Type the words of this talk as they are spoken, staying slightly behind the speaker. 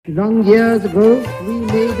Long years ago, we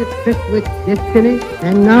made a trip with destiny,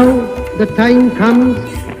 and now the time comes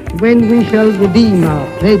when we shall redeem our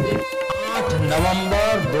pledge. 8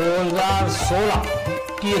 नवंबर 2016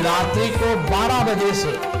 की रात्रि को 12 बजे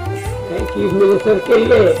से chief minister के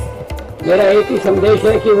लिए मेरा एक ही संदेश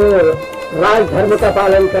है कि वो राजधर्म का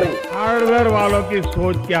पालन करें। हार्डवेयर वालों की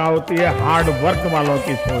सोच क्या होती है, हार्ड वर्क वालों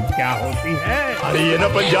की सोच क्या होती है। अरे ये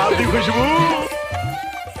ना पंजाब की खुशबू।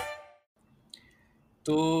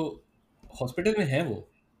 तो हॉस्पिटल में है वो,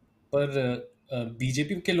 पर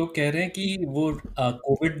बीजेपी के लोग कह रहे हैं कि वो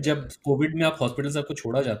कोविड में आप हॉस्पिटल से आपको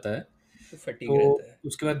छोड़ा जाता है तो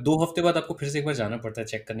उसके बाद 2 हफ्ते बाद आपको फिर से एक बार जाना पड़ता है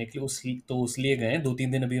चेक करने के लिए। उसलिए गए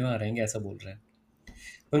 2-3 दिन अभी वहाँ रहेंगे, ऐसा बोल रहे हैं।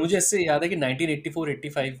 पर मुझे इससे याद है कि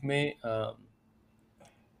 1984-85 में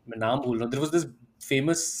मैं नाम बोल रहा हूँ, there was this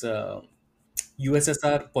famous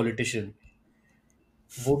USSR politician,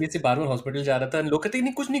 वो भी ऐसे बार-बार हॉस्पिटल जा रहा था। लोग कहते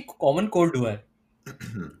नहीं, कुछ नहीं, कॉमन कोल्ड हुआ है,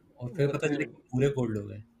 और फिर पता चला कि पूरे कोल्ड हो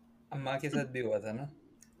गए। अम्मा के साथ भी हुआ था ना।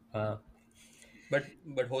 हाँ,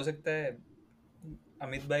 बट हो सकता है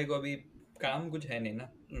अमित भाई को अभी काम कुछ है नहीं ना,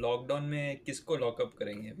 लॉकडाउन में किसको लॉकअप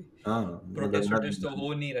करेंगे अभी। प्रोटेस्ट तो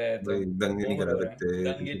हो नहीं रहा है, तो दंगे नहीं करा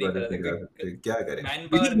सकते, क्या करें। मैन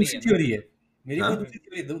पावर नहीं है ना। थ्योरी है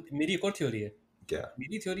मेरी एक और थ्योरी है। क्या?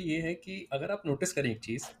 मेरी थ्योरी ये है कि अगर आप नोटिस करें एक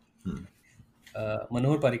चीज,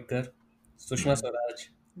 मनोहर पर्रिकर, सुषमा स्वराज,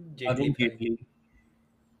 अरुण जेटली,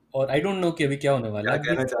 और आई डोंट नो कि अभी क्या होने वाला है।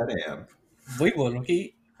 क्या कहना चाह रहे हैं आप? वही बोल रहा हूँ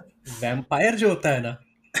कि वैम्पायर जो होता है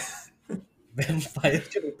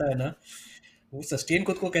ना, वो सस्टेन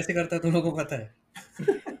खुद को कैसे करता है तुम लोगों को पता है?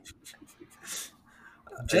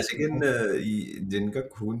 लेकिन जिनका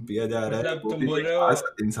खून पिया जा रहा है वो तुम भी बोल कोई रहे हो खास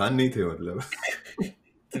इंसान नहीं थे, मतलब।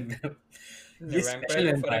 ये स्पेशल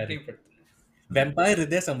वैम्पायर है, वैम्पायर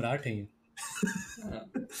हृदय सम्राट है ये।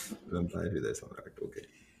 वैम्पायर हृदय सम्राट, okay.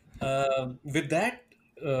 With that,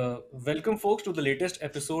 welcome folks to the latest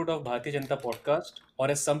episode of Bharatiya Janata Podcast, or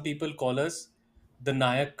as some people call us, the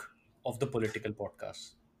Nayak of the political podcast.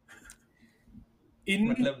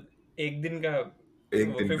 मतलब एक दिन का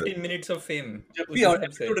 15 मिनट्स ऑफ फेम जब भी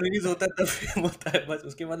एपिसोड रिलीज होता है तब फेम होता है, बस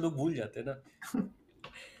उसके बाद लोग भूल जाते हैं ना।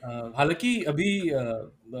 हालांकि अभी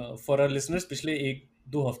फॉर आवर लिसनर्स, पिछले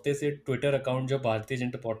 1-2 हफ्ते से ट्विटर अकाउंट जो भारतीय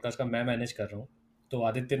जनता पॉडकास्ट का मैं मैनेज कर रहा हूँ, तो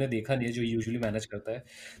आदित्य ने देखा नहीं है, जो यूजुअली मैनेज करता है।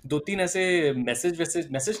 2-3 ऐसे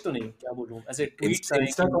मैसेज तो नहीं, क्या बोलूं, ऐसे ट्वीट्स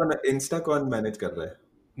इंस्टा कौन मैनेज कर रहा है?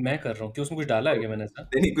 मैं कर रहा हूँ। कि उसमें कुछ डाला है क्या मैंने? ऐसा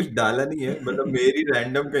नहीं, कुछ डाला नहीं है, मतलब मेरी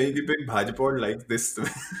रैंडम कहीं की पे भाजपा और लाइक दिस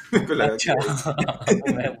को लगा। अच्छा।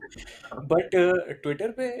 बट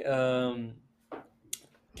ट्विटर पे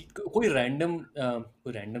कोई रैंडम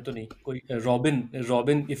तो नहीं, कोई Robin,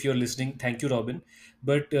 if you are listening, thank you Robin.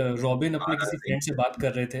 But Robin अपने किसी फ्रेंड से बात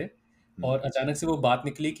कर रहे थे, और अचानक से वो बात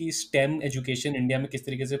निकली कि स्टेम एजुकेशन इंडिया में किस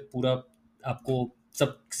तरीके से पूरा आपको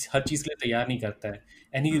सब हर चीज के लिए तैयार नहीं करता है।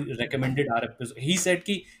 And he recommended our episode. He said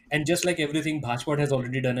कि and just like everything, Bhajpa has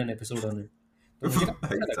already done an episode on it. तो मुझे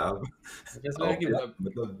लगा कि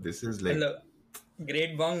मतलब this is like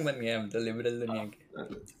great bong बन गया मतलब लिबरल दुनिया के।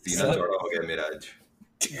 सीना चौड़ा हो गया मेरा आज।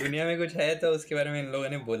 दुनिया में कुछ है तो उसके बारे में इन लोगों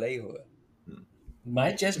ने बोला ही होगा।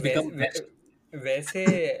 माय चेस्ट बिकम वैसे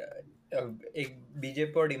एक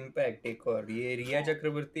बीजेपी और इम्पैक्ट, एक और ये रिया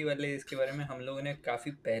चक्रवर्ती वाले, इसके बारे में हम लोगों ने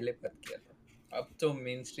काफी पहले पता किया था। अब तो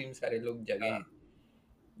मेन स्ट्रीम सारे लोग जगे हैं,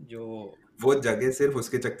 जो वो जगह सिर्फ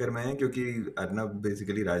उसके चक्कर में है क्योंकि अर्नब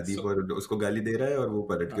बेसिकली राजदीप और उसको गाली दे रहा है, और वो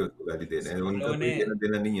पलट के उसको गाली दे रहे हैं। उनका कोई लेना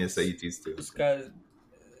देना नहीं है सही चीज से। उसका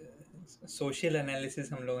सोशल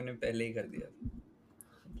एनालिसिस हम लोगों ने पहले ही कर दिया था।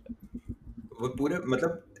 वो पूरे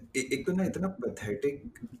मतलब एक तो ना इतना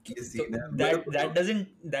पैथेटिक की सीन है।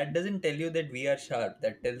 that doesn't tell you that we are sharp,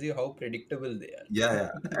 that tells you how predictable they are. yeah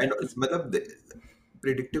and मतलब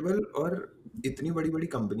प्रिडिक्टेबल, और इतनी बड़ी बड़ी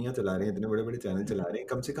कंपनियां चला रहे हैं, इतने बड़े बड़े चैनल चला रहे हैं,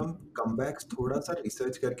 कम से कम कमबैक्स थोड़ा सा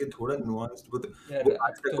रिसर्च करके, थोड़ा नुआंस, वो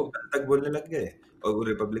आज तक को कल तक बोलने लग गए, और वो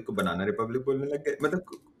रिपब्लिक को बनाना रिपब्लिक बोलने लग गए। मतलब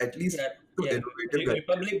एटलीस्ट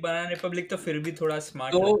रिपब्लिक बनाना रिपब्लिक तो फिर भी थोड़ा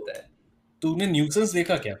स्मार्ट लगता है। तूने न्यूसेंस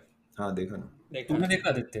देखा क्या? हाँ देखा ना। तूने देखा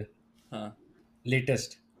आदित्य? हाँ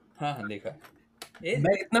लेटेस्ट। हाँ देखा।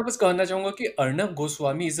 मैं इतना बस कहना चाहूंगा कि Arnab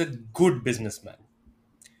Goswami is a good businessman.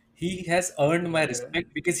 He has earned my respect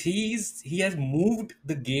because he has moved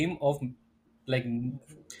the game of like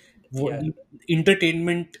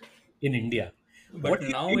entertainment in India. But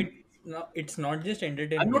now it's not just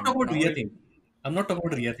entertainment. I'm not talking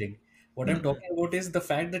about Riya thing. What I'm talking about is the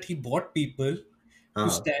fact that he bought people to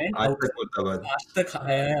stand out. आज तक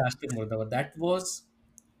आया है, आज तक मुर्दाबाद. That was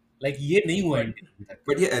like ये नहीं हुआ India.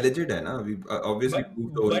 But ये alleged है ना, obviously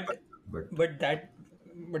proved.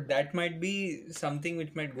 But that might be something which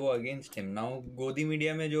might go against him. Now गोदी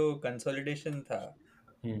मीडिया में जो कंसोलिडेशन था,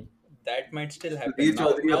 That might still happen. Sudhir Now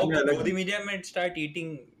Chaudhary अपने अलग Godi media might start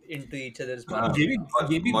eating into each other's हाँ,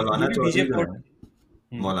 market. ये भी मौलाना चौधरी बीजेपी जो है,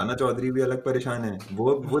 मौलाना चौधरी भी अलग परेशान है।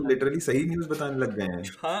 वो लिटरली सही न्यूज बताने लग गए हैं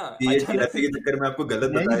हाँ, कि ये अचानक TRP के चक्कर में आपको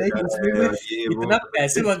गलत नहीं, बताया नहीं, जा उसमें रहा है और ये वो इतना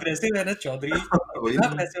पैसिव अग्रेसिव है ना चौधरी, वही इतना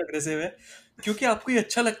ना। पैसिव अग्रेसिव है क्योंकि आपको ये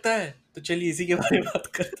अच्छा लगता है, तो चलिए इसी के बारे में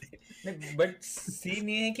बात करते हैं। नहीं, बट सीन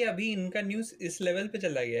ये है कि अभी इनका न्यूज़ इस लेवल पे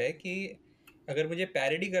चला गया है कि अगर मुझे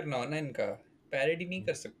पैरोडी करना हो ना, इनका पैरोडी नहीं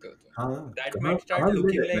कर सकते हो तो हाँ, दैट कहाँ- माइट स्टार्ट कहाँ ले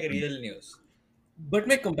लुकिंग जाए? Like real news. बट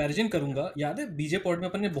मैं कंपैरिजन करूंगा, याद है बीजे पॉड में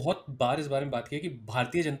अपन ने बहुत बार इस बारे में बात की है कि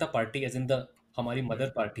Bharatiya Janata Party as in the हमारी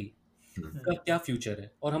मदर पार्टी का क्या फ्यूचर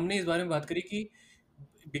है, और हमने इस बारे में बात करी कि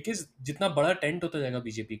बिकॉज जितना बड़ा टेंट होता जाएगा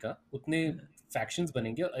बीजेपी का उतने फैक्शंस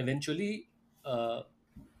बनेंगे और इवेंचुअली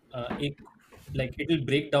एक like it will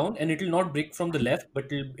break down and it will not break from the left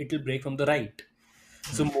but it will break from the right.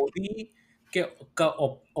 So Modi के का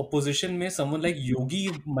opposition में someone like Yogi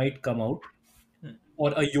might come out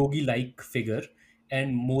or a Yogi like figure,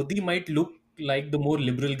 and Modi might look like the more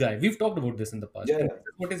liberal guy. We've talked about this in the past. Yeah. And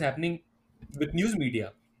this is what is happening with news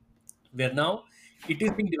media, where now it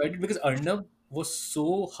is being divided because Arnab was so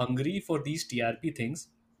hungry for these TRP things.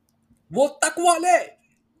 वो तक वाले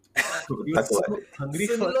He was so hungry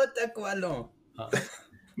soon for लो तक वालों। हाँ,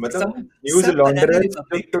 मतलब Some- news some लॉन्डरर्स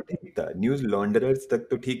Adani तक तो ठीक था, न्यूज लॉन्डरर्स तक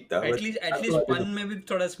तो ठीक था, एटलीस्ट फन में भी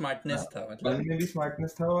थोड़ा स्मार्टनेस था, फन मतलब में भी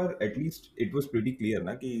स्मार्टनेस था और at least it was pretty clear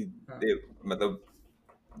ना कि हाँ। दे मतलब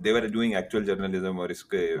दे वर डूइंग एक्चुअल जर्नलिज्म और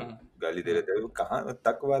इसके हाँ। गाली दे रहे थे। वो कहाँ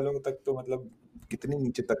तक वालों तक तो मतलब कितने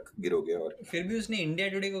नीचे तक गिरोगे। और फिर भी उसने इंडिया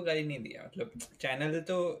टुडे को गाली नहीं दिया, मतलब चैनल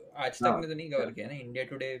तो आज तक हाँ, ने तो नहीं कवर किया ना, इंडिया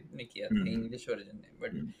टुडे ने किया था इंग्लिश वर्जन ने,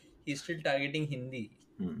 but he still targeting Hindi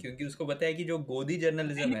क्योंकि उसको पता है कि जो गोदी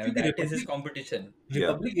जर्नलिज्म है क्योंकि that is his Republic- competition.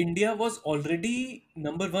 Republic India was already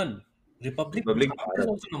number one. Republic Republic Bharat is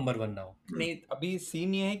also number one now. नहीं, अभी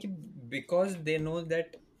सीन ये है कि because they know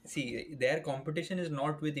that C there competition is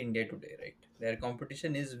not with India today, right, there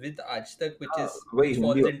competition is with आज तक which हाँ, is वही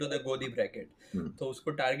false Hindi into the गोदी ब्रैकेट। तो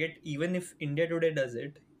उसको target, even if India today does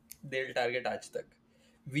it, they will target आज तक,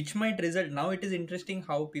 which might result. Now it is interesting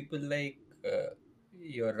how people like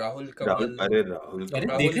your Rahul कमल, अरे राहुल अरे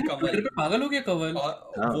राहुल देखे ना कमल। ट्विटर पे पागल हो गया कमल।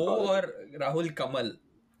 और हाँ, वो और राहुल कमल,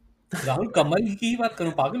 राहुल कमल की ही बात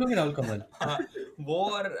करूं, पागल हो गया राहुल कमल। हाँ, वो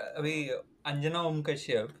और अभी अंजना ओम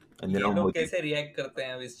कश्यप, अंजना ये ओम लोग मोदी। कैसे रिएक्ट करते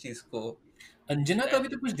हैं अब इस चीज को। अंजना का अभी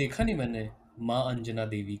तो कुछ देखा नहीं मैंने, माँ अंजना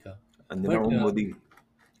देवी का। अंजना But, ओम मोदी।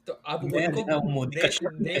 तो अब मैं अंजना ओम उनको मोदी का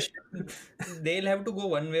they'll have to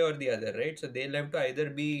go one way or the other, right? So they'll have to either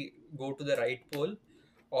go to the right pole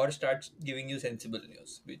or start giving you sensible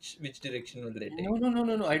news. Which direction will they take?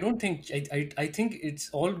 No. I don't think. I think it's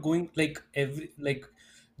all going like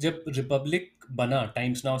जब Republic बना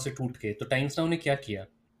times now से टूट के, तो times now ने क्या किया?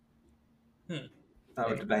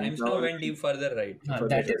 Times now went deep further right.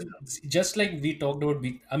 That is just like we talked about.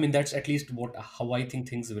 I mean, that's at least how I think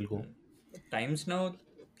things will go. Times now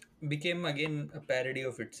became again a parody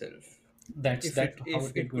of itself. That's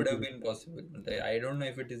If it could have been possible. I don't know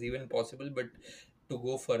if it is even possible, but to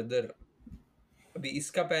go further, अभी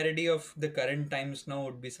इसका parody of the current times now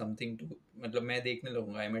would be something to, मतलब मैं देखने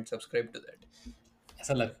लगूंगा, I might subscribe to that.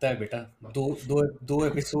 ऐसा लगता है बेटा, दो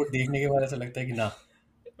एपिसोड देखने के बाद ऐसा लगता है कि ना,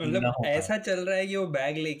 मतलब ऐसा चल रहा है कि वो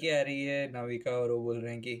बैग लेके आ रही है नाविका और वो बोल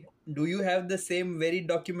रहे हैं कि do you have the same very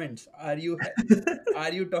documents, are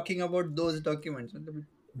you talking about those documents. मतलब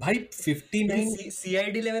भाई 59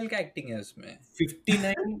 सीआईडी लेवल का एक्टिंग है उसमें।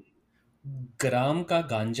 59 ग्राम का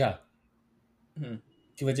गांजा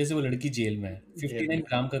की वजह से वो लड़की जेल में है। 59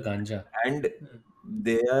 ग्राम का गांजा। And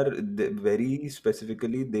they very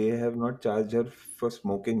specifically they have not charged her for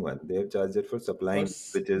smoking one. They have charged her for supplying,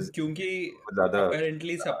 which is क्योंकि ज़्यादा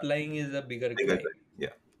apparently supplying is a bigger crime.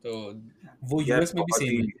 Yeah. तो वो यूएस में भी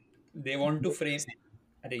सेम है। they want to frame.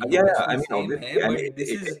 अरे Yeah, US I में mean, same obviously, है, and but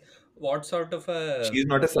this is what sort of a she is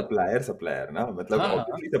not a supplier ना, मतलब हाँ,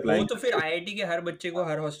 obviously वो supplying. तो फिर आईआईटी के हर बच्चे को,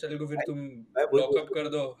 हर हॉस्टल को फिर तुम लॉकअप कर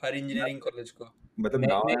दो, हर इंजीनियरिंग कॉलेज को। मतलब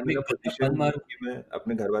now I'm in a position कि मैं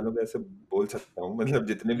अपने घर वालों को ऐसे बोल सकता हूँ, मतलब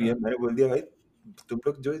जितने भी हैं मैंने बोल दिया भाई तुम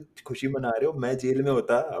लोग जो खुशी मना रहे हो मैं जेल में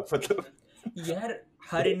होता, मतलब यार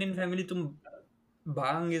हर इंडियन फैमिली, तुम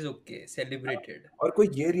भांग इज ओके, सेलिब्रेटेड। और कोई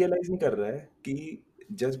ये रियलाइज नहीं कर रहा है कि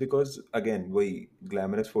जस्ट बिकॉज अगेन वही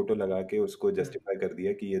ग्लैमरस फोटो लगा के उसको जस्टिफाई कर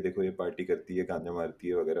दिया कि ये देखो ये पार्टी करती है, गांजा मारती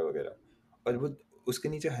है वगैरह वगैरह, और वो उसके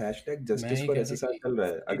नीचे हैशटैग जस्टिस फॉर एसएसआर चल रहा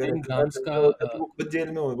है। अगर तो वो खुद जेल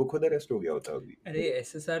में हो, वो खुद अरेस्ट हो गया होता अभी। अरे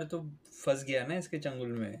एसएसआर तो फंस गया ना इसके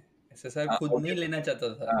चंगुल में। एसएसआर खुद नहीं लेना चाहता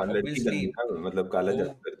था, ऑब्वियसली, मतलब काला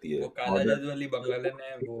जादू करती है, वो काला जादू वाली बंगालन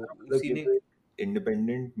है, वो उसी ने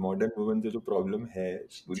इंडिपेंडेंट मॉडर्न वुमन से जो प्रॉब्लम है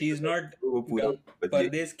शी इज नॉट वो पूरा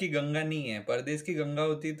परदेश की गंगा नहीं है। परदेश की गंगा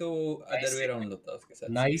होती तो अदर वे राउंड होता उसके साथ।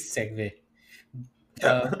 Nice segue.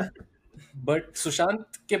 बट सुशांत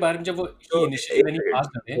के बारे में जब वो तो initially when he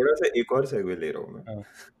passed away, थोड़ा सा एक और सेगवे ले रहा हूँ मैं। हाँ।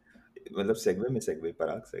 मतलब सेगवे में सेगवे,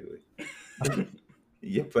 पराग सेगवे।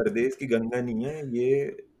 ये परदेश की गंगा नहीं है, ये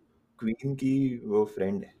क्वीन की वो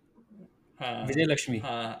फ्रेंड है। हाँ, विजय लक्ष्मी।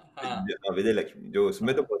 हाँ, विजय लक्ष्मी, जो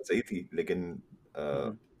उसमें तो बहुत सही थी, लेकिन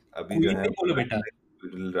अभी जो क्वीन है नहीं बोलो बेटा,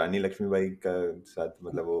 रानी लक्ष्मीबाई का साथ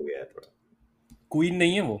मतलब हो गया है थोड़ा। क्वीन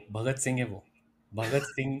नहीं है वो, भगत सिंह है वो। भगत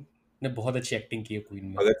सिंह ने बहुत अच्छी एक्टिंग की है क्वीन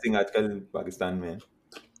में। भगत सिंह आजकल पाकिस्तान में है।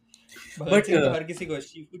 भगत सिंह तो हर किसी को,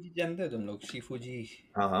 शिफू जी जानते हो तुम लोग? शिफू जी,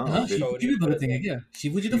 हाँ हाँ हाँ, शिफू जी भी भगत सिंह है क्या?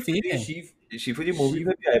 शिफू जी तो फेक है। शिफू जी मूवी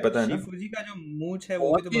में भी आए, पता है ना? शिफू जी का जो मूंछ है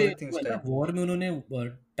वो भी तो भगत सिंह स्टाइल। वॉर में उन्होंने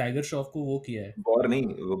टाइगर श्रॉफ को वो किया है। वॉर नहीं,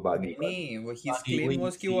 वो बागी। नहीं, वो हिज क्लेम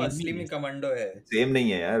वाज कि वो असली में कमांडो है। सेम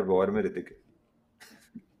नहीं है यार, वॉर में ऋतिक है।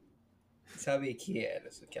 सब एक ही है यार,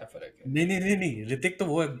 उससे क्या फर्क है? नहीं, ऋतिक तो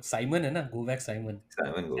वो है, साइमन है ना, गोवैक साइमन।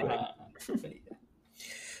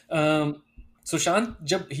 सुशांत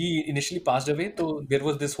जब ही इनिशियली पास्ड अवे तो there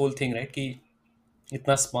was this whole thing right कि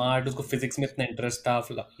इतना स्मार्ट, उसको फिजिक्स में इतना इंटरेस्ट था,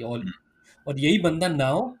 और यही बंदा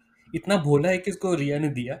नाउ इतना भोला है कि इसको रिया ने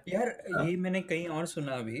दिया यार। ये मैंने कहीं और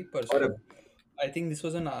सुना अभी परसों, I think this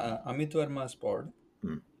was an Amit वर्मा's pod.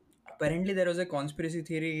 Apparently there was a conspiracy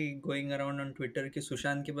theory going around on Twitter कि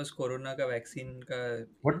सुशांत के पास कोरोना का वैक्सीन का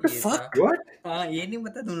What the fuck? What? हाँ, ये नहीं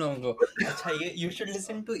पता तुम लोगों को? अच्छा, ये you should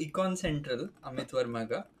listen to Econ Central, Amit Verma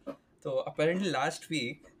का। तो apparently last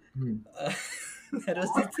week there was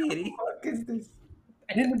this theory. What is this?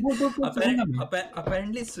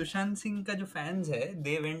 Apparently Sushant Singh का जो फैंस है,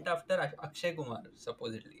 they went after Akshay Kumar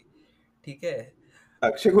supposedly, ठीक है?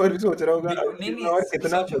 अक्षय कुमार भी सोच रहा होगा नहीं, और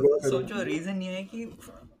कितना सोचो रीजन ये है कि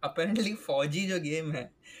अपेरेंटली फौजी जो गेम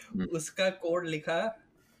है उसका कोड लिखा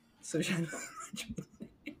Sushant,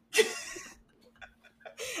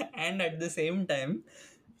 and eight the same time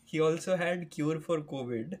he also had cure for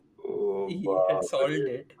Covid, he had solved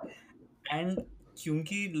it, and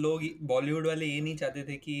क्योंकि लोग बॉलीवुड वाले ये नहीं चाहते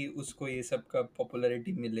थे कि उसको ये सब का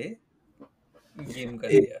पॉपुलैरिटी मिले, गेम कर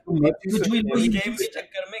दिया। गेम के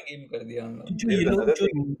चक्कर में गेम कर दिया हम लोग। जो ये लोग जो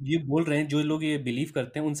ये बोल रहे हैं, जो लोग ये बिलीव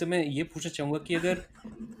करते हैं, उनसे मैं ये पूछना चाहूंगा कि अगर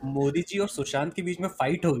मोदी जी और सुशांत के बीच में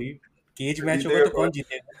फाइट होगी, केज मैच होगा, तो कौन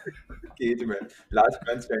जीतेगा? केज में लास्ट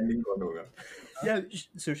मैन स्टैंडिंग कौन होगा? यार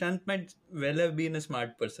Sushant might well have been a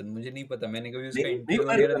smart person, मुझे नहीं पता, मैंने कभी उसका इंटरव्यू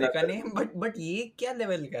वगैरह देखा नहीं, बट ये क्या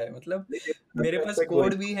लेवल का है? मतलब मेरे पास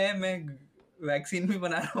कोड भी है, मैं वैक्सीन भी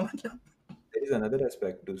बना रहा हूँ, मतलब there is another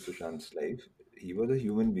aspect to Sushant's life. He was a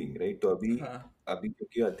human being, right? तो अभी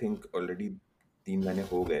क्योंकि I think already 3 महीने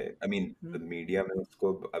हो गए, I mean मीडिया में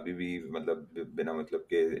उसको अभी भी मतलब बिना मतलब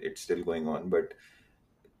के it's still going on, but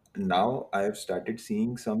now I have started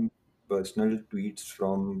seeing some personal tweets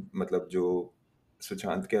from मतलब जो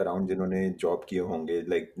सुशांत के अराउंड जिन्होंने जॉब किए होंगे,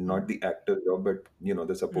 like not the actor job but you know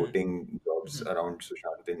the supporting jobs around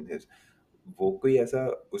Sushant in his, वो कोई ऐसा,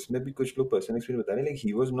 उसमें भी कुछ लोग पर्सनल एक्सपीरियंस बता रहे हैं, like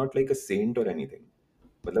he was not like a saint or anything,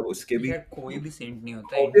 मतलब उसके भी यार कोई भी सेंट नहीं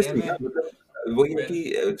होता इंडिया में, मतलब वही है कि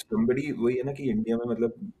somebody, वही है ना कि इंडिया में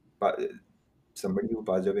मतलब somebody who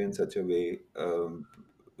passed away in such a way,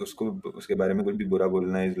 उसको उसके बारे में कुछ भी बुरा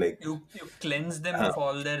बोलना is like you cleanse them of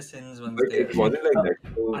all their sins once but they it wasn't like that,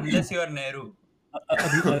 so unless you are Nehru,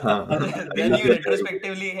 then you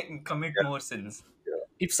retrospectively commit more sins.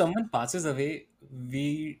 If someone passes away, we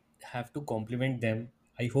have to compliment them.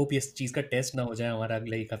 I hope इस चीज का test ना हो जाए हमारा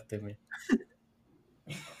अगले एक हफ्ते में।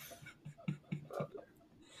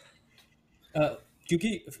 क्योंकि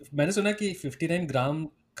मैंने सुना कि 59 ग्राम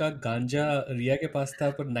का गांजा रिया के पास था,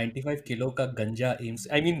 पर 95 किलो का गंजा एम्स,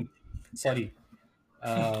 I mean sorry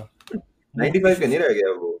 95 का नहीं रह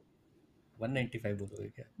गया वो, 195 बोलोगे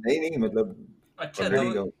क्या? नहीं मतलब अच्छा,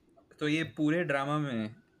 तो ये पूरे ड्रामा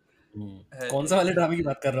में कौन सा वाले ड्रामे की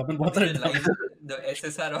बात कर रहा हूँ? बहुत सारे ड्रामा,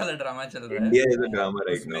 SSR वाला ड्रामा चल रहा है, India is a drama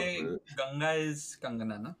right now, उसमें गंगा इज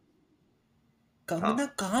कंगना ना? कंगना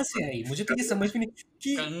कहाँ से आई? मुझे तो ये समझ में नहीं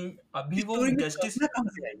कि अभी वो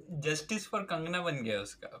जस्टिस फॉर कंगना बन गया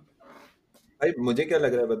उसका। भाई मुझे क्या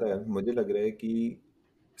लग रहा है पता है, मुझे लग रहा है कि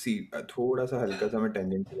सी थोड़ा सा हल्का सा मैं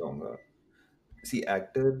टेंजेंट पे जाऊंगा, सी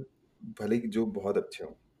एक्टर भले जो बहुत अच्छे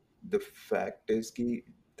हों, द फैक्ट इज कि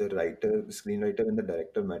the writer, screen writer and the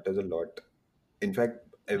director matters a lot,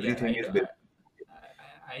 in fact everything is,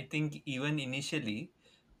 I think even initially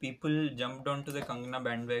people jumped onto the Kangana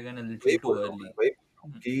bandwagon a little too early.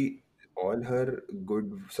 कि all her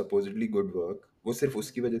good, supposedly good work, वो सिर्फ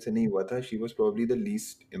उसकी वजह से नहीं हुआ था, she was probably the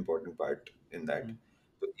least important part in that.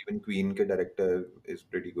 So even Queen के director is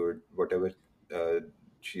pretty good, whatever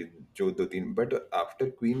जो 2-3 बट आफ्टर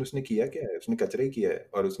क्वीन उसने किया क्या है, उसने कचरा ही किया है।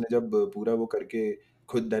 और उसने जब पूरा वो करके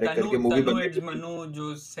खुद डायरेक्ट तनु करके मूवी तनु बंद एड्स कर दी, मनु जो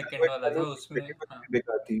तनु सेकंड वेड्स वाला था मनु उसमें, की हाँ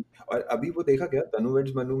बेकार थी। और अभी वो देखा क्या तनु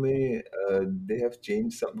वेड्स मनु में दे हैव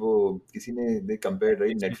चेंज सम, वो किसी ने they compared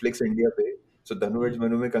right Netflix India पे। सो तनु वेड्स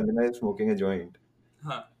मनु में Kangana is smoking a joint,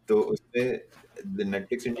 हाँ तो उसमें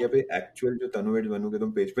नेटफ्लिक्स इंडिया पे एक्चुअल जो तनु वेड्स मनु के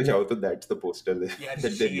तुम पेज पे जाओ तो दैट्स द पोस्टर यार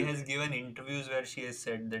that she they're using. has given interviews where she has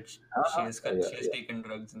said that हाँ she हाँ has yeah, she has yeah. taken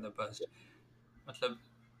drugs in the past. मतलब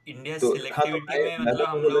इंडिया तो हाँ, तो सिलेक्टिविटी में मैं मतलब तो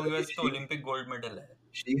हम बोल लोगों रहा के था पास तो कि ओलंपिक गोल्ड मेडल है।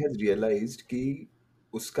 she has realized कि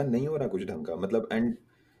उसका नहीं हो रहा कुछ ढंग का, मतलब and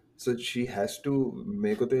so she has to,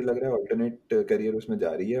 मेरे को तो ये लग रहा है ऑल्टरनेट करियर उसमें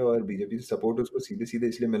जा रही है, और बीजेपी से सपोर्ट उसको सीधे सीधे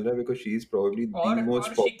इसलिए मिल रहा है because she is probably the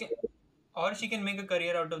most she can make a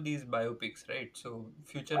career out of these biopics, right? So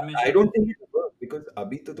future में I don't think it will work because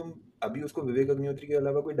अभी उसको विवेक अग्निहोत्री के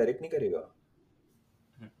अलावा कोई डायरेक्ट नहीं करेगा।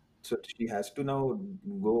 So she has to now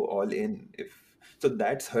go all in if so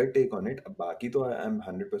that's her take on it। अब बाकी तो I'm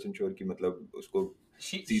 100% sure कि मतलब उसको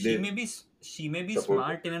सीधे she may be support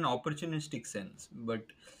smart in an opportunistic sense,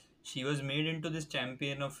 but she was made into this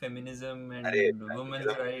champion of feminism अरे and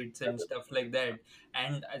women's rights and stuff like that,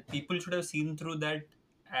 and people should have seen through that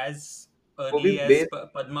as वो भी early as base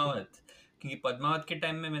Padmavat, क्योंकि पद्मावत के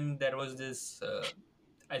time में when there was this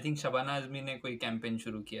I think Shabana Azmi ने कोई campaign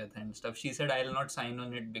शुरू किया था and stuff, she said I'll not sign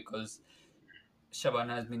on it because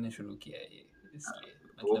Shabana Azmi ने शुरू किया है ये, इसलिए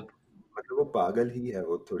मतलब वो पागल ही है,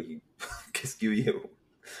 वो थोड़ी किसकी हुई है वो।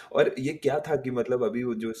 और ये क्या था कि मतलब अभी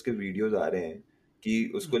वो जो उसके वीडियोस आ रहे हैं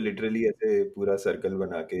कि उसको लिटरली ऐसे पूरा सर्कल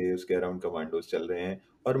बना के उसके अराउंड कमांडोज चल रहे हैं,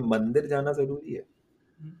 और मंदिर जाना जरूरी है।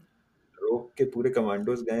 रोक के पूरे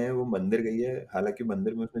कमांडोज गए हैं, वो मंदिर गई है, हालांकि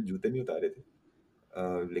मंदिर में उसने जूते नहीं उतारे थे,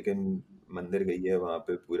 लेकिन मंदिर गई है वहां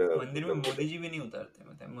पे पूरा। मंदिर में मोदी जी भी नहीं उतारते,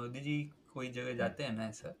 मतलब मोदी जी कोई जगह जाते हैं ना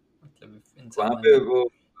ऐसा, मतलब वहां पे वो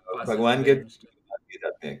भगवान के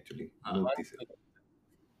जाते हैं एक्चुअली मूर्ति से।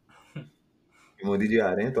 मोदी जी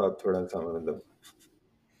आ रहे हैं तो आप थोड़ा सा मतलब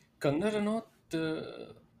कंगना रनौत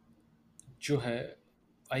जो है,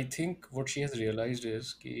 I think what she has realised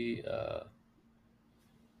is कि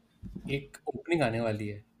एक ओपनिंग आने वाली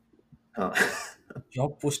है, हाँ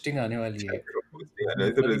जॉब पोस्टिंग आने वाली है,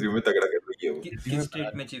 तो रिज्यूमे तगड़ा कर रही है वो। किस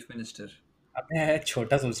स्टेट में चीफ मिनिस्टर? अबे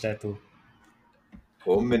छोटा सोच रहा है तू,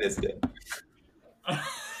 home minister.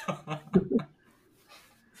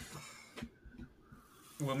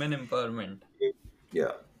 Women empowerment.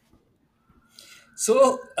 Yeah. So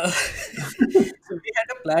we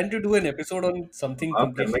had a plan to do an episode on something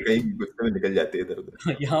आप करना completely कहीं गुस्से में निकल जाते हैं इधर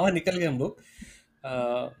उधर। यहाँ निकल गए हम लोग,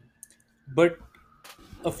 but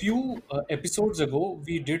a few episodes ago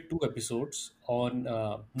we did 2 episodes on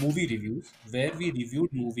movie reviews where we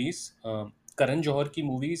reviewed movies, Karan Johar की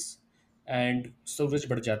movies and Suraj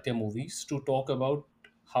Badjatia movies, to talk about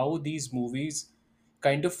how these movies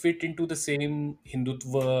kind of fit into the same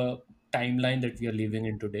Hindutva timeline that we are living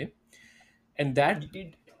in today, and that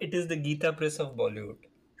It is the Gita press of Bollywood.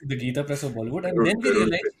 the Gita press of Bollywood,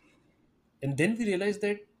 and then we realized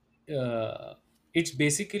that it's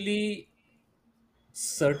basically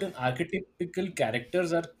certain archetypical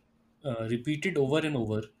characters are repeated over and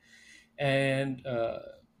over, and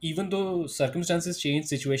even though circumstances change,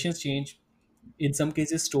 situations change, in some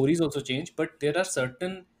cases stories also change, but there are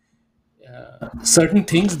certain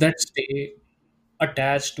things that stay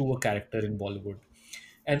attached to a character in Bollywood.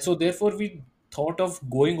 And so therefore we thought of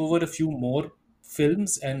going over a few more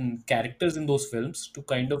films and characters in those films to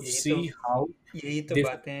kind of see how यही तो they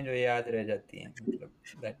बातें हैं जो याद रह जाती हैं,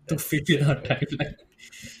 मतलब to fit in our timeline.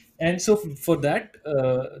 And so for that,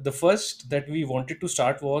 the first that we wanted to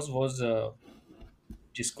start was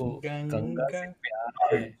जिसको गंगा से प्यार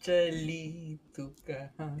है, चली तू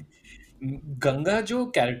कहाँ। गंगा जो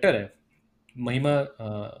कैरेक्टर है महिमा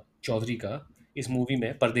चौधरी का इस मूवी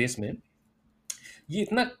में परदेश में, ये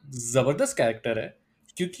इतना जबरदस्त कैरेक्टर है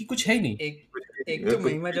क्योंकि कुछ है ही नहीं। एक तो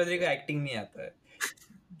महिमा चौधरी का एक्टिंग नहीं आता है,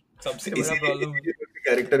 सबसे बड़ा प्रॉब्लम।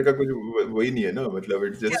 कैरेक्टर का कुछ वही नहीं है ना, मतलब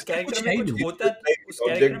इट्स जस्ट कैरेक्टर में कुछ होता, उस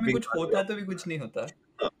कैरेक्टर में कुछ होता तो भी कुछ नहीं होता,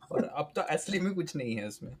 और अब तो असली में कुछ नहीं है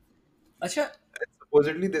उसमें। अच्छा,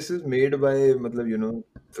 supposedly this is made by मतलब you know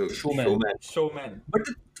showman but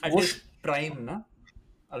at its prime ना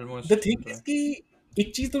almost। the thing is कि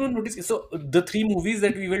एक चीज तुमने नोटिस की, so the 3 movies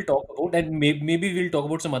that we will talk about, and maybe we'll talk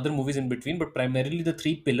about some other movies in between, but primarily the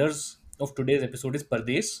 3 pillars of today's episode is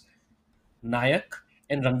Pardesh, Nayak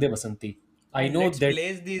and Rang De Basanti. I know Let's that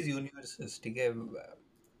place these universes, ठीक है।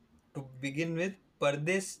 To begin with,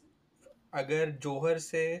 परदेश अगर जौहर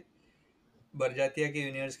से बरजातिया के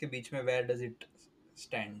universe के बीच में, where does it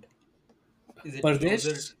stand? Is it Pardesh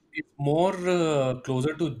closer? is more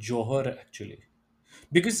closer to Johar actually.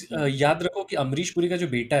 Because याद रखो कि अमरीश पुरी का जो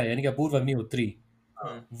बेटा है यानी कि अपूर्व अग्निहोत्री,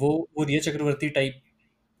 वो रिया चक्रवर्ती टाइप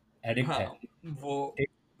एडिक्ट है, हाँ वो ठीक?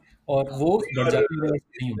 और वो बड़जात्या यूनिवर्स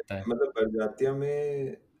में नहीं होता है। मतलब बरजातिया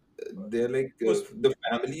में दे लाइक द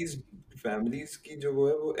फैमिलीज की जो वो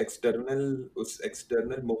है वो उस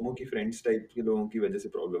एक्सटर्नल मोमो की फ्रेंड्स टाइप के लोगों की वजह से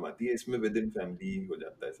प्रॉब्लम आती है। इसमें विद इन फैमिली हो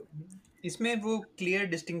जाता है सब। इसमें वो क्लियर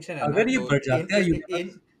डिस्टिंक्शन है ना, अगर ये तो बड़जात्या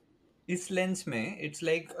यूनिवर्स इस लेंस में it's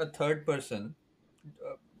like a third person,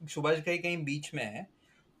 Subhash Ghai कहीं बीच में है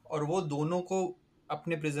और वो दोनों को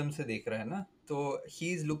अपने प्रिज्म से देख रहा है ना, तो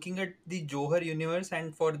he is looking at the Johar universe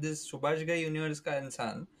and for this Subhash Ghai universe का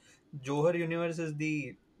इंसान, जौहर यूनिवर्स इज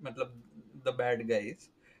द मतलब the bad guys,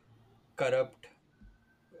 corrupt,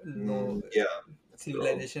 no या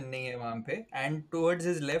सिविलाइजेशन नहीं है वहां पे, and towards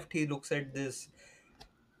his left he looks at this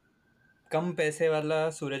come पैसे वाला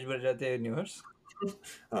सूरज बरजात्या यूनिवर्स,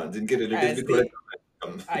 हाँ, जिनके रिलेटिव भी as थोड़े the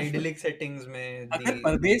कम idyllic settings में अगर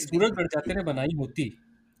परदेश सूरज बड़जात्या ने बनाई होती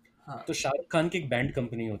हाँ तो शाहरुख खान की एक बैंड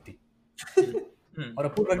कंपनी होती और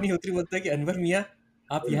अपूर्व अग्निहोत्री बोलता है कि अनवर मियाँ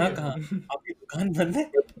आप यहाँ कहाँ, आपकी दुकान बंद है।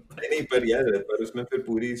 नहीं पर यार पर उसमें फिर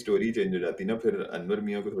पूरी स्टोरी चेंज हो जाती ना, फिर अनवर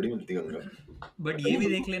मियाँ को थोड़ी मिलती गंगा। बट ये भी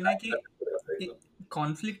देख लेना कि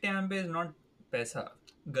कॉन्फ्लिक्ट यहाँ पे इज नॉट पैसा,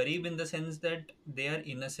 गरीब in the sense that they are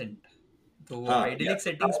innocent, तो वो आइडियलिक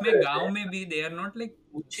सेटिंग्स में गांव में भी they are not like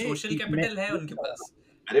social capital है उनके पास,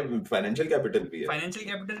 अरे फाइनेंशियल कैपिटल भी है, फाइनेंशियल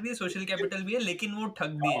कैपिटल भी है, सोशल कैपिटल भी है, लेकिन वो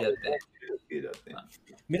ठग दिए जाते हैं।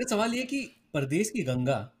 मेरा सवाल ये कि परदेश की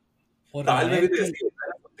गंगा और ताल में भी नायक तो की ऐसे ही होता है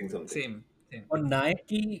something. सेम और नायक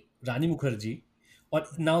की रानी मुखर्जी और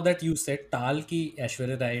नाउ दैट यू सेड ताल की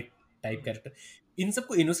ऐश्वर्या राय टाइप कैरेक्टर, इन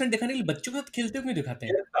सबको इनोसेंट दिखाने के लिए बच्चों के साथ खेलते हुए क्यों दिखाते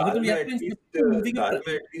हैं? अगर तुम याद करो मूवी ताल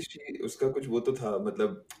में एटलीस्ट उसका कुछ वो तो था,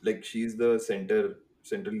 मतलब like she is the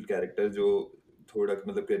central character जो थोड़ा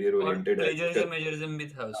मतलब करियर ओरिएंटेड है, प्लेजरिज्म मेजरिज्म भी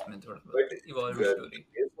था उसमें थोड़ा बट इवॉल्व स्टोरी।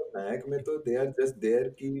 नायक में तो दे आर जस्ट देयर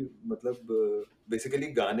की मतलब बेसिकली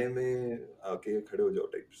गाने में आके खड़े हो जाओ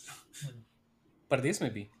टाइप्स। परदेश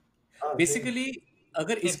में भी हाँ, बेसिकली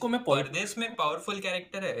अगर इसको मैं परदेश में पावरफुल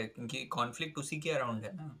कैरेक्टर है क्योंकि कॉन्फ्लिक्ट उसी के अराउंड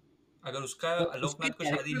है ना, अगर उसका आलोकनाथ को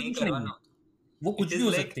शादी नहीं करवाना वो कुछ भी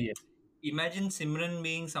हो सकती है। Imagine Simran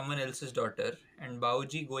being someone else's daughter and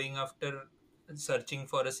Babuji going after searching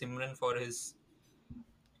for a Simran for his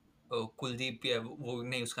Kuldeep या वो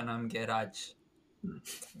नहीं उसका नाम क्या है, राज,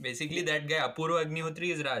 basically that guy Apurva Agnihotri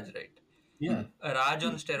is Raj, right? Yeah. Raj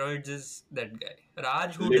on steroids is that guy,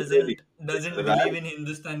 Raj who Literally. doesn't Raj. believe in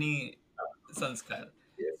Hindustani संस्कार।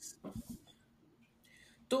 yes.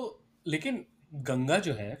 तो लेकिन गंगा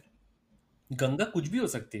जो है, गंगा कुछ भी हो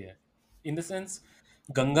सकती है इन द सेंस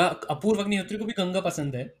गंगा, अपूर्व अग्निहोत्री को भी गंगा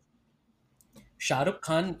पसंद है, Shahrukh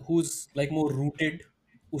Khan who is like more rooted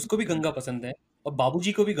उसको भी गंगा पसंद है, और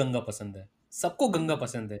बाबूजी को भी गंगा पसंद है, सबको गंगा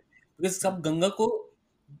पसंद है बिकॉज सब गंगा को,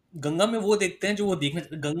 गंगा में वो देखते हैं जो वो देखना,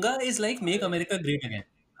 Ganga is like make America great again.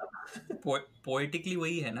 Poetically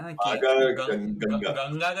वही है ना कि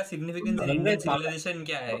गंगा का सिग्निफिकेंस इन इंडियन सिविलाइजेशन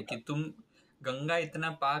क्या है कि तुम गंगा इतना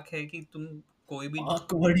पाक है कि तुम कोई भी यूज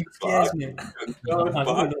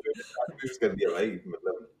कर दिया भाई,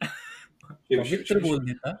 मतलब पवित्र बोल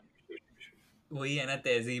देता, वही है ना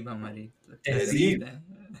तहजीब, हमारी तहजीब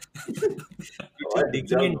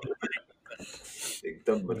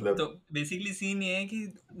एकदम मतलब। तो बेसिकली सीन ये है कि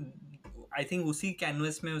आई थिंक उसी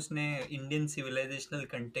कैनवस में उसने इंडियन सिविलाइजेशनल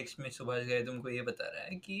कंटेक्स्ट में सुभाष घई तुमको ये बता रहा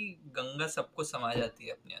है कि गंगा सबको समा जाती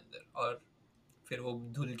है अपने अंदर और फिर वो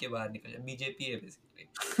धुल के बाहर निकल जाए, बीजेपी है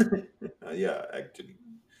बेसिकली। या एक्चुअली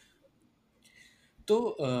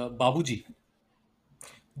तो बाबूजी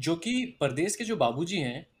जो कि परदेश के जो बाबूजी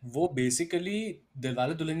हैं वो बेसिकली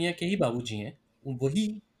दिलवाले दुल्हनिया के ही बाबूजी हैं, वही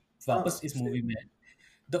वापस इस मूवी में है।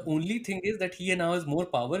 The only thing is that he now has more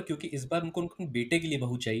power क्योंकि इस बार उनको उनके बेटे के लिए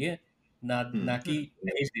बहू चाहिए ना कि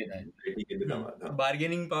दहेज देना है,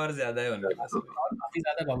 बार्गेनिंग पावर ज्यादा है उनके पास, काफी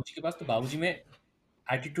ज्यादा बाबूजी के पास। तो बाबूजी में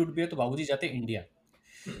एटीट्यूड भी है, तो बाबूजी जाते हैं इंडिया,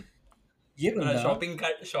 ये शॉपिंग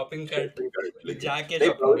कार्ट जाके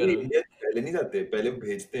इंडिया पहले नहीं जाते, पहले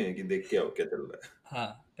भेजते हैं कि देख के आओ क्या चल रहा है। हाँ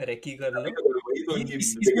रेकी कर लो, वही तो उनकी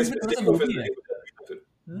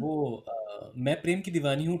वो मैं प्रेम की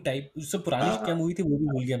दीवानी हूँ टाइप, उससे पुरानी क्या मूवी थी वो भी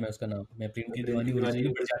भूल गया मैं उसका नाम। मैं प्रेम की दीवानी हूँ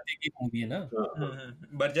बरजात्या की मूवी है ना,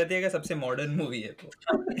 बरजात्या का सबसे मॉडर्न मूवी है।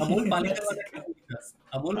 अमोल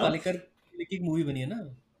पालेकर की एक मूवी बनी है ना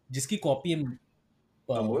जिसकी कॉपी है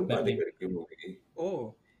अमोल पालेकर की मूवी। ओ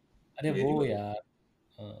अरे वो यार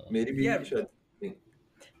मेरी भी शायद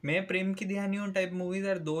मैं प्रेम की दीवानी हूँ type movies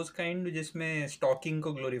are those kind जिसमें स्टॉकिंग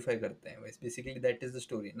को ग्लोरीफाई करते हैं, basically that is the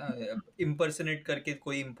story ना, इम्पर्सनेट करके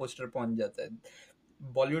कोई इम्पोस्टर पहुंच जाता है।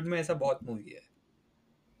 बॉलीवुड में ऐसा बहुत मूवी है।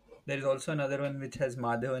 There is also another one which has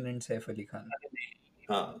Madhavan and Saif Ali Khan.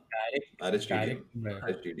 हाँ direct RSTDM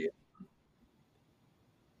direct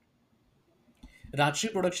Rajshree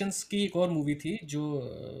productions की एक और मूवी थी जो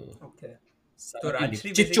ओके, तो सारा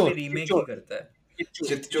राजश्री चिच्चोर बेसिकली रीमेक ही करता है।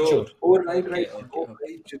 चित्चोर ओ राइट Okay, राइट okay, ओ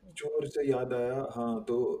भाई चित्चोर से याद आया हाँ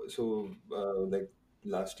तो so like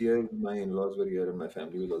last year my in-laws were here and my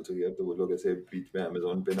family was also here तो वो लोग ऐसे बीच में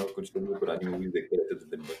अमेज़न पे ना कुछ दिन में पुरानी मूवीज देखते रहते थे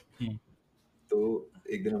दिन भर तो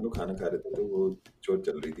एक दिन हम लोग खाना खा रहे थे तो वो चोर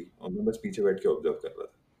चल रही थी और मैं बस पीछे बैठ के ऑब्जर्व कर रहा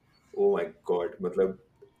था ओ माय गॉड मतलब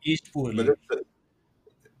एज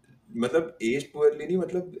पुअरली नहीं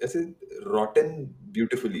मतलब ऐसे रॉटन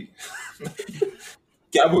ब्यूटीफुली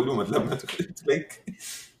क्या बोलूं मतलब मैं तो इट्स लाइक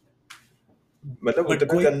मतलब But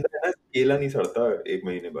उतना going- गंदा है ना केला नहीं सड़ता एक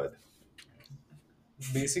महीने बाद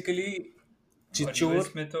बेसिकली चिच्चोर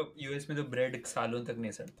यूएस में तो ब्रेड सालों तक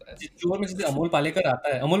नहीं सड़ता है। चिच्चोर में सीधे अमोल पालेकर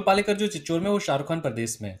आता है। अमोल पालेकर जो चिच्चोर में वो शाहरुख खान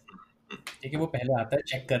परदेश में है, ठीक है, वो पहले आता है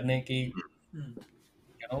चेक करने की you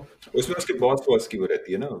know, उसमें उसके बॉस की वो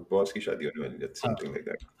रहती है ना बॉस की शादी होने वाली है समथिंग लाइक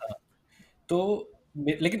दैट तो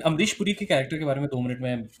लेकिन अमरीश पुरी के कैरेक्टर के बारे में 2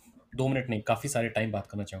 मिनट नहीं काफ़ी सारे टाइम बात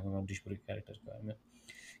करना चाहूँगा मैं अमरीश पुरी के कैरेक्टर के बारे में,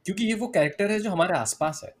 क्योंकि ये वो कैरेक्टर है जो हमारे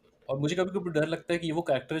आसपास है और मुझे कभी कभी डर लगता है कि ये वो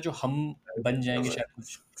कैरेक्टर है जो हम बन जाएंगे शायद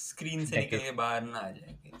कुछ स्क्रीन से निकल के बाहर ना आ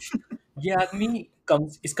जाएंगे। ये आदमी कम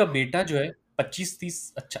इसका बेटा जो है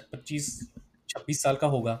 25-26 साल का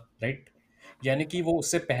होगा, राइट, यानी कि वो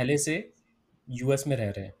उससे पहले से यूएस में रह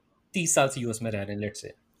रहे हैं, 30 साल से यूएस में रह रहे हैं, लेट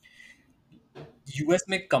से यूएस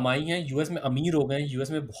में कमाई है, यूएस में अमीर हो गए,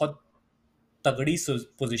 यूएस में बहुत तगड़ी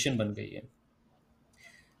पोजीशन बन गई है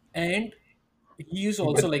and he is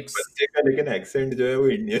also like बच्चे का लेकिन एक्सेंट जो है वो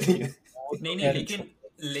इंडियन ही है नहीं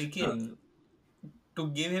लेकिन to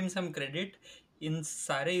give him some credit in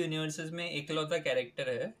सारे यूनिवर्सेस में एकलौता कैरेक्टर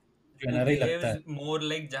है NRI लगता है मोर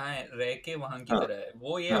लाइक जहाँ रह के वहां की तरह है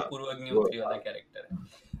वो ये पूर्व अग्निहोत्री वाला कैरेक्टर है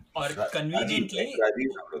और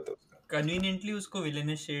कन्वीनियंटली उसको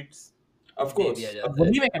विलेनियस शेड्स ऑफ कोर्स दिया जाता है।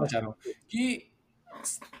 वही मैं कहना चाह रहा हूँ कि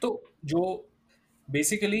तो जो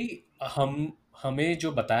बेसिकली हमें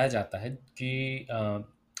जो बताया जाता है कि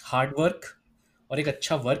हार्ड वर्क और एक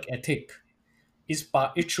अच्छा work ethic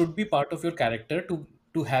it should be part of your character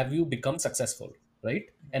to have you become successful,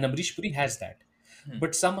 right, and Amrish Puri has that,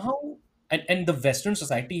 but somehow and the Western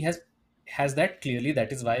society has that clearly,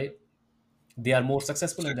 that is why they are more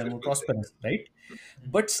successful and they are more prosperous, right?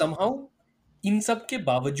 But somehow इन सब के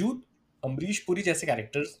बावजूद अमरीश पुरी जैसे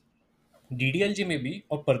characters DDLJ में भी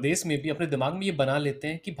और परदेश में भी अपने दिमाग में ये बना लेते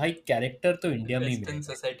हैं कि भाई कैरेक्टर तो इंडिया में ही मिलेगा। वेस्टर्न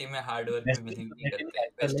सोसाइटी में हार्ड वर्क में बिलीव नहीं करते,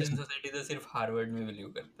 वेस्टर्न सोसाइटी तो सिर्फ हार्वर्ड में बिलीव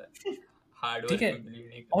करता है, हार्ड वर्क में बिलीव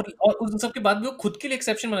नहीं करता। और उन सब के बाद भी वो खुद के लिए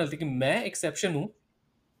एक्सेप्शन बना लेते हैं कि मैं एक्सेप्शन हूँ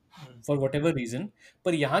फॉर वट एवर रीजन,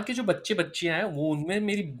 पर यहाँ के जो बच्चियां हैं वो उनमें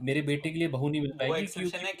मेरे बेटे के लिए बहू नहीं मिल पाएगी। वो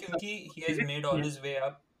एक्सेप्शन है क्योंकि he has made all his way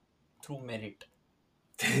up through merit,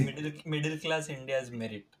 middle class India's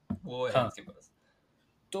merit वो है उसके पास,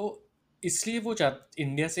 तो इसलिए वो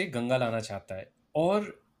इंडिया से गंगा लाना चाहता है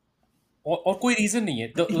और कोई रीजन नहीं है,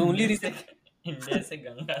 द ओनली रीजन इंडिया से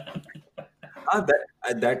Ganga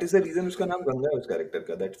that is the reason उसका नाम गंगा है उस कैरेक्टर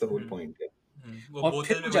का, that's the whole point है। वो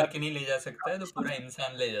बोतल में भर के नहीं ले जा सकता है तो पूरा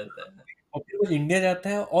इंसान ले जाता है और फिर वो इंडिया जाता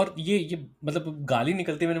है और ये मतलब गाली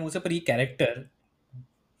निकलती है मेरे मुंह से, पर ये कैरेक्टर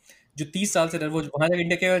जो 30 साल से रह वो वहां जाकर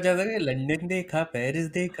इंडिया क्या जाता है, लंदन देखा, पेरिस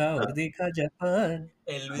देखा और देखा जापान,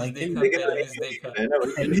 एल्विस देखा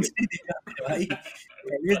एल्विस देखा भाई,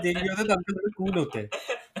 एल्विस देख लिया होता तो अंकल थोड़े कूल होते,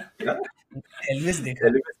 एल्विस देखा,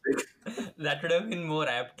 that would have been more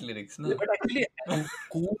apt lyrics ना, but actually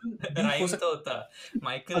cool राइम तो होता,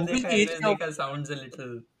 माइकल देखा, एल्विस देखा sounds a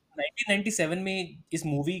little 1997 में इस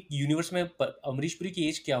मूवी यूनिवर्स में अमरीश पुरी की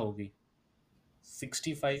एज क्या होगी?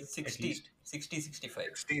 65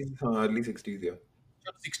 60 हाँ अर्ली 60s या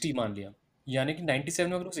 60 मान लिया, यानी कि 97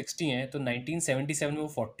 में अगर वो 60 हैं तो 1977 में वो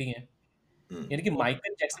 40 हैं, यानी कि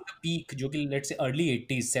माइकल जैक्सन का पीक जो कि लेट्स से अर्ली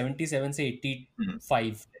 80s 77 से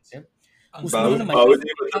 85 से उसमें उन्होंने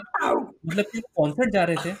मतलब कि कॉन्सर्ट जा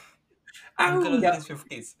रहे थे, अंकल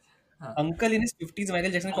इन 50s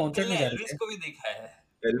माइकल जैक्सन कॉन्सर्ट में जा रहे थे, एल्विस को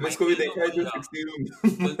भी देखा है जो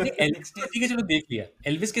 60s में एल्विस ठीक है चलो देख लिया,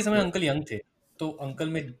 एल्विस के समय अंकल यंग थे तो अंकल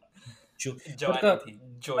में जो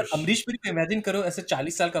अमरीश पुरी को इमेजिन करो ऐसे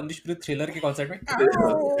 40 साल का अमरीश पुरी थ्रिलर के कॉन्सर्ट में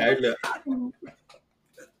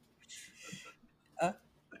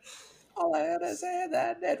all I gotta say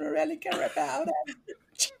that never really care about it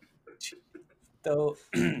तो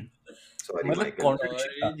मतलब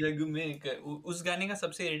जग में उस गाने का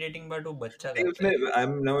सबसे इरिटेटिंग पार्ट वो बच्चा था उसमें आई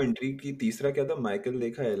एम नाउ इंट्रीग्ड की तीसरा क्या था, माइकल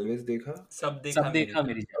देखा, एल्विस देखा, सब देखा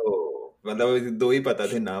मेरी मतलब दो ही पता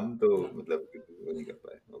थे नाम तो मतलब वो नहीं कर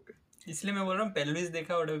पाए, ओके इसलिए मैं बोल रहा हूँ पेल्विस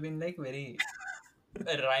देखा would have been like very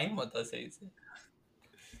rhyme होता सही से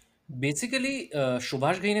बेसिकली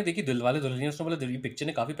सुभाष घई ने देखी दिलवाले दुल्हनिया, उसने बोला ये पिक्चर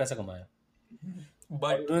ने काफी पैसा कमाया, और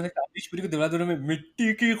बट उन्होंने अमरीश पुरी को दिलवाले दुल्हनिया में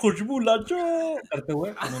मिट्टी की खुशबू लाजो करते हुए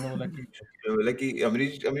उन्होंने बोला कि बोला कि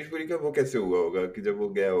अमरीश पुरी का वो कैसे हुआ होगा कि जब वो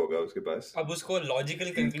गया होगा उसके पास अब उसको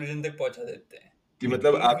लॉजिकल कंक्लूजन तक पहुंचा देते हैं कि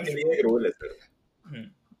मतलब मिट्टी की आपके लिए एक रोल है सर। हम्म,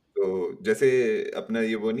 तो जैसे अपना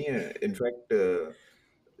ये वो नहीं है, इनफैक्ट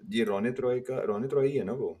ये रोनित रॉय ही है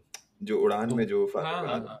ना, वो जो उड़ान में जो हाँ फादर हाँ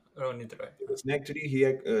बना था, हाँ रोनित रॉय उसने actually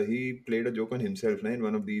he played a joke on himself ना in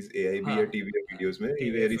one of these AIB हाँ या TV वीडियोस में, ही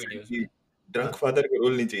टीवीएफ वेरी वीडियोस कि में ड्रंक फादर का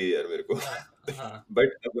रोल नहीं चाहिए यार मेरे को। हाँ हाँ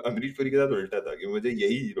बट अब अमरीश पुरी के साथ उल्टा था कि मुझे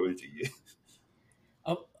यही रोल चाहिए।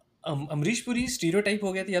 अब अमरीश पुरी स्टीरियोटाइप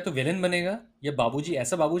हो गया था, या तो विलेन बनेगा या बाबूजी,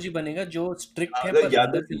 ऐसा बाबूजी बनेगा जो स्ट्रिक्ट है मतलब पर या तो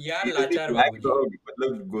अंदर से या seriously लाचार black बाबूजी dog,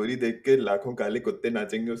 मतलब गोरी देख के लाखों काले कुत्ते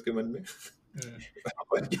नाचेंगे उसके मन में।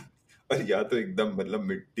 और या तो एकदम मतलब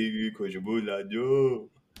मिट्टी की खुशबू लाजो।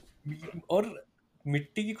 और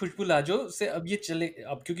मिट्टी की खुशबू लाजो से अब ये चले,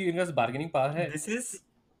 अब क्योंकि इनके पास बार्गेनिंग पावर है।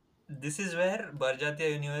 This is where Barjatya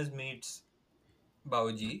universe meets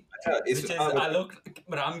Babuji, अच्छा इस which is मतलब आलोक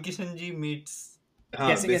रामकिशन जी मीट्स हाँ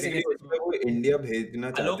कैसे बेसिकली कैसे उसमें वो इंडिया भेजना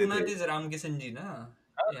चाहते आलोकनाथ थे। इज रामकिशन जी ना हाँ,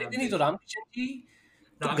 यहाँ नहीं पे तो रामकिशन जी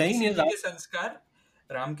तो गई रामकिशन नहीं जी के संस्कार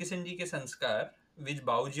रामकिशन जी के संस्कार which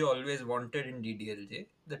बाबूजी always wanted in DDLJ,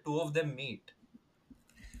 the two of them meet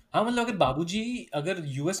हाँ, मतलब अगर बाबूजी अगर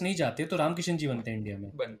यूएस नहीं जाते तो रामकिशन जी बनते इंडिया में,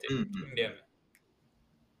 बनते इंडिया में,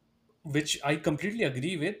 which I completely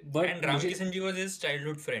agree with, but and मुझे रामकिशन जी was his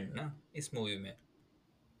childhood friend ना इस मूवी में,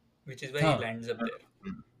 which is why हाँ he lands up there.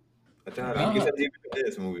 अच्छा हाँ रामकिशन जी भी थे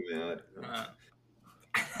इस मूवी में यार। हाँ.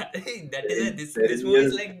 That is why this Very movie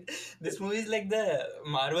is real. like the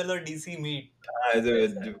Marvel और DC meet. हाँ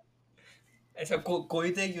ऐसे ऐसा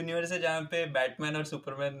कोई तो एक यूनिवर्स है जहाँ पे बैटमैन और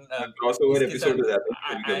सुपरमैन क्रॉसओवर एपिसोड हो जाता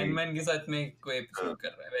है कभी आयरन कभी। मैन के साथ में कोई एपिसोड कर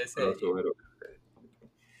रहा है वैसे है ये. क्रॉसओवर हो जाता है।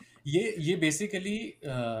 ये बेसिकली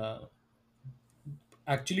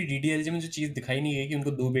एक्चुअली डीडीएलजे में जो चीज़ दिखाई नहीं गई कि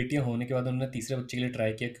उनको 2 बेटियां होने के बाद उन्होंने तीसरे बच्चे के लिए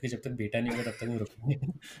ट्राई किया, क्योंकि जब तक बेटा नहीं होगा तब तक वो रुकेंगे।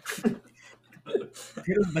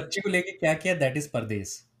 फिर उस बच्चे को लेके क्या किया, दैट इज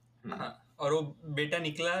परदेस। हाँ, और वो बेटा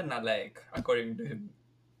निकला नालायक अकॉर्डिंग टू हिम,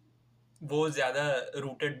 वो ज्यादा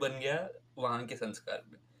रूटेड बन गया वहां के संस्कार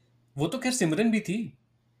में. वो तो खैर सिमरन भी थी।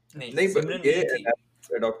 नहीं सिमरन ये नहीं थी.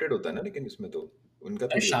 अडॉप्टेड होता है ना, लेकिन इसमें तो उनका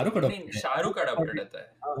अरे शाहरुख नहीं, शाहरुख अडॉप्टेड होता है.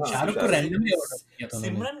 हाँ, शाहरुख को रैंडमली अडॉप्ट किया था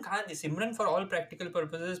उन्होंने। सिमरन कहाँ थी? Simran for all practical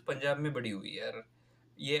purposes Punjab में बड़ी हुई है यार.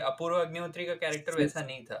 ये अपूर्व अग्निहोत्री का कैरेक्टर वैसा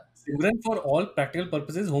नहीं था. Simran for all practical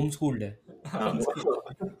purposes home schooled है,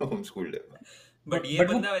 होम स्कूल है। बट ये but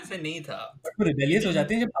वो- बंदा वैसे नहीं था. बट वो रिबेलियस हो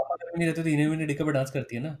जाती है जब पापा घर में नहीं रहते तो इन्हें उन्हें डिक्का पे डांस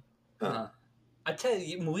करती है ना। हाँ. अच्छा,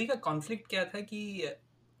 ये मूवी का कॉन्फ्लिक्ट क्या था कि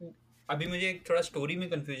अभी मुझे एक थोड़ा स्टोरी में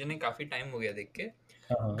कंफ्यूजन है, काफी टाइम हो गया देख के.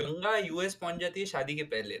 हाँ गंगा यूएस पहुंच जाती है शादी के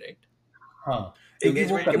पहले, राइट? हाँ, क्योंकि वो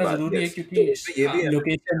Engagement के करना बाद, जरूरी है, yes. क्योंकि तो उसमें ये भी है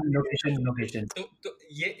लोकेशन तो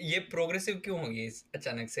ये प्रोग्रेसिव क्यों हो गई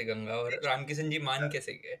अचानक से गंगा, और रामकिशन जी मान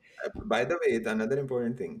कैसे गए? By the way another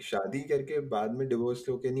important thing, शादी करके बाद में डिवोर्स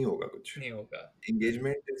होके नहीं होगा कुछ। नहीं होगा.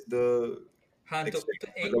 एंगेजमेंट इज द हाँ, तो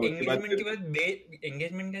मतलब उसके बाद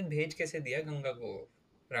एंगेजमेंट के बाद भेज कैसे दिया गंगा को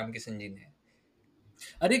रामकिशन जी ने?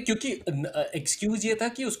 अरे क्योंकि एक्सक्यूज ये था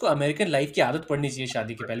कि उसको अमेरिकन लाइफ की आदत पड़नी चाहिए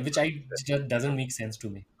शादी के पहले, which I just doesn't make sense to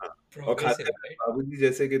me. और खासकर बाबूजी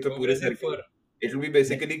जैसे कि तो पूरे घर के it will be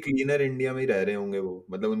basically cleaner India में ही रह रहे होंगे वो,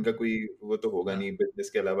 मतलब उनका कोई वो तो होगा नहीं, बिजनेस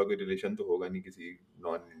के अलावा कोई रिलेशन तो होगा नहीं किसी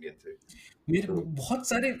नॉन इंडियन से। मेरे बहुत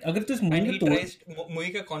सारे अगर तो इस मूवी में तो मूवी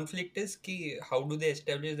का कॉन्फ्लिक्ट इज कि how do they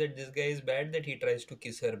establish that this guy is bad that he tries to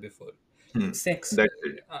kiss her before sex. That's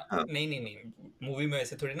it. नहीं मूवी में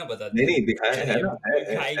ऐसे थोड़ी ना बताते नहीं नहीं दिखाया है ना,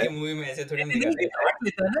 दिखाई की मूवी में ऐसे थोड़ी नहीं नहीं काट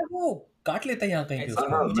लेता है ना, वो काट लेता है यहाँ कहीं पे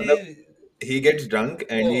उसको। मतलब he gets drunk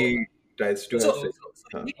and he tries to have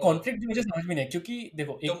sex। ये कॉन्फ्लिक्ट मुझे समझ में नहीं है, क्योंकि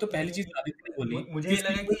देखो एक तो पहली चीज आदित्य ने बोली, मुझे ये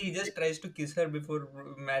लगा कि he just tries to kiss her before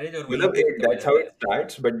marriage, और मतलब that's how it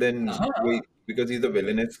starts, but then because he's a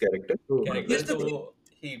villainous character तो वो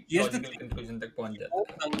he logical conclusion तक पहुंच जाता है। वो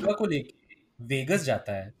गंगा को लेके वेगस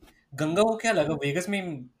जाता है। गंगा को क्या लगा वेगस में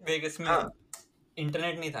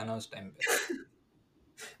इंटरनेट नहीं था ना उस टाइम पे।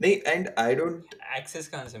 नहीं, एंड आई डोंट एक्सेस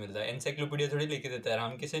कहाँ से मिलता है? एनसाइक्लोपीडिया थोड़ी लेके देता है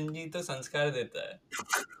रामकिशन जी, तो संस्कार देता है,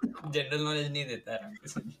 जनरल नॉलेज नहीं देता है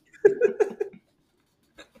रामकिशन जी।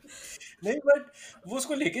 नहीं बट वो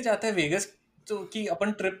उसको लेके जाता है वेगस, तो कि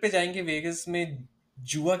अपन ट्रिप पे जाएंगे वेगस में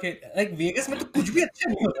जुआ के, लाइक वेगस में तो कुछ भी अच्छा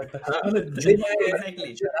नहीं हो सकता, मतलब जुआ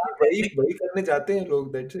वही करने जाते हैं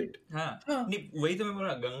लोग, दैट्स इट। हाँ नहीं वही तो मैं बोल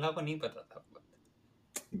रहा, गंगा को नहीं पता था।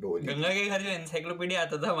 गंगा के घर जो एनसाइक्लोपीडिया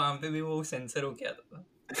आता था वहां पे भी वो सेंसर होके आता था।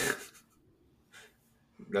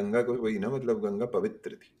 गंगा को वही ना, मतलब गंगा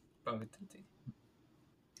पवित्र थी।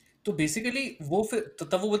 तो बेसिकली वो फिर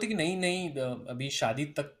तब वो बोलती कि नहीं नहीं अभी शादी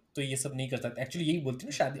तक तो ये सब नहीं कर सकते, एक्चुअली यही बोलती है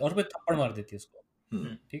ना शादी, और फिर थप्पड़ मार देती है उसको,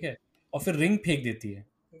 ठीक है, और फिर रिंग फेंक देती है,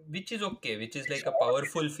 which is okay, which is like a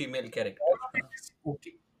powerful female character.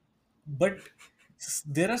 Okay, but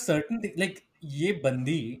there are certain like ये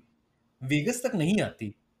बंदी वेगस तक नहीं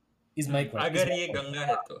आती, इज माय क्वेश्चन। अगर ये गंगा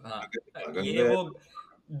है तो हाँ, ये वो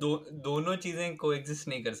दोनों चीजें कोएग्जिस्ट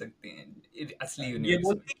नहीं कर सकती हैं असली ये यूनिवर्स में।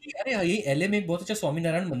 बोलती कि अरे ये एलए में एक बहुत अच्छा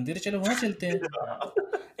स्वामीनारायण मंदिर है, चलो वहां चलते हैं।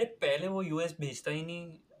 अरे पहले वो यूएस भेजता ही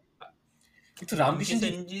नहीं, तो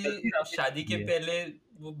रामकिशन जी शादी के पहले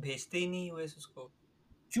वो भेजते ही नहीं यूएस उसको।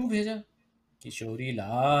 क्यों भेजा? किशोरी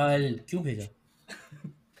लाल क्यों भेजा?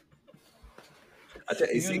 अच्छा,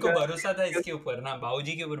 इसी उनको का भरोसा था इसके ऊपर ना,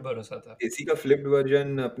 बाबूजी के ऊपर भरोसा था। इसी का फ्लिप्ड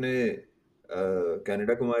वर्जन अपने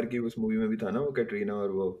कनाडा कुमार की उस मूवी में भी था ना, वो कैटरीना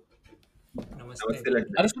और वो नमस्ते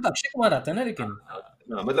लंदन। अरे उसमें तो अक्षय कुमार आता है ना, लेकिन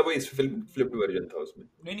हाँ मतलब वो इस फिल्म फ्लिप्ड वर्जन था उसमें।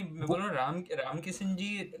 नहीं मैं बोल रहा हूँ रामकिशन जी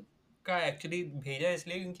का एक्चुअली भेजा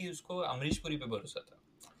इसलिए क्योंकि उसको अमरीश पुरी पे भरोसा था,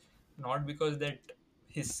 not because that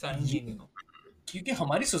his son he knew. क्योंकि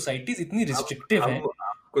हमारी सोसाइटीज इतनी रिस्ट्रिक्टिव है,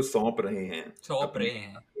 आपको सौंप रहे हैं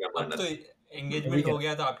अब तो एंगेजमेंट हो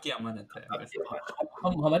गया तो आपकी अमानत है।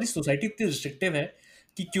 हमारी सोसाइटी इतनी रिस्ट्रिक्टिव है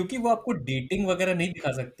कि क्योंकि वो आपको डेटिंग वगैरह नहीं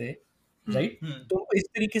दिखा सकते, राइट, तो उनको इस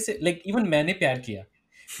तरीके से लाइक इवन मैंने प्यार किया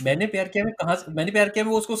मैं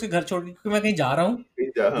वो उसको उसके घर छोड़ के, क्योंकि मैं कहीं जा रहा हूँ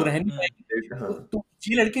वो रह नहीं पाएगी, तो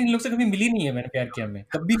ये लड़की इन लोग से कभी मिली नहीं है, मैंने प्यार किया में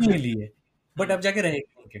कभी नहीं मिली है, बट अब जाके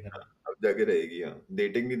रहेगी उनके घर, अब जाके रहेगी। हाँ,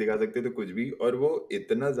 डेटिंग नहीं दिखा सकते तो कुछ भी, और वो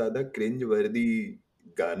इतना ज्यादा क्रिंज वर्दी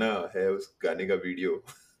गाना है उस गाने का वीडियो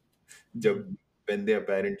जब when they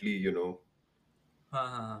apparently you know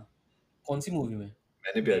हाँ कौन सी मूवी में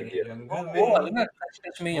मैंने प्यार किया, वो वाला ना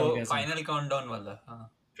टच में ही हो गया, फाइनल काउंटडाउन वाला।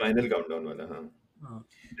 हाँ फाइनल काउंटडाउन वाला। हाँ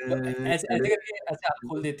ऐसे करके ऐसे आँख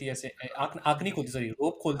खोल देती है, ऐसे आँख नहीं खोलती, सॉरी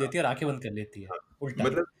रोप खोल देती है और आंखें बंद कर लेती है उल्टा,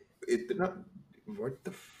 मतलब इतना what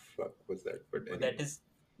the fuck was that, but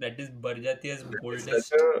that is बरजातिया's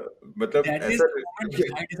boldest, मतलब ऐसा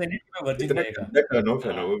I decided मैं वर्जिन रहेगा, इतना टर्न ऑफ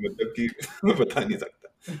है ना वो, मतलब कि मैं बता नहीं सकता।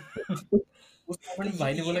 उस मोमेंट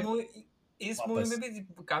भाई ने बोला इस मूवी में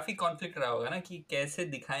भी काफी कॉन्फ्लिक्ट रहा होगा ना कि कैसे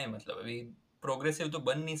दिखाएं, मतलब अभी प्रोग्रेसिव तो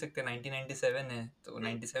बन नहीं सकते, 1997 है तो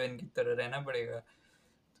 97 की तरह रहना पड़ेगा।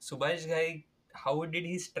 Subhash Ghai, how did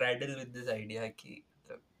he straddle with this idea कि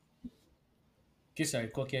किस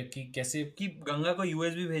साइड को क्या कि कैसे कि गंगा को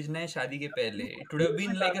यूएस भी भेजना है शादी के पहले? It would have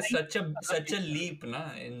been like such a leap ना,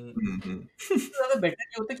 इन ज्यादा बेटर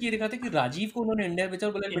ये होता कि ये दिखाते कि राजीव को उन्होंने इंडिया भेजा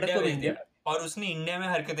और बोला बेटा तो इंडिया, और उसने इंडिया में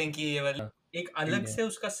हरकतें की, ये वाली एक अलग से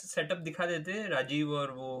उसका सेटअप दिखा देते हैं राजीव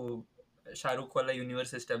और वो शाहरुख वाला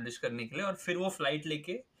यूनिवर्स एस्टेब्लिश करने के लिए, और फिर वो फ्लाइट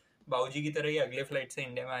लेके बाबूजी की तरह ही अगले फ्लाइट से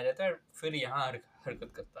इंडिया में आ जाता है, फिर यहाँ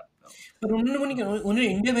हरकत करता है। पर उन्होंने वो नहीं किया, उन्होंने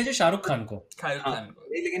इंडिया भेजा शाहरुख खान को,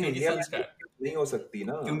 लेकिन इंडिया में नहीं हो सकती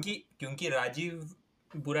ना, क्योंकि राजीव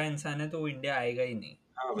बुरा इंसान है तो वो इंडिया आएगा ही नहीं।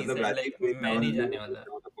 हाँ, मतलब राजीव मैं नहीं जाने वाला,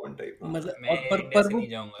 मतलब मैं इंडिया से नहीं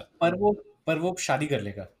जाऊंगा, पर वो शादी कर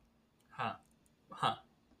लेगा। हाँ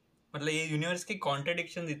मतलब ये यूनिवर्स के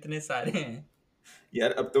कॉन्ट्रडिक्शंस इतने सारे हैं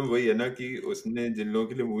यार। अब तो वही है ना कि उसने जिन लोगों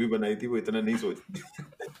के लिए मूवी बनाई थी वो इतना नहीं सोचती।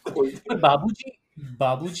 पर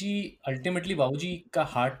बाबूजी अल्टीमेटली बाबूजी का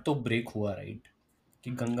हार्ट तो ब्रेक हुआ, राइट,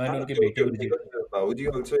 कि गंगा ने उनके बेटे को रिजेक्ट। बाबूजी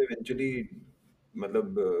आल्सो इवेंचुअली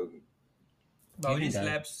मतलब बाबूजी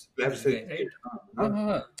स्लैप्स राइट।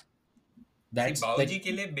 हां दैट्स बाबूजी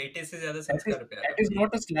के लिए बेटे से ज्यादा संस्कार प्यारा। That is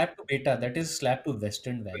not a slap to बेटा, that is slab to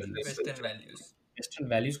western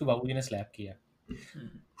values को बाबूजी ने स्लैप किया।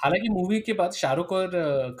 हालांकि मूवी के बाद शाहरुख और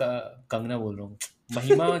कंगना बोल रहा हूँ,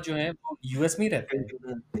 महिमा जो है वो यूएस में ही रहते हैं,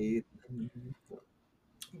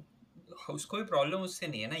 उसको भी प्रॉब्लम उससे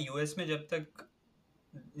नहीं है ना, यूएस में जब तक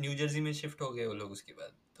न्यू जर्सी में शिफ्ट हो गए वो लोग उसके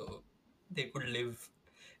बाद, तो they could live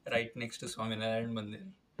right next to Swaminarayan मंदिर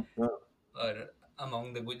और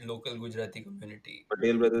among the local Gujarati community.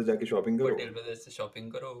 Patel brothers जाके शॉपिंग करो, पटेल ब्रदर्स से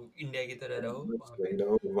शॉपिंग करो, इंडिया की तरह रहो,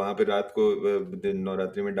 वहाँ पे रात को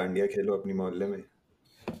नवरात्रि में डांडिया खेलो अपनी मोहल्ले में,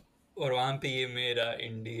 और वहाँ पे ये मेरा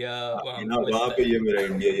इंडिया, वहाँ पे ये मेरा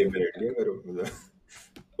इंडिया करो।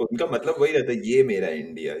 उनका मतलब वही रहता है, ये मेरा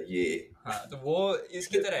इंडिया, ये। हाँ तो वो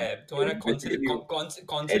इसकी तरह है, तुम्हारा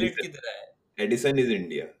कॉन्सुलेट की तरह है। एडिसन इज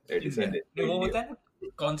इंडिया, एडिसन वो होता है ना,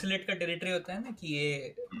 कॉन्सुलेट का टेरिटरी होता है ना कि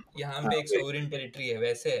ये यहाँ पे एक सोवरेन टेरिटरी है,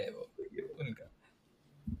 वैसे है वो उनका।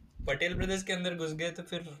 पटेल ब्रदर्स के अंदर घुस गए तो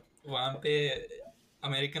फिर वहाँ पे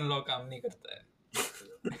अमेरिकन लॉ काम नहीं करता है।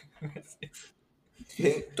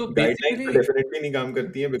 तो गाइडलाइंस डेफिनेटली नहीं काम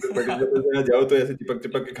करती हैं, बिकॉज़ पटेल ब्रदर्स में जाओ तो ऐसे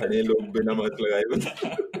चिपक के खड़े हैं लोग बिना मास्क लगाए।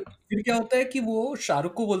 फिर क्या होता है कि वो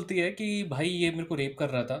शाहरुख को बोलती है कि भाई ये मेरे को रेप कर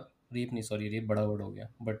रहा था, रेप नहीं सॉरी रेप बड़ा वर्ड हो गया,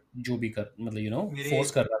 बट जो भी कर मतलब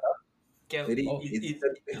फोर्स कर रहा था, क्या मेरी और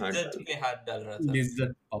इज्जत पे हाथ इज्जत डाल पे हाथ डाल रहा था।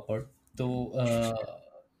 लिज्जत पापड़। तो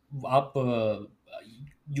आप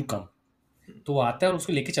यू कम, तो वो आता है और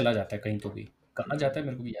उसको लेके चला जाता है कहीं, तो भी कहाँ जाता है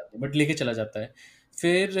मेरे को भी याद नहीं, बट लेके चला जाता है।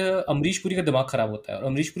 फिर अमरीश पुरी का दिमाग खराब होता है और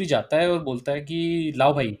अमरीश पुरी जाता है और बोलता है कि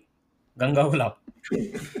लाओ भाई गंगा को लाओ,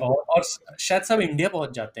 और शायद सब इंडिया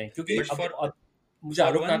पहुंच जाते हैं, क्योंकि But अब मुझे for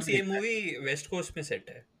आलोकनाथ once भी ये देखना है। मूवी वेस्ट कोस्ट में सेट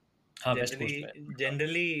है। हाँ, वेस्ट कोस्ट में,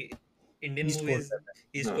 generally Indian east movies coast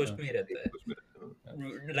में। ईस्ट हाँ, कोस्ट में ही रहता है, उसमें रहता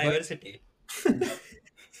हूँ। डाइवर्सिटी।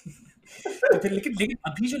 तो फिर लेकिन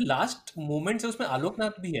अभी जो लास्ट मोमेंट्स है उसमें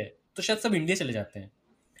आलोकनाथ भी है, तो शायद सब इंडिया चले जाते हैं,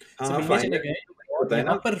 सब हाँ, इंडिया चले फाइनल गए, होता और है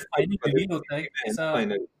ना, यहाँ पर फाइनल रिवील होता है कि ऐसा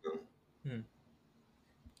फाइनल।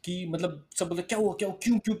 कि मतलब सब बोलते क्या हुआ, क्या हुआ,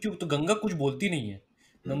 क्यों क्यों क्यों, तो गंगा कुछ बोलती नहीं है।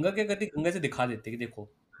 गंगा क्या करती है, गंगा से दिखा देती है कि देखो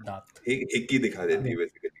दांत, एक ही दिखा देती है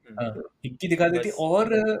बेसिकली। हाँ, इक्की दिखा देती है, बस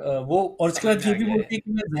और वो, और उसके बाद समझ में ये आ भी गया बोलती है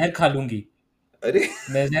कि मैं जहर खा लूंगी, अरे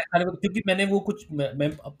मैं जहर खाने को, क्योंकि मैंने वो कुछ मैं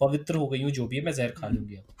पवित्र हो गई हूँ, जो भी है मैं जहर खा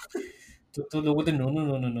लूंगी अब। तो लोग बोलते no no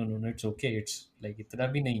no no no no, it's okay, it's like इतना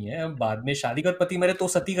भी नहीं है, अब बाद में शादी कर, पति मरे तो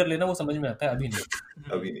सती कर लेना, वो समझ में आता है, अभी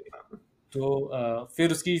नहीं। अभी नहीं। हाँ। तो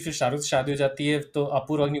फिर शाहरुख से शादी हो जाती है, तो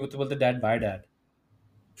अपूर्व अग्निहोत्री बोलते dad bye dad,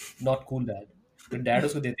 not cool dad, तो डैड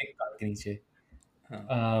उसको देते हैं कान के नीचे।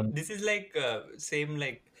 This is like same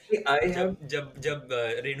like I have जब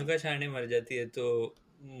रेणुका शहाणे मर जाती है तो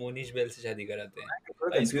मोनीश बेल से शादी कराते हैं,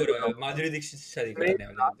 थोड़ा इसको confused हो रहा हूँ। माधुरी दीक्षित से शादी नहीं, कराने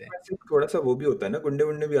वाले होते हैं। ऐसे थोड़ा सा वो भी होता है ना, गुंडे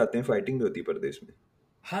वुंडे भी आते हैं, फाइटिंग भी होती है परदेश में।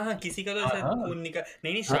 हाँ हाँ, किसी का तो हाँ शायद हाँ खून निकाल,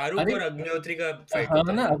 नहीं हाँ, शाहरुख अरे और अग्निहोत्री का फाइट हाँ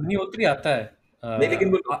होता ना, है। अग्निहोत्री आता है, नहीं,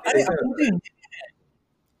 लेकिन वो लोग अरे कैसे अग्निहोत्री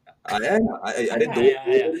आया है ना, अरे दो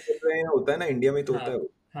आया। चल रहे हैं, होता है ना, इंडिया में तो होता है वो।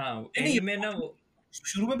 हाँ नहीं, एंड में ना वो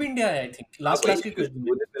शुरू में भी इंडिया आया, आई थिंक हाँ, लास्ट वही के कुछ दिन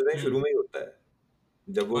में। वो चल रहे हैं, शुरू में ही होता है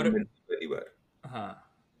जब वो और मिलती पहली बार। हाँ,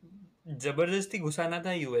 जबरदस्ती घुसाना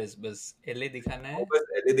था यूएस, बस एलए दिखाना है। वो बस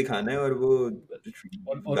ऐसे दिखाना है, और वो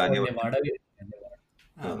और गाने नेवाड़ा भी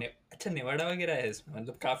हाँ, अच्छा नेवाड़ा वगैरह है इसमें,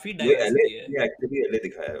 मतलब काफी ये डाइवर्सिटी है। ये एक्चुअली एलए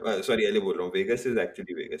दिखाया है, सॉरी एलए बोल रहा हूँ, वेगस इज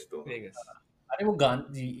एक्चुअली वेगस। तो वेगस। अरे वो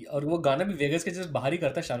और वो गाना भी वेगस के जस्ट बाहर ही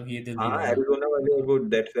करता है शाहरुख, ये दिल हाँ, दीवाना। एरिजोना वाले और वो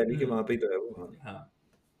डेथ वैली के वहां पे ही तो है वो। हाँ, हाँ,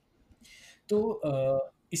 तो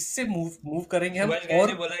इससे मूव करेंगे हम,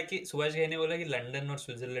 सुभाष घई ने बोला कि लंदन और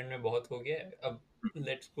स्विट्जरलैंड में बहुत हो गया है, अब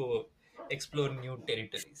let's go explore new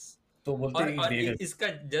territories. तो बोलते हैं और वेगस। इसका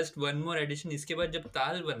जस्ट वन मोर एडिशन, इसके बाद जब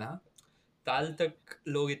ताल बना, ताल तक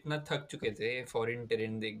लोग इतना थक चुके थे फॉरेन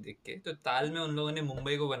टेरेन देख देख के, तो ताल में उन लोगों ने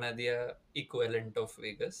मुंबई को बना दिया इक्विवेलेंट ऑफ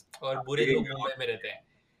वेगस, और बुरे लोग मुंबई में रहते हैं।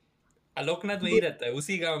 आलोकनाथ वही रहता है,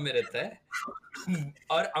 उसी गांव में रहता है।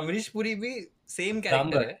 और अमरीश पुरी भी सेम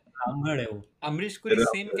कैरेक्टर है, रामगढ़ है वो। अमरीश पुरी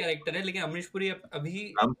सेम कैरेक्टर है, लेकिन अमरीश पुरी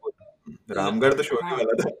अभी रामगढ़ तो शोने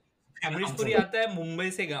वाला था। अमरीश पुरी आता है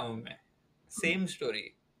मुंबई से गांव में, सेम स्टोरी।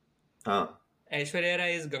 हाँ, Aishwarya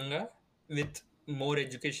Rai is Ganga with more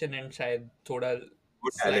education and शायद थोड़ा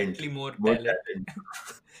टैलेंट, स्लाइटली मोर टैलेंट।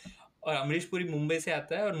 और अमरीश पुरी मुंबई से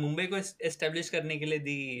आता है, और मुंबई को एस्टेब्लिश करने के लिए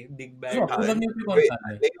the big bad.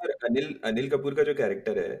 Anil Kapoor का जो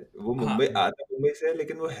कैरेक्टर है वो मुंबई आता मुंबई से है,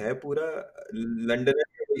 लेकिन वो है पूरा लंदन।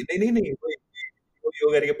 नहीं नहीं,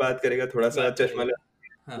 वो करके बात करेगा, थोड़ा सा चश्मा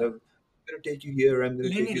मतलब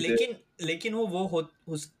लेकिन वो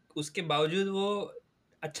उसके बावजूद वो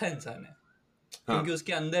अच्छा इंसान है, क्योंकि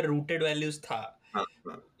उसके अंदर रूटेड वैल्यूज था।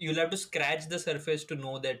 You have to scratch the surface to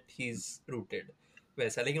know that he is rooted,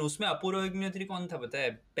 वैसा। लेकिन उसमें अपूर्व अग्निहोत्री कौन था पता है?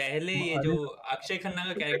 पहले ये जो अक्षय खन्ना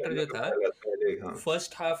का कैरेक्टर जो था,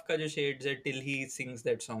 फर्स्ट हाफ का जो शेड्स है, till he sings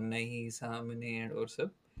that song नहीं सामने और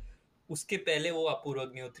सब, उसके पहले वो अपूर्व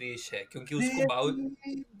अग्निहोत्री है, क्योंकि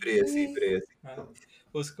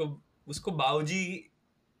उसको बाऊजी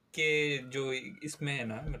के जो इसमें है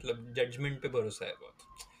ना, मतलब जजमेंट पे भरोसा है बहुत।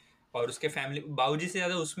 और उसके फैमिली, बाऊजी से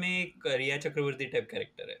ज्यादा उसमें एक रिया चक्रवर्ती टाइप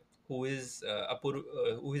कैरेक्टर है, हु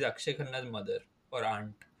इज अक्षय खन्ना's मदर और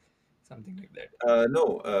aunt, something like that. No,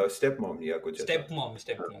 step mom या कुछ step mom.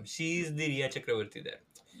 She is the Riya Chakraborty there.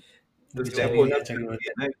 तो step होना चक्रवर्ती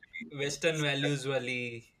है ना, वेस्टर्न वैल्यूज वाली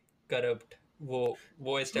करप्ट,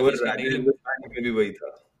 वो एस्टैब्लिश करने के लिए भी वही था।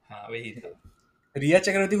 हाँ, वही था। रिया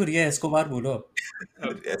चक्रवर्ती को रिया एस्कोबार बोलो।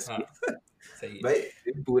 हाँ, सही है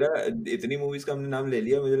भाई। पूरा इतनी मूवीज का हमने नाम ले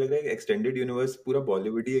लिया, मुझे लग रहा है एक्सटेंडेड यूनिवर्स पूरा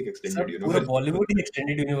बॉलीवुड ही एक एक्सटेंडेड यूनिवर्स, पूरा बॉलीवुड ही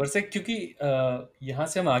एक्सटेंडेड यूनिवर्स है। क्योंकि यहाँ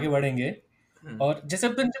से हम आगे बढ़ेंगे, और जैसे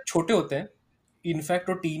अपन जब छोटे होते हैं, इनफैक्ट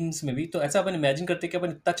और टीन्स में भी, तो ऐसा अपन इमेजिन करते हैं कि अपन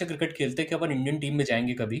इतना अच्छा क्रिकेट खेलते हैं कि अपन इंडियन टीम में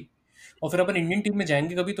जाएंगे कभी, और फिर अपन इंडियन टीम में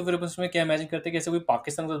जाएंगे कभी, तो फिर अपन उसमें क्या इमेजिन करते हैं कि ऐसे कोई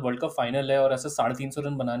पाकिस्तान का वर्ल्ड कप फाइनल है और ऐसे 350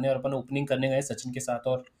 रन बनाने, और अपन ओपनिंग करने गए सचिन के साथ,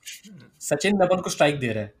 और सचिन अपन को स्ट्राइक दे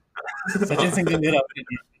रहा है, सचिन सिंह दे रहा है,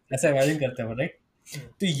 ऐसा इमेजिन करते हैं, राइट?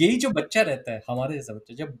 तो यही जो बच्चा रहता है, हमारे जैसा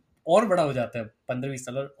बच्चा, जब और बड़ा हो जाता है 15-20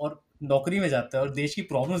 साल, और नौकरी में जाता है और देश की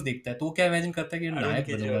प्रॉब्लम्स देखता है, तो वो क्या इमेजिन करता है कि अरविंद नायक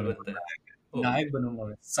केजरीवाल बनूंगा बनता है। मैं, नायक बनूंगा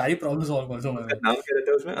मैं, सारी प्रॉब्लम सॉल्व कर दूंगा उसका मैं। नाम क्या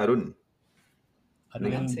रहता है उसमें? अरुण? नाम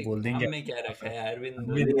अरविंद से बोल नाम देंगे। में क्या रखा है अरविंद बोल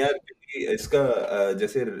अरविंद। नहीं यार, क्योंकि इसका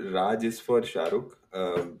जैसे राज is for Shahrukh,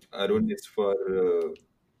 Arun is for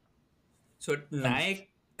So Nayak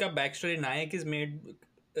का backstory, Nayak is made,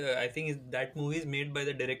 I think that movie is made by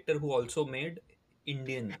the director who also made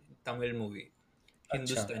Indian Tamil movie,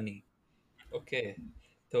 Hindustani. Okay,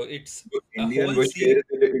 so it's a Indian whole वो शेर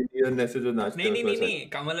scene. है जो Indian ऐसे जो नाचते नहीं हैं नहीं उसमें नहीं नहीं,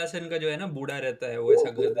 कमल हसन का जो है ना बूढ़ा रहता है, वो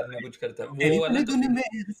ऐसा गर्दन में कुछ करता है, मेरी वो वाला तो धुन में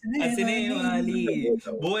हंसने हंसने वाली,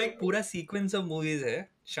 ऐसा। वो एक पूरा सीक्वेंस ऑफ मूवीज है,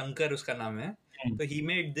 शंकर उसका नाम है. Hmm. So he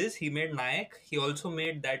made this, he made Nayak, he also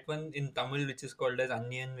made that one in Tamil which is called as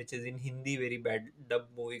Onion, which is in Hindi very bad dub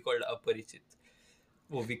movie called Aparichit,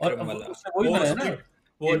 वो और विक्रम वाला. उससे वही बना है ना,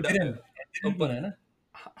 वो इंद्रन बना है ना।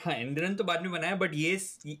 हाँ, इंद्रन तो बाद में बनाया, बट ये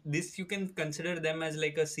this you can consider them as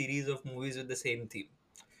like a series of movies with the same theme,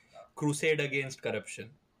 crusade against corruption.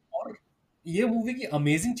 और ये मूवी की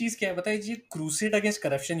अमेजिंग चीज क्या है बताइए? क्रूसेड अगेंस्ट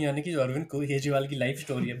करप्शन, यानी कि जो अरविंद केजरीवाल की लाइफ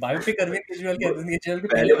स्टोरी है, बायोपिक अरविंद केजरीवाल की, अरविंद केजरीवाल की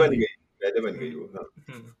पहले पहले बन गई वो।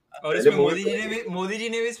 हाँ। और इसमें मोदी जी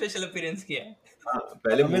ने भी स्पेशल अपीयरेंस किया है. हाँ,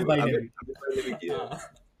 पहले अमित भाई ने भी। अमित भाई ने भी किया है। हाँ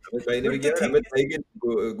अमित भाई ने भी But किया the है, thing अमित भाई के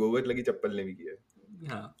गोबर लगी चप्पल ने भी किया है।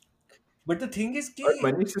 हाँ. बट द थिंग इज कि और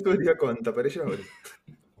मनीष सिसोदिया कौन था? परेश रावल?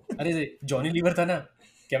 अरे जॉनी लीवर था ना,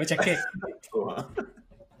 क्या मैं चक्के। ओ हाँ,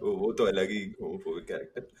 वो तो अलग ही वो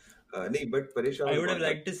कैरेक्टर। नहीं, but Paresh I Rawal would have कौन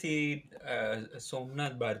था? liked to see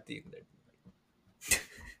Somnath Bharti in that.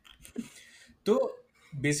 तो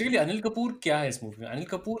बेसिकली अनिल कपूर क्या है इस मूवी में? Anil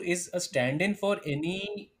Kapoor is a stand in for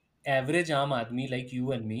any average आम आदमी like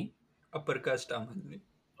you and me, upper caste आम आदमी.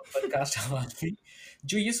 अपर कास्ट आम आदमी,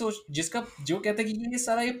 जो ये सोच, जिसका जो कहता है कि ये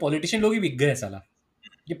सारा ये पॉलिटिशियन लोग ही बिक गए, साला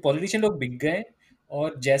ये पॉलिटिशियन लोग बिक गए,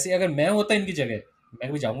 और जैसे अगर मैं होता इनकी जगह, मैं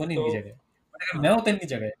कभी जाऊंगा नहीं इनकी जगह, बट अगर मैं होता इनकी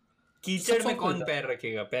जगह, कीचड़ सब में solve कौन करता। पैर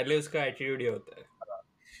रखेगा, पहले उसका एटीट्यूड ये होता है.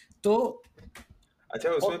 तो अच्छा,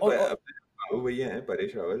 उसमें और- अपने बाबू भैया हैं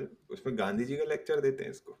परेश रावल, उसमें गांधी जी का लेक्चर देते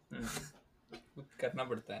हैं इसको करना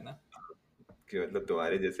पड़ता है ना. कि मतलब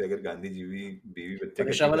तुम्हारे जैसे अगर गांधी जी भी बीवी बच्चे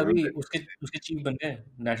परेश का रावल अभी जरूरत है, उसके चीफ बन गए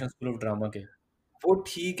नेशनल स्कूल ऑफ ड्रामा के। वो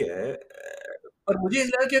ठीक है। पर मुझे ऐसा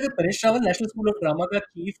लगा कि अगर Paresh Rawal national school of drama का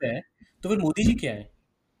चीफ है, तो फिर मोदी जी क्या है?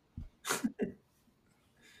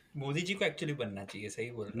 मोदी जी को एक्चुअली बनना चाहिए,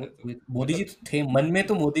 सही बोल रहा है तू. मोदी जी तो थे, मन में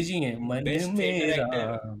तो मोदी जी हैं, मन Best में theatre actor.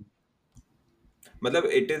 राम। मतलब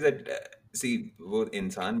इट इज सी, वो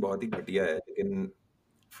इंसान बहुत ही घटिया है, लेकिन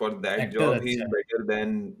फॉर दैट Actor जॉब अच्छा ही इज है। बेटर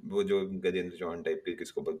देन वो जो गजेंद्र चौहान टाइप के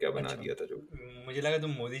किसको क्या बना अच्छा। दिया था जो। मुझे लगा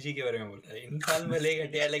तुम मोदी जी के बारे में बोल रहे. इंसान भले ही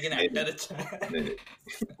घटिया है, लेकिन एक्टर अच्छा है. नहीं नहीं,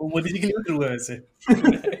 वो मोदी जी के लिए ट्रू है वैसे।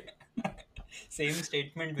 सेम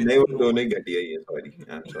स्टेटमेंट नहीं, वो दोनों ही घटिया ही है। सॉरी,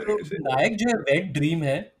 सॉरी टू से। नायक जो है वेट ड्रीम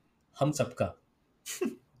है हम सबका,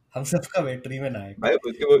 हम सबका वेट ड्रीम है नायक। भाई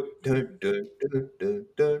उसके वो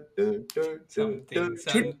Something,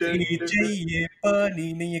 छुट्टी चाहिए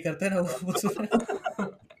पानी नहीं, ये करते हैं ना वो।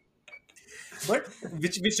 बट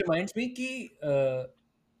विच रिमाइंड्स मी कि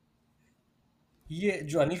ये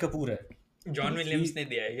जो अनिल कपूर है, जॉन विलियम्स ने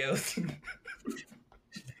दिया है क्या उसमें?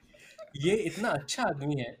 ये इतना अच्छा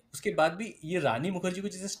आदमी है, उसके बाद भी ये रानी मुखर्जी को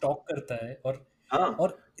जैसे स्टॉक करता है, और हाँ, और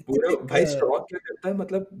पूरा इतने- भाई स्टॉक क्या करता है,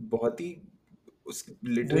 मतलब बहुत ही उस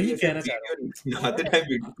लिटरली वही ऐसे कहना चाह रहा वीडियो आते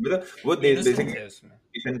टाइम मतलब वो Innocence बेसिकली है उसमें.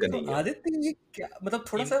 किशन का नहीं है। आदित्य ये क्या मतलब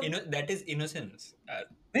थोड़ा सा That is innocence.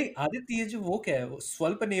 नहीं, आदित्य ये जो वो क्या है, वो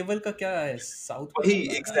स्वल्प नेवल का क्या है, साउथ वही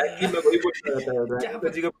एग्जैक्टली मैं वही बोल रहा था, रानी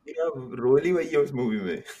मुखर्जी का पूरा रोल ही वही है उस मूवी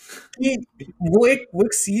में। कि वो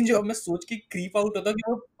एक सीन जो मैं सोच के क्रीप आउट होता कि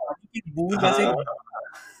वो पानी की बूंद ऐसे,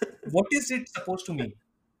 what is it supposed to mean?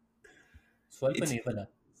 स्वल्प It's- naval.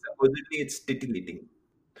 Supposedly it's titillating,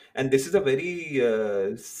 and this is a very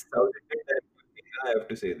South Indian type of thing. I have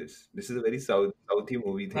to say this. This is a very Southy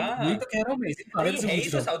movie thing. हाँ. वही तो कह रहा हूँ मैं, इसी भारत नहीं से है ही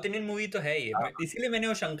पूछ तो, रहा हूँ। साउथ इंडियन मूवी तो है ये. इसीलिए मैंने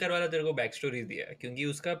वो शंकर वाला तेरे को बैक स्टोरी दिया, क्योंकि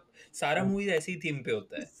उसका सारा मूवी ऐसी थीम पे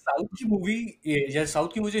होता है. साउथ की मूवी या साउथ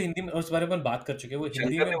की मुझे हिंदी में उस बारे में बात कर चुके हैं, वो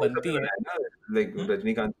हिंदी शंकर में ने वो सब बनती है। बनाया ना, like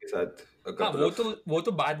रजनीकांत के साथ a हाँ, couple of- वो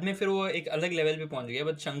तो बाद में फिर वो एक अलग लेवल पे पहुंच गया.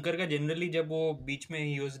 बट शंकर का जनरली जब वो बीच में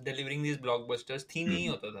he was delivering this blockbusters, theme नहीं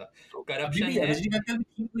होता था. अभी करप्शन भी है. रजनीकांत का भी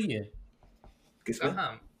थीम वही है किसमें?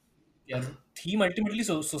 हाँ, यार, थीम अल्टीमेटली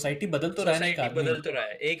सोसाइटी बदल तो रहा है ना, एक सोसाइटी आदमी। बदल तो रहा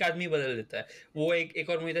है, एक आदमी बदल देता है. वो एक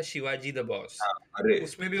और मूवी था शिवाजी द बॉस, अरे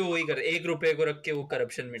उसमें भी वो वही कर, 1 रुपए को रख के वो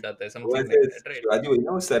करप्शन मिटाता है, वो समथिंग ऐसे लाइक दैट, राइट? शिवाजी वही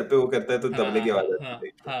ना, वो सर पे वो करता है तो तबले की आवाज हाँ, आती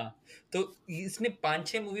है। हाँ. तो इसने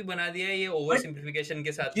 5-6 मूवी बना दिया है ये ओवर सिंप्लीफिकेशन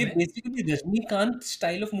के साथ ये में. Basically Rajinikanth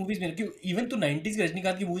style of movies में, क्यों इवन तो 90s की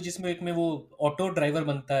रजनीकांत की मूवी जिसमें एक में वो ऑटो ड्राइवर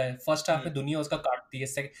बनता है, फर्स्ट हाफ में दुनिया उसका काटती है,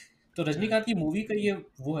 तो रजनीकांत की मूवी का ये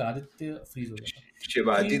वो है, आदित्य फ्रीज हो गया था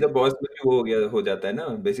शिवाजी कि द बॉस में भी वो हो जाता है ना,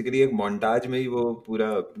 बेसिकली एक मोन्टाज में ही वो पूरा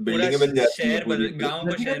पूरा बिल्डिंग बन जाती है शहर पूरी। गांव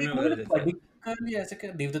को शहर रजनीकांत में की बदल मूवी देता है। पडिक्कल या ऐसे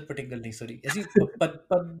क्या, देवदत्त पडिक्कल नहीं सॉरी, ऐसी पद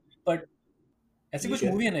पद पद ऐसी ये कुछ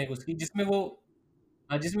क्या मूवी है ना एक उसकी, जिसमें वो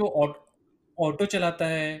ऑटो चलाता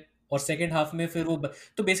है और सेकंड हाफ में फिर वो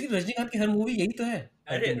तो बेसिकली रजनीकांत की हर मूवी यही तो है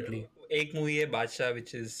अरे अल्टीमेटली। एक मूवी है बादशाह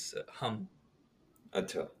विच इज हम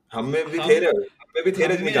अच्छा, हम में भी हम थे हम में भी थे हम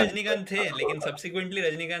में रजनीकांत। रजनीकांत थे, लेकिन सब्सिक्वेंटली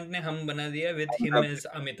रजनीकांत ने हम बना दिया with him as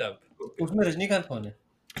Amitabh. Okay. उसमें रजनीकांत कौन है?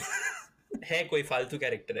 है कोई फालतू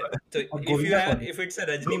कैरेक्टर है, तो और इफ गोविंदा यू कौन है? If it's a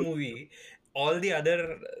Rajni movie, all the other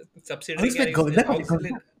और सब्सिडरी इसमें गोविंदा कौन है?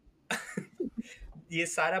 गोविंदा? कैरेक्टर ये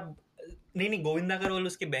सारा नहीं गोविंदा का रोल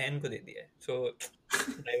उसकी बहन को दे दिया है, सो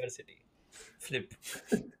डाइवर्सिटी फ्लिप,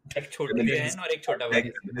 एक छोटी बहन और एक छोटा भाई।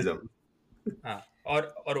 Feminism. हाँ,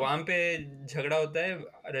 और वहां पे झगड़ा होता है।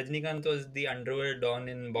 Rajinikanth was the underworld don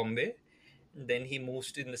in Bombay, then he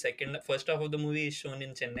moves in the first half of the movie is shown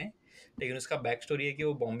in Chennai, लेकिन उसका बैक स्टोरी है कि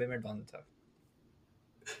वो बॉम्बे में डॉन था।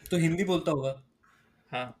 तो हिंदी बोलता होगा।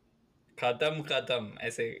 हाँ, खत्म खत्म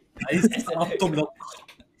ऐसे आप तुम लोग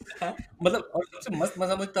हाँ? मतलब, और सबसे मस्त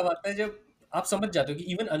मजा मुझे तब आता है जब आप समझ जाते हो कि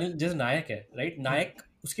इवन अनिल जैसे नायक है, राइट, नायक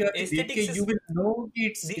उसके बाद देख के Aesthetics is- you will know कि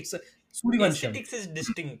it's Sooryavansham. Aesthetics is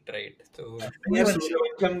distinct, right? तो यार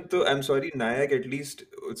सूर्यवंशम तो I am sorry, Nayak at least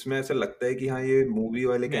उसमें ऐसा लगता है कि हाँ ये मूवी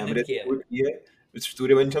वाले मेहनत कैमरे से किया है। शूट किया है।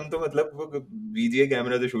 सूर्यवंशम तो मतलब वो वीजीए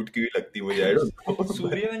कैमरा से शूट की हुई लगती है मुझे, I don't know.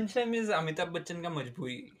 Sooryavansham is Amitabh Bachchan का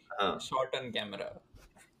मजबूरी हाँ। Shot on camera.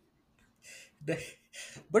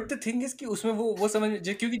 But the thing is कि उसमें वो समझ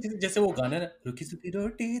क्योंकि जैसे वो गाना ना, रुकी सुखी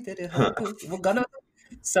रोटी तेरे हाथों, वो गाना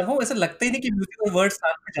समहाउ ऐसा लगता ही नहीं कि म्यूजिकल वर्ड्स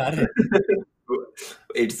साथ में जा रहे हैं।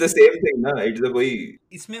 इट्स द सेम थिंग ना, इट्स द वही।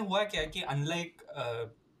 इसमें हुआ क्या कि अनलाइक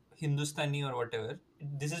हिंदुस्तानी और whatever,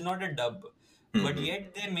 this is not a dub, but yet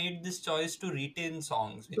they made this choice to retain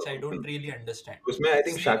songs which I don't really understand. उसमें आई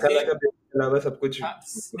थिंक शाकाला का के अलावा सब कुछ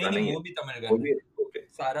नहीं, वो भी तमिल वो भी गाना, ओके,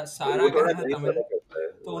 सारा वो थोड़ा गाना नहीं तमिल। पता करता है।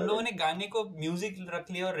 तो उन लोगों ने गाने को म्यूजिक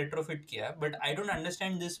रख लिया और रेट्रोफिट किया, but I don't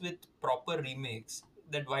understand this with proper remakes,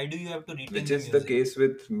 that why do you have to retain which the is the music? Case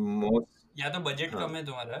with most, या तो बजट कम है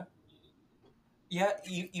तुम्हारा, या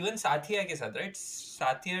इवन साथिया के साथ, right?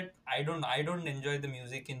 Saathiya I don't enjoy the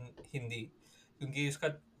music in Hindi, क्योंकि उसका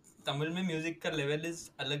तमिल में म्यूजिक का लेवल इज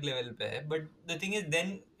अलग लेवल पे है, but the thing is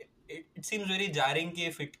then it seems very jarring कि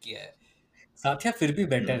फिट किया है। साथिया फिर भी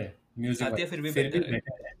बेटर है म्यूजिक, साथिया फिर भी better है।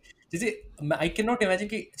 है। जैसे आई कैन नॉट इमेजिन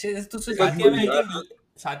कि तो साथिया में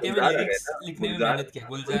साथिया में गुलजार लिरिक्स है ना, लिखने में गुलजार- मेहनत किया,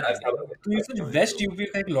 गुलजार आ गया। तो ये सोच वेस्ट यूपी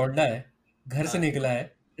का एक लौंडा है, घर से निकला है,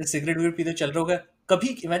 सिगरेट विगरेट पीते चल रहा होगा, कभी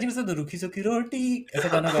इमेजिन कर सकते हो रुखी सुखी रोटी ऐसा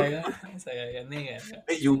गाना गाएगा? ऐसा गाएगा? नहीं गाएगा।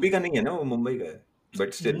 नहीं, यूपी का नहीं है ना, वो मुंबई का है,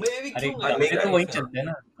 बट स्टिल मुंबई में भी अरे क्यों गाने गाएगा तो वहीं ऐसा? चलते हैं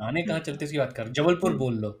ना, गाने कहाँ चलते हैं इसकी बात कर, जबलपुर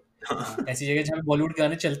बोल लो, ऐसी जगह जहाँ बॉलीवुड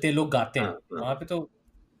गाने चलते हैं, लोग गाते हैं, वहां पे तो।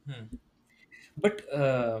 हम्म, but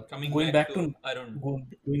Coming going back back to to Arun.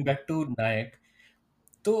 Going back to नायक,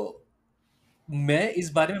 तो मैं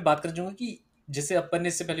इस बारे में बात करना चाहूंगा कि जैसे अपन ने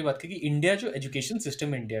इससे पहले बात की कि इंडिया जो एजुकेशन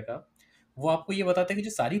सिस्टम है इंडिया का, वो आपको ये बताता है कि जो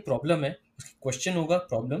सारी प्रॉब्लम है उसकी क्वेश्चन होगा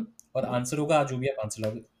प्रॉब्लम और आंसर होगा जो भी आप आंसर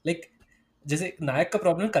लोगे। लाइक जैसे नायक का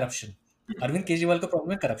प्रॉब्लम है करप्शन, अरविंद केजरीवाल का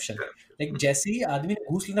प्रॉब्लम है करप्शन। लाइक जैसे ही आदमी ने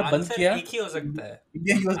घूस लेना बंद आंसर किया, एक ही हो सकता है,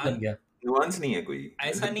 इंडिया यूएस बन गया। नुआंस नहीं है कोई,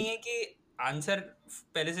 ऐसा नहीं है कि आंसर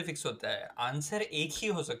पहले से फिक्स होता है। आंसर एक ही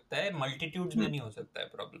हो सकता है, मल्टीट्यूड्स में नहीं हो सकता है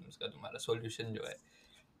प्रॉब्लम्स का। तुम्हारा सॉल्यूशन जो है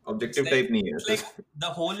ऑब्जेक्टिव टाइप नहीं है। Like the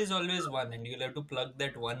whole is always one and you have to plug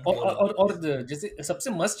that one और होल। और जैसे सबसे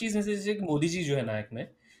मस्त चीज में से जैसे कि मोदी जी जो है नायक में,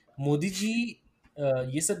 मोदी जी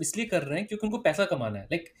ये सब इसलिए कर रहे हैं क्योंकि उनको पैसा कमाना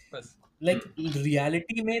है। बस like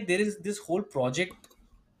reality में there is this whole project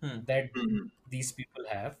that hmm, these people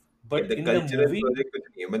have, but but the in the cultural movie project कुछ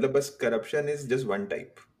नहीं है, मतलब बस corruption is just one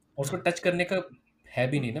type. उसको टच करने का है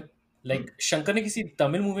भी नहीं ना। लाइक शंकर ने किसी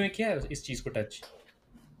तमिल मूवी में किया है इस चीज को टच?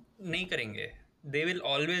 नहीं करेंगे। They will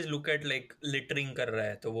always look at like littering कर रहा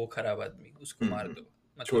है तो वो खराब आदमी, उसको मार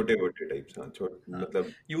दो। छोटे मोटे टाइप्स, हाँ छोटे,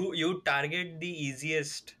 मतलब you target the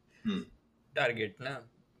easiest target ना।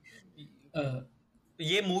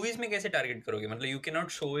 ये मूवीज में कैसे टारगेट करोगे? मतलब you can not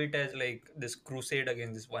show it as like this crusade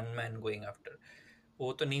against this one man going after,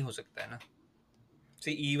 वो तो नहीं हो सकता है ना।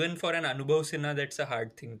 सी इवन फॉर एन अनुभव Sinha that's a hard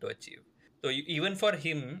thing to achieve. तो इवन फॉर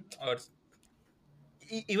हिम, और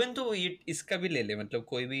इवन तो ये इसका भी ले ले, मतलब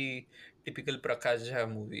कोई भी टिपिकल प्रकाश झा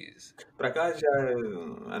मूवीज। प्रकाश झा,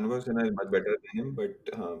 अनुभव Sinha is much better than him,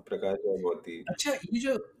 but हाँ प्रकाश झा बहुत ही अच्छा ये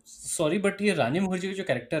जो सॉरी बट ये रानी मुखर्जी का जो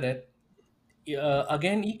कैरेक्टर है,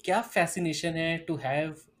 अगेन ये क्या फैसिनेशन है to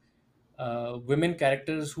have women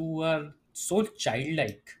characters who are so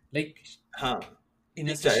childlike, like हाँ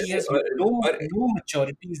Innocent. She has no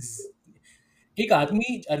maturities. एक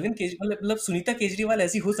आदमी अरविंद केजरीवाल मतलब सुनीता केजरीवाल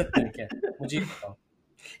ऐसी हो सकती है क्या? मुझे ये बताओ।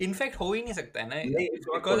 इनफैक्ट हो ही नहीं सकता है ना, नहीं, it's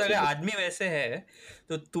not बिकॉज अगर possible. आदमी वैसे है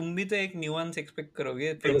तो तुम भी तो एक न्यूएंस एक्सपेक्ट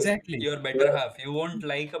करोगे from Exactly. your better half. You won't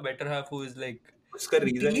like a better half who is like उसका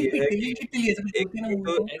रीजन ये है कि एक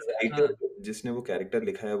तो राइटर जिसने वो कैरेक्टर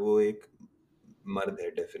लिखा है वो एक मर्द है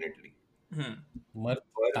डेफिनेटली,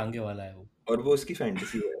 मर्द टांगे वाला है वो, और वो उसकी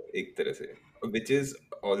फैंटेसी है एक तरह से, विच इज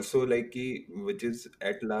ऑल्सो लाइक कि विच इज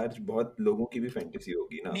एट लार्ज बहुत लोगों की भी फैंटेसी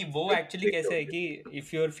होगी ना. नहीं, वो एक्चुअली कैसे है कि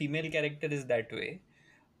if your female character is that way,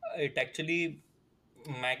 it actually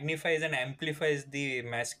magnifies and amplifies the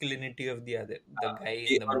masculinity of the guy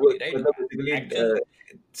in the movie, right? मतलब बेसिकली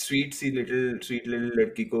स्वीट लिटिल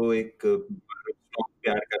लड़की को एक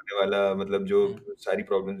प्यार करने वाला, मतलब जो सारी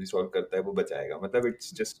प्रॉब्लम्स भी सॉल्व करता है वो बचाएगा, मतलब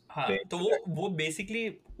इट्स जस्ट. हाँ, तो वो बेसिकली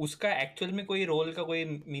उसका एक्चुअल में कोई रोल का कोई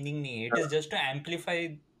मीनिंग नहीं है. It is just to amplify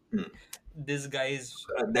this guy's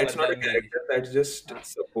that's not a character, that's just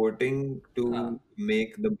supporting to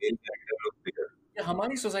make the main character look bigger.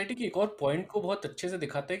 हमारी सोसाइटी की एक और पॉइंट को बहुत अच्छे से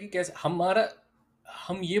दिखाता है कि कैसे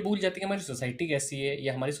हम ये भूल जाते हैं कि हमारी सोसाइटी कैसी है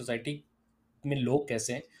या हमारी सोसाइटी में लोग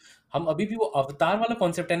कैसे हैं. हम अभी भी वो अवतार वाला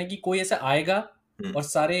कॉन्सेप्ट है ना कि कोई ऐसा आएगा और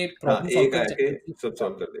सारे प्रॉब्लम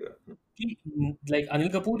सॉल्व कर देगा. Like Anil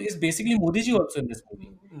Kapoor is basically Modi ji also in this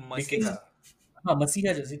movie. हाँ,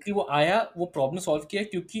 मसीहा जैसे कि वो आया, वो प्रॉब्लम सॉल्व किया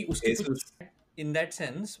क्योंकि उसके in that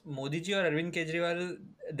sense Modi ji और Arvind Kejriwal,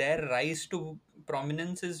 their rise to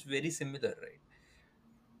prominence is very similar, right?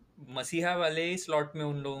 मसीहा वाले स्लॉट में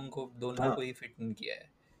उन लोगों को दोनों को ही फिट इन किया है,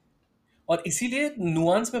 और इसीलिए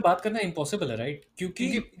नुआंस में बात करना इम्पॉसिबल है, राइट?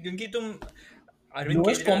 क्योंकि तुम अरविंद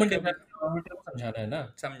केजरीवाल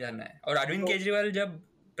समझाना है. और अरविंद केजरीवाल जब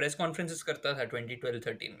प्रेस कॉन्फ्रेंसेस करता था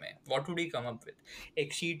 2012-13 में, what would he come up with?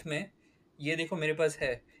 एक शीट में ये देखो मेरे पास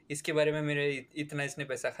है, इसके बारे में मेरे इतना इसने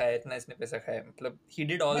पैसा खाया, इतना इसने पैसा खाया, मतलब he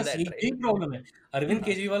did all that, right? यही प्रॉब्लम है अरविंद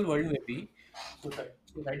केजरीवाल वर्ल्ड में भी.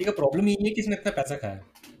 सोसाइटी का प्रॉब्लम यही है कि इसने इतना पैसा खाया,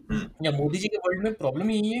 या मोदी जी के वर्ल्ड में प्रॉब्लम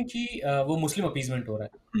यही है कि वो मुस्लिम अपीजमेंट हो रहा है.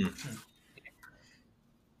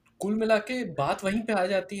 कुल मिला के बात वहीं पे आ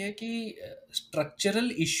जाती है कि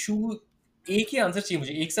स्ट्रक्चरल इशू, एक ही आंसर चाहिए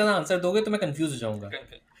मुझे, एक साथ आंसर दोगे तो मैं कंफ्यूज हो जाऊंगा.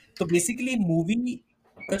 तो बेसिकली मूवी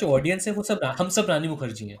का जो ऑडियंस है वो सब हम सब रानी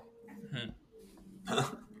मुखर्जी हैं,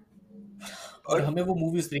 और हमें वो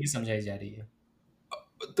मूवी उस तरीके से समझाई जा रही है.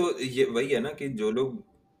 तो ये वही है ना कि जो लोग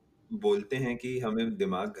बोलते हैं कि हमें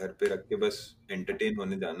दिमाग घर पे रख के बस एंटरटेन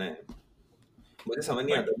होने जाना है, मुझे समझ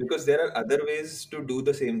नहीं आता, because there are other ways to do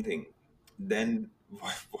the same thing then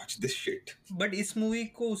watch this shit. But इस मूवी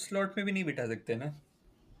को उस स्लॉट में भी नहीं बिठा सकते ना.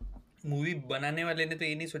 मूवी बनाने वाले ने तो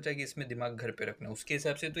ये नहीं सोचा कि इसमें दिमाग घर पे रखना, उसके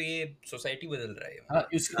हिसाब से तो ये सोसाइटी बदल रहा है. हाँ,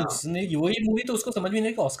 उसने वही मूवी तो उसको समझ में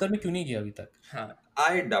नहीं कि ऑस्कर में क्यों नहीं किया अभी तक. हाँ,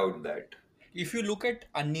 I doubt that. If you look at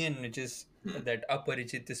onion which is that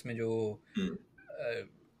अपरिचित, इसमें जो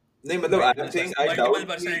नहीं, मतलब I am saying I doubt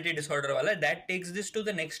multiple personality disorder वाला, that takes this to the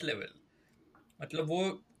next level. मतलब वो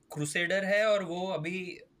क्रूसेडर है, और वो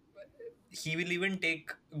अभी he will even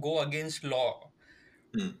go against law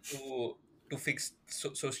to fix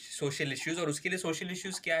social issues. और उसके लिए social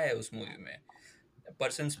issues क्या है उस मूवी में?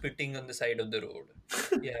 person spitting on the side of the road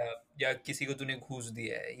या किसी को तूने घूस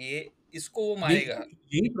दिया है, ये इसको वो मारेगा.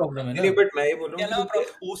 यही प्रॉब्लम है ना. नहीं, बट मैं ये बोल रहा हूँ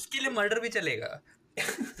उसके लिए मर्डर भी चलेगा.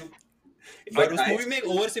 और उस मूवी में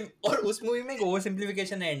एक ओवर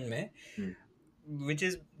सिंप्लीफिकेशन है एंड में, which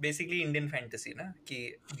is basically Indian fantasy ना, कि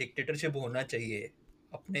डिक्टेटरशिप होना चाहिए.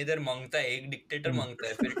 अपने इधर मांगता है, एक डिक्टेटर मांगता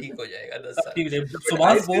है, फिर ठीक हो जाएगा 10 साल.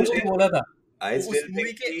 सुभाष बोस ने बोला था.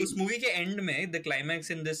 उस मूवी के एंड में the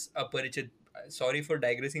climax in this Aparichit, sorry for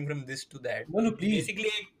digressing from this to that, basically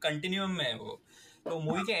एक कंटिन्यूम में है वो. तो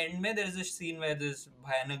मूवी के एंड में there is a scene where this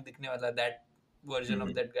भयानक दिखने वाला that version of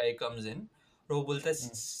that guy comes in, और वो बोलता है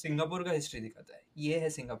सिंगापुर का हिस्ट्री दिखाता है, ये है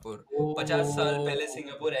सिंगापुर, 50 साल पहले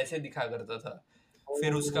सिंगापुर ऐसे दिखा करता था.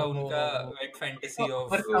 फिर उनका वेट फैंटेसी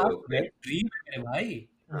ऑफ ड्रीम है भाई,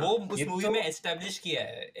 वो उस मूवी में एस्टैब्लिश किया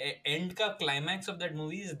है. एंड का climax of that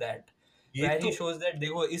movie is that, where he shows that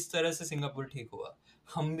देखो इस तरह से सिंगापुर ठीक हुआ,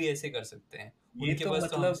 हम भी ऐसे कर सकते हैं. उनके पास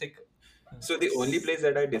तो हमसे. So the only place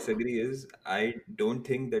that I disagree is I don't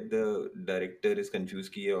think that the director is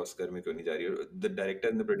confused कि ये ऑस्कर में क्यों नहीं जा रही है. The director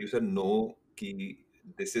and the producer know कि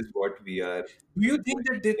this is what we are. Do you think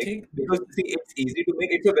that they think? Because see, it's easy to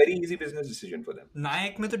make. It's a very easy business decision for them.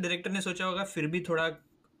 नायक में तो director ने सोचा होगा, फिर भी थोड़ा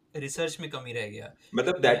research में कमी रह गया.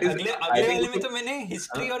 मतलब that is अगले वाले में तो मैंने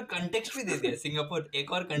हिस्ट्री और कंटेक्स्ट भी दे दिया. सिंगापुर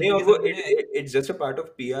एक और country. It's just a part of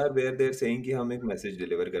PR where they're saying कि हम एक मैसेज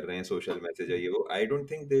डिलीवर कर रहे हैं, सोशल मैसेज है ये वो. I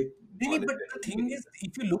don't think they. नहीं, but the thing is,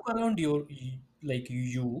 if you look around you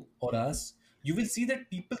or us, you will see that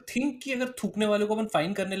people think कि अगर थूकने वाले को अपन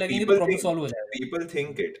फाइन करने लगेंगे तो people प्रॉब्लम think सॉल्व हो जाएगा. people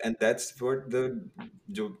think it, and that's what the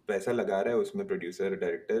जो पैसा लगा रहा है उसमें producer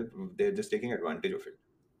director, they're just taking advantage of it.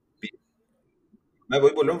 मैं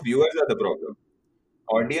वही बोल रहा हूँ, viewers are the problem,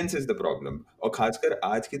 audience is the problem, और खासकर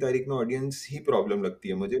आज की तारीख में audience ही problem लगती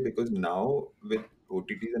है मुझे, because now with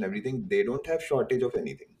OTTs and everything they don't have shortage of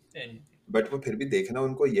anything, but वो फिर भी देखना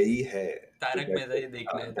उनको यही है. तारक मेहता ही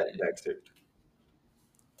देखना है. That's it.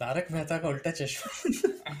 तारक मेहता का उल्टा चश्मा.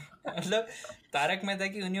 मतलब तारक मेहता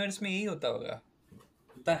की यूनिवर्स में यही होता होगा.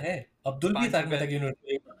 होता है. अब्दुल भी तारक मेहता की यूनिवर्स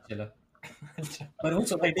में चला. पर वो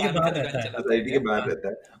सोसाइटी के बाहर रहता है. सोसाइटी के बाहर रहता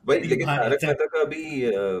है भाई. लेकिन तारक मेहता का अभी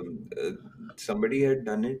somebody had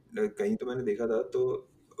done it, कहीं तो मैंने देखा था, तो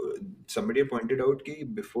somebody pointed out कि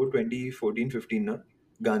before 2014-15 ना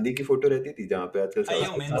गांधी की फोटो रहती थी जहाँ पे आजकल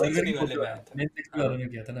सावरकर की फोटो ने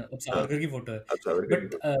किया था ना. अब सावरकर की फोटो है.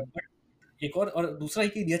 बट एक और दूसरा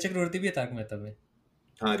एक रिया चक्रवर्ती भी है तारक मेहता में.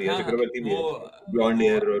 हाँ, रिया चक्रवर्ती भी है, ब्लॉन्ड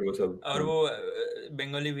हेयर और वो सब, और वो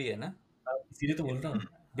बंगाली भी है ना, इसीलिए तो बोल रहा हूँ.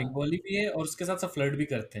 बंगाली भी है और उसके साथ सब फ्लर्ट भी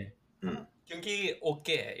करते हैं. क्योंकि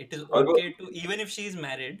ओके है, it is okay to, even if she is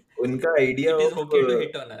married, उनका idea it is okay to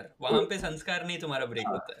hit on her. वहां पे संस्कार नहीं तुम्हारा ब्रेक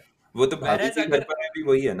होता है. वो तो भाभी के घर पर भी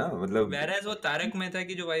वही है ना, मतलब whereas वो तारक मेहता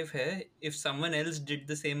की जो वाइफ है, if someone else did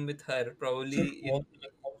the same with her, probably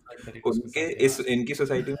उनके इनकी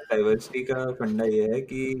सोसाइटी में डाइवर्सिटी का फंडा ये है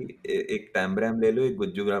कि एक टैम्ब्राम ले लो, एक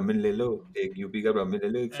गुज्जू ब्राह्मण ले लो, एक यूपी का ब्राह्मण ले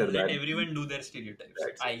लो, एक सरदार. everyone do their stereotypes.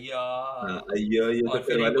 अय्या ये तो फिर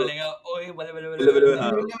करवा लो, बोलेगा ओए बले बले.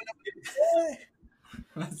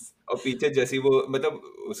 और पीछे जैसी वो, मतलब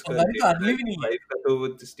उसका आदमी भी नहीं है, वाइफ का तो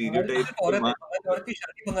वो स्टीरियोटाइप, औरत की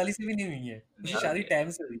शादी बंगाली से भी नहीं हुई है, शादी टाइम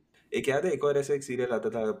से हुई. एक याद है, एक और ऐसा एक सीरियल आता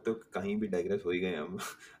था, अब तो कहीं भी डाइग्रेस हो ही गए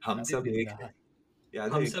हम सब एक हैं.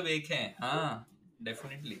 याद है, हम सब एक हैं. हाँ,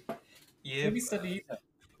 डेफिनेटली. ये भी सही था.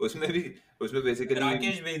 उसमें बेसिकली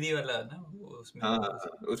राकेश बेदी वाला ना, उसमें हाँ,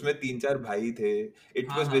 उसमें 3-4 भाई थे. इट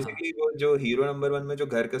वाज बेसिकली वो जो हीरो नंबर 1 में जो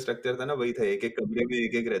घर का स्ट्रक्चर था ना, वही था. एक कमरे में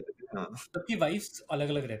एक रहते थे. हाँ, सबकी वाइफ्स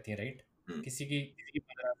अलग-अलग रहती हैं, राइट? किसी की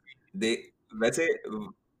 15 वैसे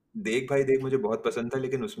देख भाई देख मुझे बहुत पसंद था,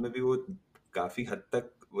 लेकिन उसमें भी वो काफी हद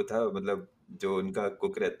तक वो था, मतलब जो उनका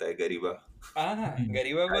कुक रहता है गरीबा.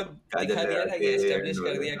 गरीबा को दिखा दिया था, एस्टैब्लिश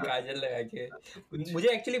कर दिया काजल लगा के. मुझे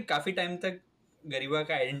एक्चुअली काफी टाइम तक गरीबा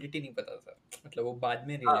का आइडेंटिटी नहीं पता था, मतलब वो बाद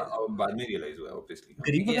में रियलाइज हुआ ऑब्वियसली.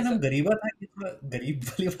 गरीबा का नाम गरीबा था कि थोड़ा गरीब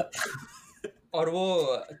वाली बात. और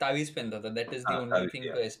वो तावीज पहनता था. That is the only thing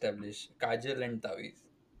to establish, काजल एंड तावीज.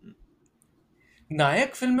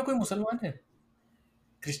 नायक फिल्म में कोई मुसलमान है,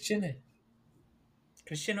 क्रिश्चियन है,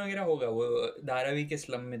 क्रिश्चियन वगैरह होगा, वो धारावी के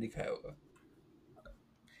स्लम में दिखाया होगा.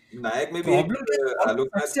 नायक में भी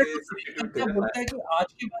आलोकनाथ के सब्स्टिट्यूट थे. बोलता है कि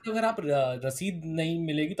आज के बाद अगर आप रसीद नहीं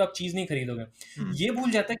मिलेगी तो आप चीज नहीं खरीदोगे. ये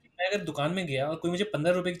भूल जाता है कि मैं अगर दुकान में गया और कोई मुझे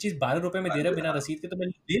 15 रुपए की चीज 12 रुपए में दे रहा है बिना रसीद के, तो मैं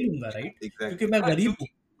ले लूंगा, राइट? क्योंकि मैं गरीब हूँ.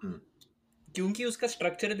 क्योंकि उसका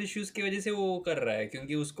स्ट्रक्चरल इश्यूज की वजह से वो कर रहा है,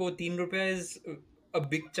 क्योंकि उसको 3 रुपया is a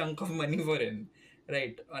big chunk of money for him,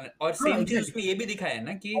 right? और सेम चीज उसमें ये भी दिखाया है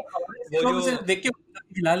ना कि वो जो देख के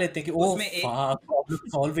खिला लेते हैं कि ओ प्रॉब्लम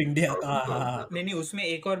सॉल्व इंडिया का. नहीं, उसमें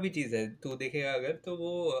एक और भी चीज है, तू देखेगा अगर, तो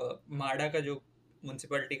वो माडा का जो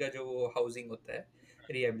म्युनिसिपैलिटी का जो वो हाउसिंग होता है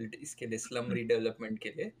रिहेबिलिटी, इसके लिए स्लम रीडेवलपमेंट के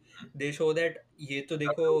लिए, दे शो दैट ये तो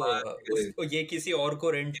देखो ये किसी और को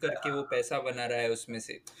रेंट करके वो पैसा बना रहा है उसमें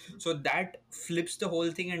से. So that flips the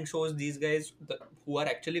whole thing and shows these guys who are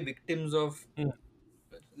actually victims of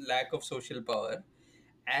lack of social power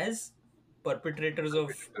as perpetrators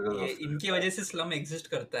of इनकी वजह से स्लम एग्जिस्ट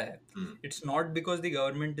करता है. It's not because the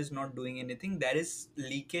government is not doing anything, there is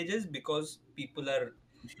leakages because people are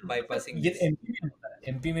bypassing. ये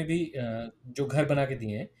MP में भी जो घर बना के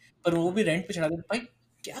दिए हैं, पर वो भी रेंट पे चढ़ा देते. भाई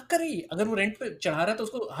क्या करे, अगर वो रेंट पे चढ़ा रहा है तो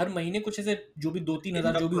उसको हर महीने कुछ ऐसे जो भी 2-3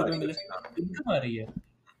 हजार जो भी रुपए मिले, इनकम आ रही है.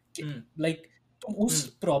 लाइक तुम उस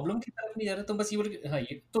प्रॉब्लम की तरफ नहीं जा रहे, तुम बस ये बोल. हाँ,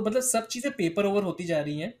 ये तो मतलब सब चीजें पेपर ओवर होती जा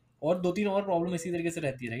रही हैं, और 2-3 और प्रॉब्लम इसी तरीके से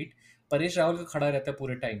रहती है, राइट? परेश रावल का खड़ा रहता है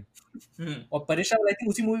पूरे टाइम, और परेश रावल आई थिंक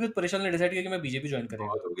उसी मूवी में परेश रावल ने डिसाइड किया कि मैं बीजेपी ज्वाइन करेगा.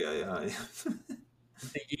 हो गया यार,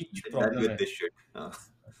 यही प्रॉब्लम है.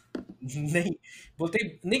 नहीं बोलते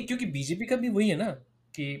नहीं, क्योंकि बीजेपी का भी वही है ना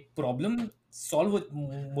कि प्रॉब्लम सॉल्व,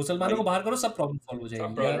 मुसलमानों को बाहर करो, सब प्रॉब्लम सॉल्व हो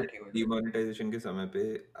जाएगी. डिमोनेटाइजेशन के समय पे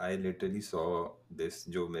आई लिटरली सॉ दिस,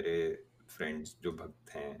 जो मेरे फ्रेंड्स जो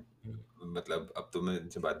भक्त हैं, मतलब अब तो मैं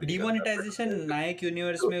इनसे बात भी डिमोनेटाइजेशन नायक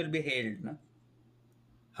यूनिवर्स में विल बी हेल्ड ना.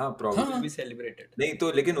 हाँ, प्रॉब्लम भी सेलिब्रेटेड नहीं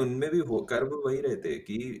तो, लेकिन उनमें भी होकर वो वही रहते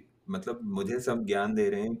कि मतलब मुझे सब ज्ञान दे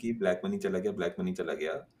रहे हैं कि ब्लैक मनी चला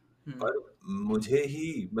गया, और मुझे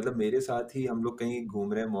ही, मतलब मेरे साथ ही हम लोग कहीं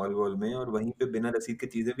घूम रहे हैं मॉल वॉल में, और वहीं पे बिना रसीद की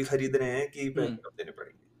चीजें भी खरीद रहे हैं कि पैसे कब देने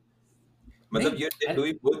पड़ेंगे. मतलब you're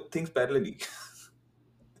doing both things parallelly.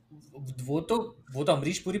 वो तो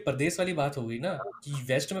अमरीश पुरी परदेश वाली बात हो गई ना, कि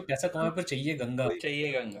वेस्ट में पैसा कमाने पर चाहिए गंगा।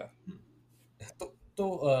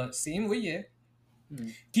 तो सेम वही है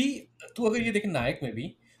कि तू अगर ये देखे नायक में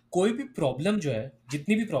भी कोई भी प्रॉब्लम जो है,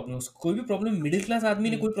 जितनी भी प्रॉब्लम, कोई भी प्रॉब्लम मिडिल क्लास आदमी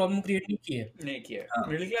ने कोई प्रॉब्लम क्रिएट नहीं की है।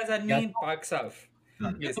 मिडिल क्लास आदमी पाक साफ,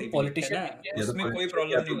 या तो पॉलिटिशियन, उसमें कोई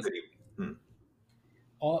प्रॉब्लम नहीं हो सकती।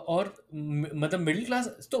 और मतलब मिडिल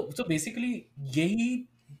क्लास तो बेसिकली यही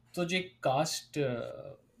तो जो कास्ट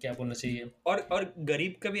क्या बोलना चाहिए। और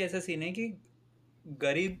गरीब का भी ऐसा सीन है कि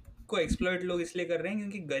गरीब को एक्सप्लॉइट लोग इसलिए कर रहे हैं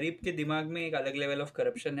क्योंकि गरीब के दिमाग में एक अलग लेवल ऑफ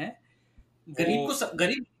करप्शन है। गरीब को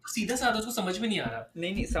सीधा साधा उसको समझ में नहीं आ रहा।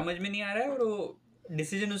 नहीं समझ में नहीं आ रहा है, और वो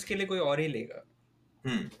डिसीजन उसके लिए कोई और ही लेगा।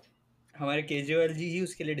 हमारे केजरीवाल जी ही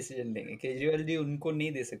उसके लिए डिसीजन लेंगे। केजरीवाल जी उनको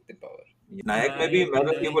नहीं दे सकते पावर। नायक में भी मैं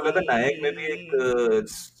ये बोला था, नायक में भी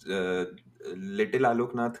एक लिटिल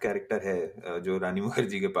आलोकनाथ कैरेक्टर है जो रानी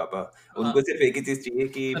मुखर्जी के पापा, उनको सिर्फ एक ही चीज चाहिए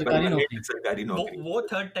कि सरकारी नौकरी। वो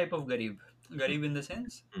थर्ड टाइप ऑफ गरीब in the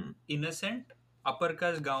sense innocent, upper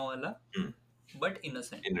caste गांव वाला बट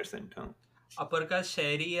इनोसेंट। अपर कास्ट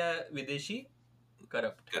शहरी या विदेशी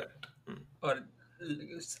करप्ट, और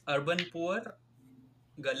urban poor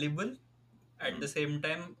gullible at the same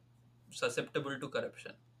time susceptible to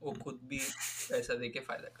corruption. वो खुद भी पैसा देके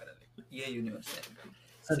फायदा करा ले। ये यूनिवर्स है।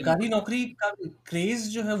 सरकारी नौकरी का क्रेज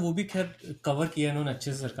जो है वो भी खैर कवर किया इन्होंने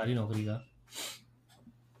अच्छे से सरकारी नौकरी का,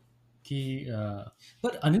 कि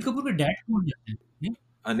पर अनिल कपूर के डैड कौन जाते हैं?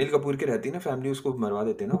 अनिल कपूर के रहती है ना फैमिली, उसको मरवा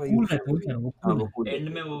देते हैं ना भाई। एंड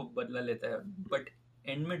में वो बदला लेता है, बट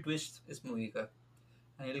एंड में ट्विस्ट इस मूवी का,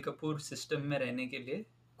 अनिल कपूर सिस्टम में रहने के लिए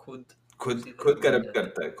खुद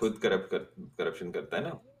करप्शन करता है ना,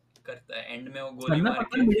 करता है। एंड में वो गोली मार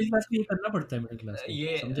के मिडिल क्लास को ये करना पड़ता है। मिडिल क्लास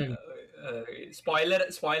ये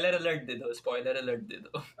स्पॉइलर अलर्ट दे दो।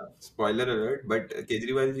 Spoiler alert. But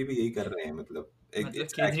Kejriwal ji भी यही कर रहे हैं। मतलब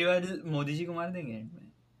केजरीवाल मोदी जी को मार देंगे एंड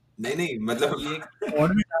में। नहीं मतलब ये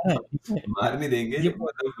और भी जा रहा है, मार नहीं देंगे।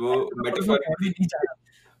 मतलब वो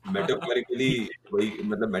मेटाफोरिकली वही,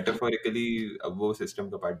 मतलब मेटाफोरिकली अब वो सिस्टम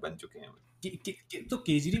का पार्ट बन चुके हैं। तो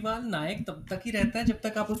केजरीवाल नायक तब तक ही रहता है जब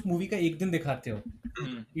तक आप उस मूवी का एक दिन दिखाते हो।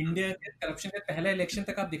 इंडिया के करप्शन का पहला इलेक्शन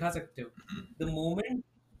तक आप दिखा सकते हो। द मोमेंट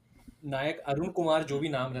नायक अरुण कुमार जो भी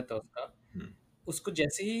नाम रहता है उसका, उसको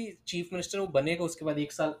जैसे ही चीफ मिनिस्टर वो बनेगा, उसके बाद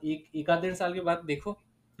एक आध 1.5 साल के बाद देखो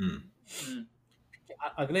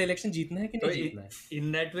अगला इलेक्शन जीतना है कि नहीं जीतना है।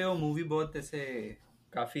 इन दैट वे वो मूवी बहुत ऐसे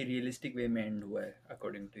काफी रियलिस्टिक वे में एंड हुआ है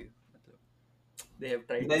अकॉर्डिंग टू यू। मतलब they have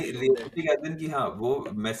tried realistic as in कि हाँ वो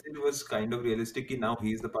message was kind of realistic कि now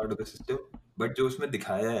he is the part of the system. But जो उसमें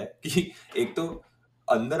दिखाया है कि एक तो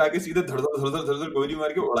अंदर आके सीधे धड़ गोली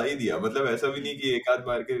मार के उड़ा ही दिया। मतलब ऐसा भी नहीं कि एक आध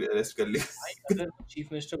मार के अरेस्ट कर लिया। अगर चीफ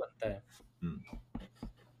मिनिस्टर बनता है,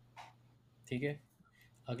 ठीक है,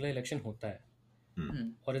 अगला इलेक्शन होता है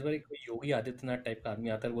और इस बार एक योगी आदित्यनाथ टाइप का आदमी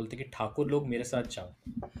आता है, बोलते कि ठाकुर लोग मेरे साथ जाओ,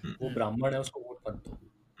 वो ब्राह्मण है उसको वोट मत दो,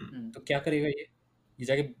 तो क्या करेगा ये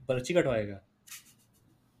जाके पर्ची कटवाएगा?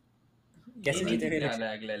 कैसे जीतेगा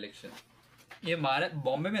अगला इलेक्शन? ये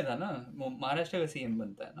बॉम्बे में था ना, महाराष्ट्र का सीएम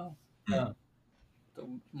बनता है ना, तो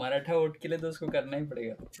मराठा वोट के लिए तो उसको करना ही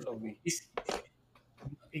पड़ेगा लॉबी।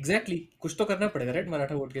 एग्जैक्टली, कुछ तो करना पड़ेगा राइट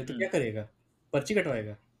मराठा वोट के लिए। तो क्या करेगा? पर्ची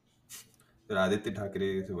कटवाएगा। फिर आदित्य ठाकरे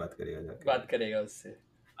से बात करेगा उससे।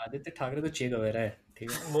 आदित्य ठाकरे तो चे गवेरा है,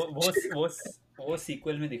 ठीक है। वो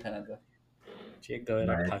सीक्वल में दिखाना था, चे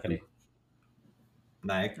गवेरा ठाकरे।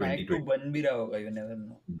 नायक 2020 बन भी रहा होगा, you never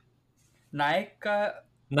know. Nayak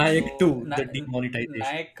 2 the demonetisation.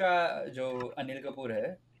 नायक का जो अनिल कपूर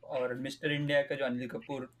है और मिस्टर इंडिया का जो Anil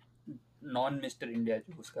Kapoor non mister India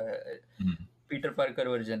जो उसका है पीटर पार्कर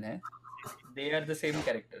वर्जन है, they are the same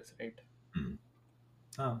characters right?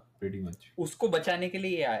 हाँ pretty much। उसको बचाने के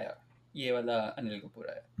लिए ये आया, ये वाला अनिल कपूर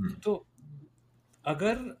आया। तो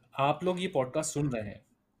अगर आप लोग ये पॉडकास्ट सुन रहे हैं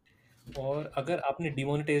और अगर आपने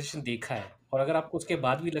डिमोनेटाइजेशन देखा है और अगर आपको उसके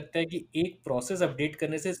बाद भी लगता है कि एक प्रोसेस अपडेट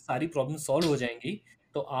करने से सारी प्रॉब्लम सॉल्व हो जाएंगी,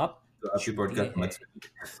 तो आप पॉडकास्ट मत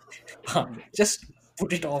हाँ, just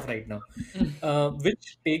put it of right now.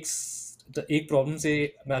 Which takes एक प्रॉब्लम से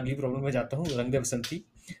मैं अगली प्रॉब्लम में जाता हूँ, Rang De Basanti,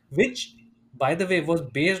 which by the way was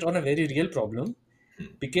based on a very real problem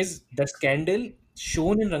because the scandal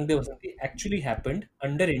shown in Rang De Basanti actually happened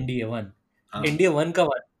under NDA 1। NDA 1 का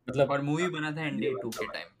मतलब, और मूवी बना था NDA 2 के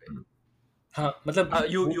टाइम पे। हाँ मतलब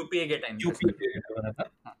यूपीए के टाइम पे बना था।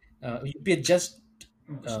 यूपीए जस्ट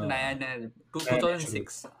नया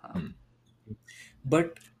 2006।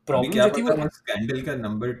 बट प्रॉब्लम जो थी वो स्कैंडल का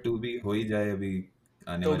नंबर 2 भी हो ही जाए अभी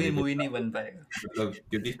आने तो भी मूवी नहीं बन पाएगा। मतलब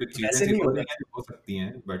क्योंकि कुछ चीजें हो सकती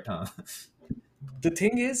हैं, बट हाँ The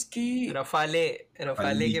thing is कि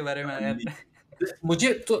रफाले के बारे में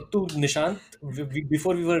मुझे तो Nishant,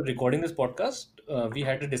 before we were recording this podcast, we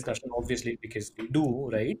had a discussion, obviously, because we do,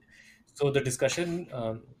 right? So the discussion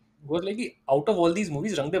was like, out of all these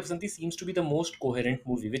movies, Rang De Basanti seems to be the most coherent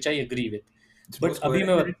movie, which I agree with. It's But most अभी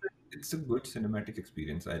coherent, मैं and it's a good cinematic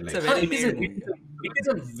experience. I It's like a it. हाँ, very it is made a movie. it is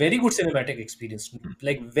a very good cinematic experience,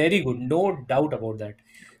 like very good, no doubt about that.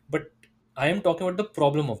 But I am talking about the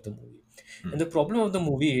problem of the movie, and the problem of the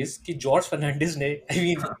movie is कि जॉर्ज फर्नांडिस ने, I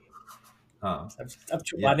mean, हाँ, अब yeah.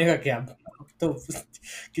 छुपाने का क्या, अब तो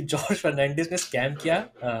कि जॉर्ज फर्नांडिस ने स्कैम किया,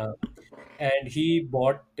 and he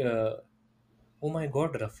bought, oh my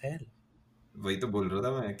god, Rafale. वही तो बोल रहा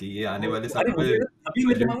था मैं कि ये आने वाले अरे सालों मुझे में अभी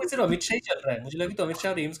मेरे दिमाग में urgent- सिर्फ अमित शाह ही चल रहा है, मुझे लगा तो अमित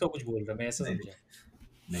शाह और एम्स का कुछ बोल रहा है, मैं ऐसा नहीं समझा।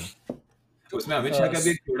 नहीं, तो उसमें अमित शाह का भी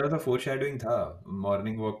एक थोड़ा सा फोरशैडोइंग था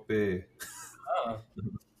मॉर्निंग वॉक पे। हाँ, तो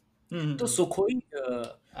हम्म। सुखोई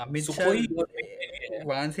अमित शाह सुखोई और मिग है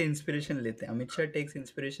वहां से इंस्पिरेशन लेते हैं। Amit Shah takes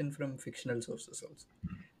inspiration from fictional sources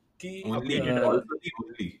also. कि ओनली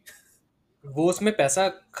ओनली वो उसमें पैसा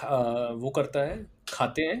वो करता है,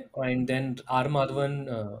 खाते हैं, एंड देन आर माधवन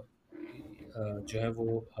जो है वो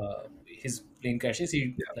his plane crashes, he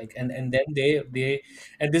like, and then they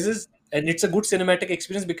and this is, and it's a good cinematic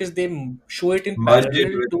experience because they show it in merged it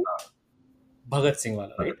parallel with to Bhagat Singh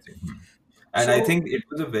wala, right? Bhagat Singh. And I So think it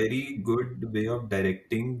was a very good way of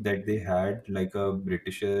directing that they had like a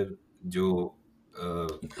Britisher जो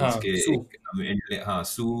हाँ, उसके सू हाँ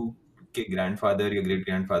सू के grandfather या great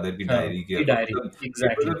grandfather की हाँ, diary की किया, तो डायरी, मतलब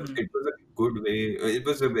exactly. it was a good way, it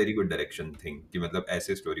was a very good direction thing कि मतलब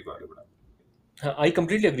ऐसे स्टोरी को आगे बढ़ा। हाँ, I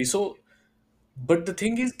completely agree. So but the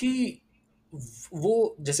thing is कि वो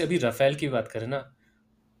जैसे अभी राफेल की बात करें ना,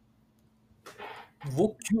 वो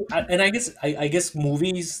क्यों, and I guess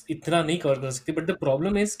movies इतना नहीं कवर कर सकते, but the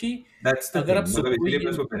problem is कि That's the अगर thing, आप मतलब इसलिए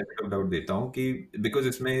मैं सुखोई, उसको benefit of doubt देता हूँ कि because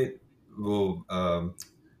इसमें वो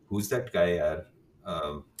who's that guy यार,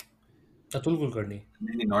 अतुल कुलकर्णी,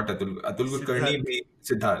 नहीं नॉट अतुल कुलकर्णी भी,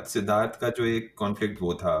 सिद्धार्थ का जो एक कॉन्फ्लिक्ट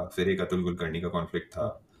वो था, फिर एक अतुल कुलकर्णी का कॉन्फ्लिक्ट था,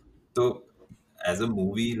 तो एज अ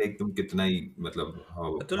मूवी लाइक तुम कितना ही मतलब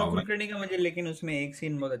अतुल हाउ कुलकर्णी का मुझे लेकिन उसमें एक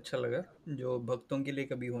सीन बहुत अच्छा लगा जो भक्तों के लिए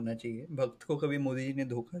कभी होना चाहिए। भक्त को कभी मोदी जी ने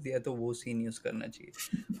धोखा दिया तो वो सीन यूज करना चाहिए।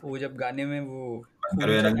 वो जब गाने में वो खून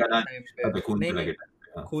चला के टाइम पे, खून नहीं चला नहीं, के time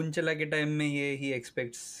पे, हाँ। खून चला के टाइम में ये ही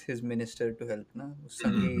aspects his minister to help ना,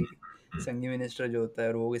 संघी मिनिस्टर जो होता है,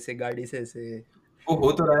 और वो इसे गाड़ी से ऐसे वो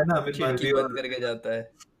हो तो रहा है ना अमित खिड़की मालवीय बंद और करके जाता है।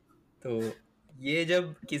 तो ये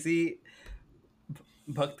जब किसी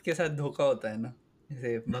भक्त के साथ धोखा होता है ना,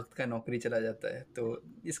 जैसे भक्त का नौकरी चला जाता है, तो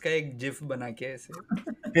इसका एक जिफ बना के ऐसे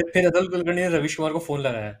फिर अतुल कुलकर्णी ने रविश कुमार को फोन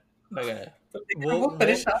लगाया, लगाया। तो लेकिन वो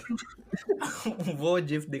परेशान, वो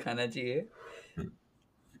जिफ दिखाना चाहिए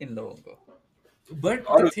इन लोगों को। बट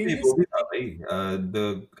और द उसमें थिंग वो इज भी था भाई,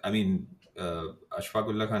 the I mean Ashfaq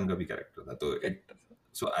Ulla Khan का भी कैरेक्टर था, तो it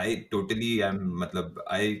so I totally am मतलब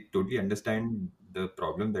I totally understand the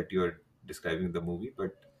problem that you are describing in the movie,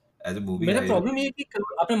 but as a movie मेरा I प्रॉब्लम ये है कि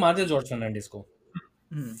आपने मार दिया जॉर्ज फर्नांडिस को,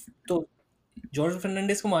 तो जॉर्ज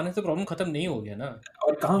फर्नांडिस को मारने से प्रॉब्लम खत्म नहीं हो गया ना,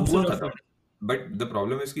 और कहाँ दूसरे हुआ जॉर्ज खत्म, but the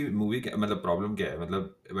problem is कि मूवी मतलब प्रॉब्लम क्या है, मतलब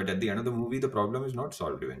but at the end of the movie the problem is not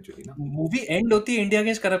solved eventually ना। मूवी एंड होती है इंडिया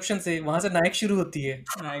अगेंस्ट करप्शन से, वहां से नायक शुरू होती है,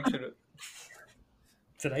 नायक शुरू,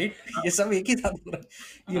 राइट? ये सब एक ही साथ हो रहा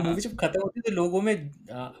है। ये मूवी जब खत्म होती है तो लोगों में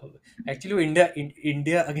एक्चुअली वो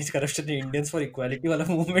India against corruption, Indians for equality वाला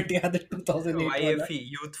मूवमेंट याद है 2008 वाला, YFE,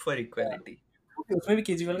 यूथ फॉर इक्वालिटी। उसमें भी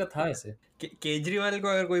केजरीवाल का था ऐसे। केजरीवाल को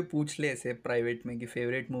अगर कोई पूछ ले ऐसे प्राइवेट में कि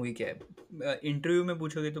फेवरेट मूवी क्या है, इंटरव्यू में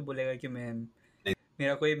पूछोगे तो बोलेगा कि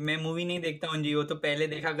मैं मूवी नहीं देखता हूँ जी, वो तो पहले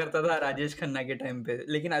देखा करता था राजेश खन्ना के टाइम पे,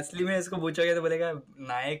 लेकिन असली में इसको पूछोगे तो बोलेगा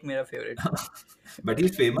नायक मेरा favourite. But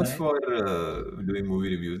he's famous for doing movie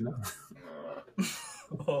reviews ना।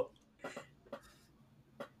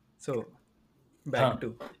 So back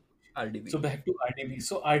to RDB.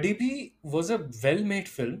 So RDB was a well-made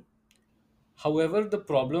film. However, the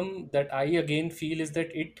problem that I again feel is that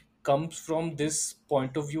it comes from this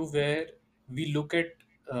point of view where we look at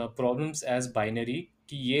problems as binary,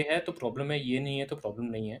 कि ये है तो problem है, ये नहीं है तो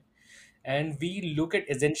problem नहीं है, and we look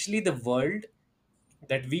at essentially the world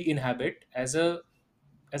that we inhabit as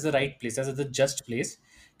a right place, as the just place,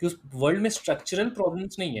 कि उस world में structural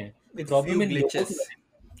problems नहीं है, With problem few इन लोगों glitches. की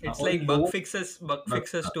वजह It's और like लोग, bug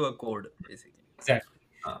fixes to a code basically. exactly.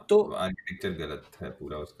 हाँ, तो आर्किटेक्चर गलत है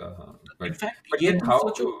पूरा उसका, हाँ। in fact But ये then तुम how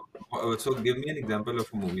सोचो, so give me an example of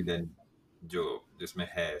a movie then जो जिसमें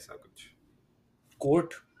है ऐसा कुछ,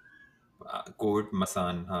 कोर्ट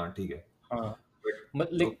मसान, हाँ ठीक है, हाँ, but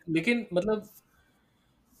लेकिन मतलब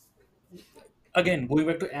again going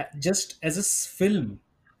back to just as a film,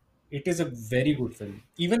 It is a very good film.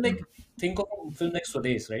 Even like think of a film like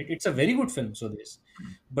Swades, right? It's a very good film, Swades.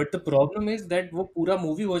 But the problem is that वो पूरा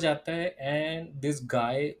movie हो जाता है and this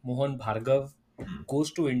guy Mohan Bhargav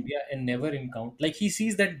goes to India and never encounter, like he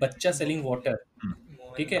sees that बच्चा selling water,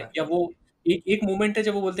 ठीक है, या वो एक मोमेंट है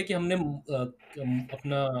जब वो बोलते हैं कि हमने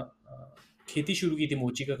अपना खेती शुरू की थी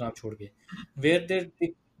मोची का काम छोड़ के, where they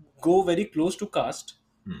go very close to caste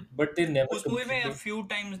but they never उस मूवी में a completely. few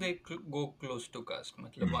times they go close to caste,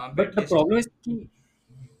 मतलब वहाँ पे But the problem is कि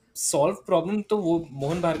solve problem तो वो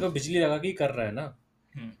मोहन भार्गव बिजली लगा के ही कर रहा है ना,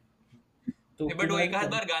 तो बट वो एक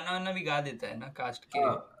आध बार गाना वाना भी गा देता है ना कास्ट के.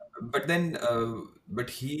 but then but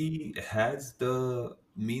he has the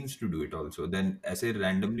means to do it also. Then ऐसे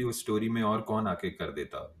randomly उस story में और कौन आके कर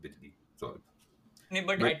देता बिजली solve. नहीं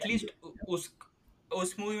बट एटलीस्ट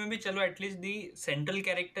उस मूवी में भी चलो at least the central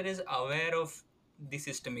character is aware of the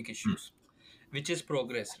systemic issues which is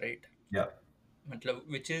progress, right? Yeah. मतलब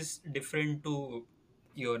which is different to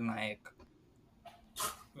your Nayak,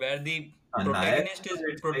 where the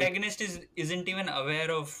protagonist isn't even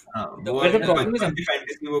aware of the वो world. the problem is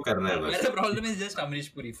fantasy वो कर रहा है Where बस. the problem is just Amrish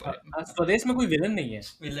Puri for him. स्वदेश में कोई विलन नहीं है,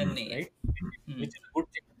 Villain नहीं है. right? Which is a good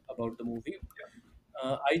thing about the movie.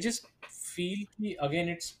 I just feel कि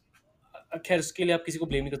again it's खैर उसके लिए आप किसी को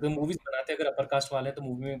ब्लेम नहीं करते, मूवीज बनाते हैं अगर अपर कास्ट वाले हैं तो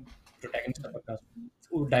मूवी में प्रोटैगनिस्ट अपर कास्ट,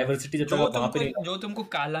 वो डाइवर्सिटी जब तक आप वहां पे नहीं, जो तुमको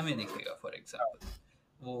काला में दिखेगा फॉर एग्जांपल,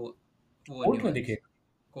 वो कोर्ट में दिखेगा,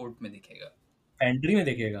 कोर्ट में दिखेगा, पेंड्री में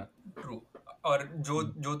दिखेगा, ट्रू. और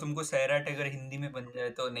जो तुमको सैराट अगर हिंदी में बन जाए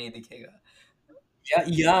तो नहीं दिखेगा.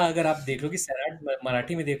 या अगर आप देख लो कि सैराट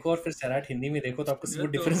मराठी में देखो और फिर सैराट हिंदी में देखो तो आपको वो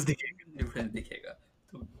डिफरेंस दिखेगा.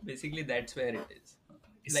 तो basically that's where it is.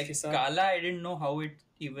 इसके Like साथ Kala, I didn't know how it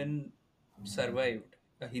even survived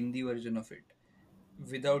a Hindi version of it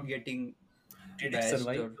without getting did it bashed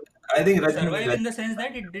survive? or I think survive in the sense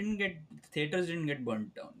that it didn't get, theaters didn't get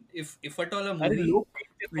burnt down. If at all a अरे movie लोग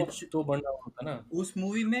देखते which तो बन रहा होता ना, उस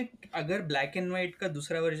movie में अगर ब्लैक एंड व्हाइट का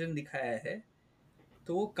दूसरा वर्जन दिखाया है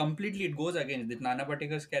तो वो completely it goes against it. Nana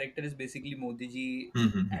पाटेकर's character is basically Modi ji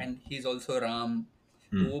and he is also Ram.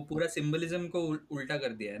 तो वो पूरा सिंबलिज्म को उल्टा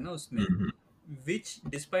कर दिया है ना उसमें, which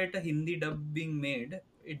despite a Hindi dub being made,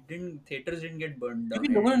 theaters didn't get burned down.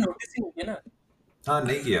 क्योंकि लोगों ने नोटिस ही नहीं किया ना. हाँ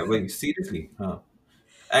नहीं किया वही सीरियसली. हाँ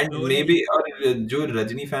एंड Slowly. मे बी और जो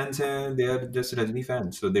रजनी फैंस हैं they are just Rajni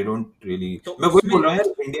fans so they don't really. तो मैं वही उसमें- बोल रहा हूँ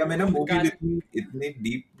यार, इंडिया में ना मूवीज काल- इतनी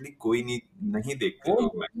डीपली कोई नहीं देखते वो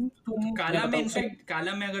लोग. तुम काला में बताओ, इनफैक्ट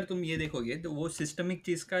काला में अगर तुम ये देखोगे तो वो सिस्टमिक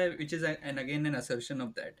चीज का which is an again an assertion of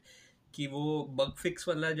that कि वो बग फिक्स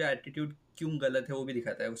वाला जो एटीट्यूड क्यों गलत है वो भी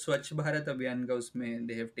दिखाता है. स्वच्छ भारत अभियान का उसमें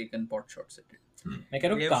they have taken pot shots at it. मैं कह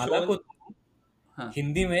रहा हूँ They have काला shown- को तुम हाँ.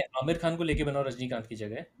 हिंदी में आमिर खान को लेके बनाओ रजनीकांत की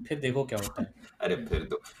जगह, फिर देखो क्या होता है. अरे फिर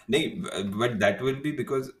तो नहीं, but that will be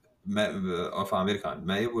because मैं ऑफ आमिर खान.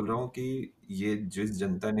 मैं ये बोल रहा हूँ कि ये जिस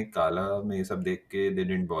जनता ने काला में ये सब देख के they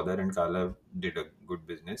didn't bother and Kaala did a good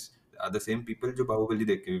business are the same people जो बाहुबली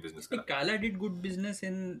देख के भी बिजनेस करा. Kaala did good business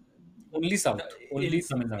in only south, only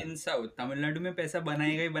Tamil Nadu. In south. Tamil Nadu में पैसा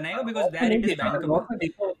बनाएगा ही बनाएगा because that it is north में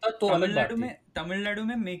देखा होता तो अलग बात थी. तमिलनाडु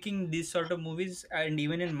में making this sort of movies and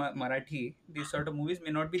even in Marathi this sort of movies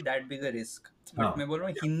may not be that big a risk. But मैं बोल रहा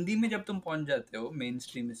हूँ हिंदी में जब तुम पहुंच जाते हो मेन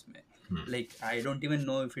स्ट्रीम इसमें, like I don't even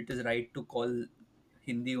know if it is right to call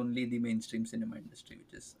Hindi only the main stream cinema industry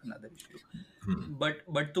which is another issue.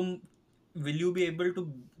 But तुम will you be able to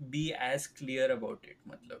be as clear about it?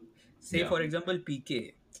 मतलब say for example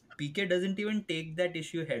PK doesn't even take that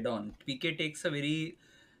issue head on. PK takes a very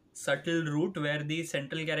subtle route where the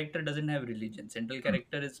central character doesn't have religion. Central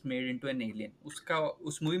character is made into an alien. उसका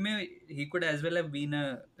उस movie में he could as well have been a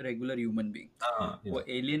regular human being. वो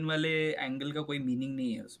alien वाले angle का कोई meaning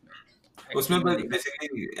नहीं है उसमें बस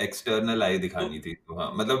बेसिकली एक्सटर्नल आई दिखानी थी. तो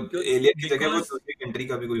हाँ मतलब एलियन की जगह वो दूसरी कंट्री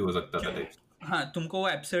का भी कोई हो सकता था. हाँ तुमको वो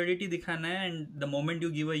एब्सर्डिटी दिखाना है and the moment you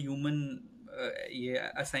give a human ये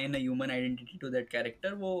assign a human identity to that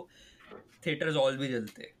character वो थिएटर्स ऑल भी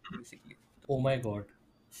जलते हैं basically. Oh my god.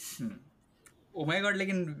 Oh my god,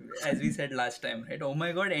 लेकिन as we said last time, right? Oh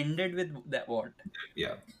my god ended with that what?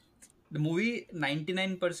 Yeah. The movie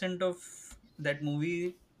 99% of that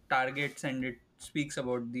movie targets and it speaks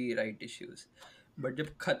about the right issues. But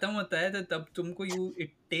जब खत्म होता है तो तब तुमको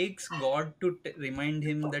it takes God to remind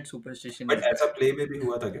him that superstition. But ऐसा play में भी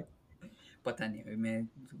हुआ था क्या? पता नहीं मैं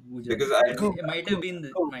Because it might have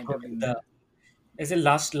been ऐसे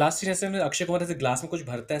लास्ट सीन में अक्षय कुमार ऐसे ग्लास में कुछ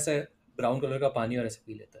भरता है ऐसे ब्राउन कलर का पानी और ऐसे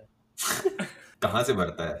पी लेता है. कहाँ से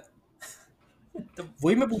भरता है? तो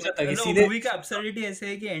वही मैं पूछा था कि सीधे मूवी का absurdity ऐसे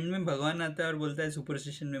है कि एंड में भगवान आता है और बोलता है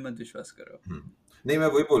सुपरस्टिशन में मत विश्वास करो. नहीं मैं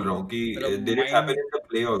वही बोल रहा हूँ कि did it happen in the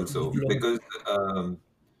play also? Because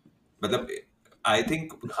मतलब आई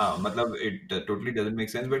थिंक हाँ मतलब it totally doesn't make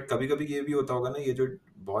sense, but कभी कभी ये भी होता होगा ना, ये जो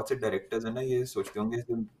बहुत से डायरेक्टर्स है ना, ये सोचते होंगे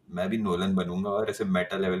कि मैं भी नोलन बनूंगा और ऐसे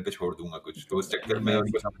मेटा लेवल पे छोड़ दूंगा कुछ, तो उस चक्कर में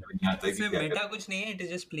उनको समझ में नहीं आता है कि इसमें क्या मेटा करें। कुछ नहीं है, it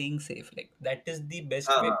is just playing safe. Like that is the best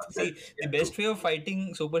हाँ way. हाँ See, the yeah, best true. way of fighting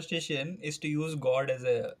superstition is to use God as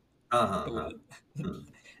a हाँ हाँ हाँ tool. हम्म,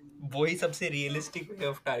 वही सबसे realistic way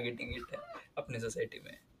of targeting it है अपने society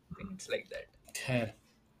में. I think it's like that. खैर,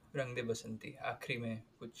 रंग दे बसंती आखिरी में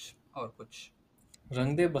कुछ और कुछ.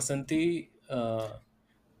 रंग दे बसंती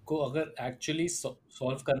को अगर एक्चुअली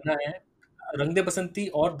सॉल्व करना है, रंग दे बसंती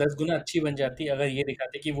और 10 गुना अच्छी बन जाती अगर ये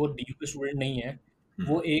दिखाते कि वो डीयू के स्टूडेंट नहीं है,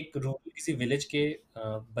 वो एक रूरल किसी विलेज के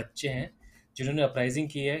बच्चे हैं जिन्होंने अपराइजिंग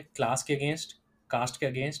की है क्लास के अगेंस्ट, कास्ट के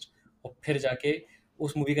अगेंस्ट, और फिर जाके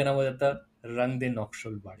उस मूवी का नाम हो जाता रंग दे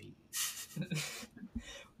नौकशुल बाड़ी।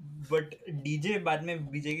 बट डीजे बाद में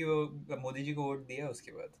बीजे की वो मोदी जी को वोट दिया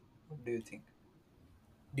उसके बाद. What do you think?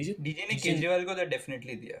 DJ ने केजरीवाल को तो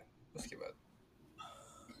डेफिनेटली दिया उसके बाद.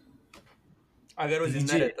 अगर वो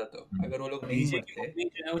जिंदा रहता तो, अगर वो लोग नहीं डीजे मरते. की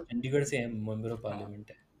जो है वो चंडीगढ़ से है, मेंबर ऑफ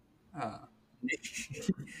पार्लियामेंट है। हाँ.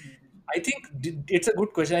 I think it's a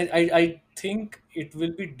good question. I think it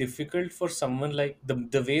will be difficult for someone like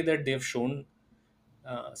the way that they've shown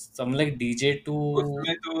someone like DJ to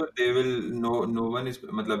उसमें तो they will no one is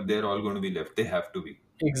मतलब they're all going to be left, they have to be.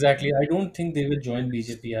 exactly. I don't think they will join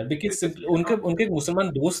BJP यार, because simply उनके एक मुसलमान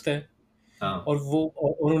दोस्त है हाँ और वो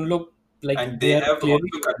और उन लोग like and they they are have clearly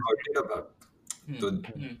also converted a Bhakt, तो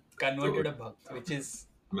Converted a Bhakt, which is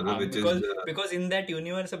मतलब which because is because in that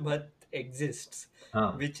universe a Bhakt exists,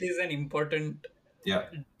 हाँ which is an important yeah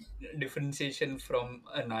differentiation from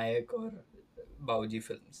a Nayak or Bauji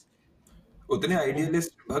films. उतने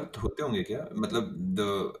idealist भक्त होते होंगे क्या, मतलब the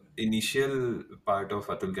initial part of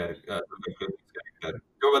Atul character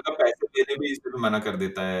जो मतलब पैसे देने भी इसलिए मना कर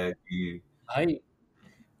देता है कि भाई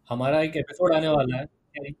हमारा एक एपिसोड आने वाला है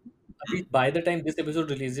अभी, by the time this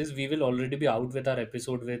episode releases we will already be out with our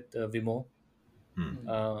episode with Vimo,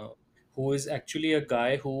 who is actually a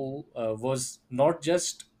guy who was not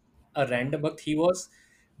just a random but he was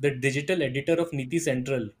the digital editor of Niti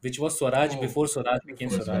Central, which was Swaraj before Swaraj became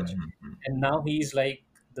Before Swaraj, and now he is like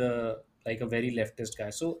a very leftist guy.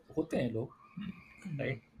 So होते हैं लोग,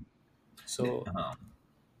 right? So हाँ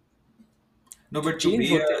no but to change be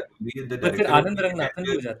होते हैं, the पर फिर director of Anand Niti Ranganathan भी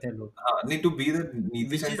हो Central, जाते हैं लोग। हाँ नहीं to be the Niti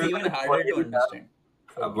which is Central even harder to understand.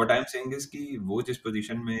 what I'm saying is कि वो जिस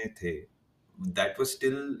पोजीशन में थे that was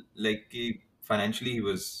still like कि financially he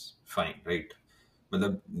was fine, right?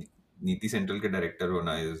 मतलब नीति सेंट्रल के डायरेक्टर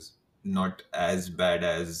होना is not as bad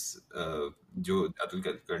as जो अतुल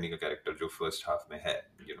कुलकर्णी का कैरेक्टर जो फर्स्ट हाफ में है,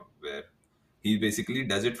 you know, where he basically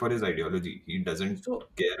does it for his ideology, he doesn't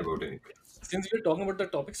care about anything. Since we're talking about the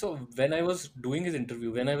topic, so when I was doing his interview,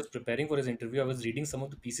 when I was preparing for his interview, I was reading some of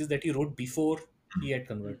the pieces that he wrote before he had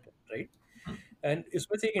converted, right? And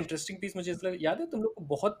इसमें से एक interesting piece मुझे इसलिए याद है, तुम लोग को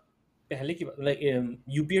बहुत पहले की बात, लाइक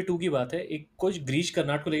यूपीए 2 की बात है, एक कुछ गिरीश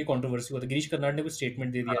कर्नाड को लेके कंट्रोवर्सी हुआ था। गिरीश कर्नाड ने कुछ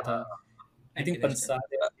स्टेटमेंट दे दिया था, आई थिंक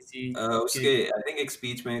पंसाद या किसी उसके आई थिंक एक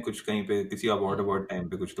स्पीच में कुछ कहीं पे किसी अवार्ड टाइम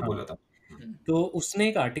पे कुछ तो बोला था। तो उसने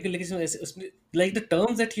एक आर्टिकल लिखा उसने like the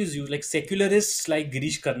terms that he used like secularist like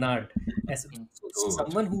Girish Karnad,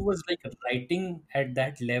 someone who was like writing at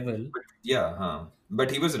that level. Yeah, हाँ, but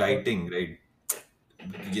he was writing, right?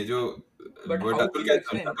 ये जो But what how do you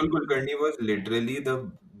explain? Atul Kulkarni was literally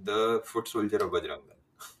the foot soldier of Bajrang Dal.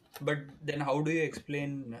 But then how do you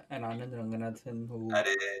explain an Anand Ranganathan who?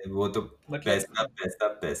 अरे वो तो But पैसा पैसा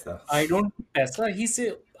पैसा। I don't पैसा he say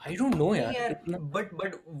I don't know यार। यार but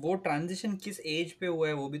वो ट्रांजिशन किस एज पे हुआ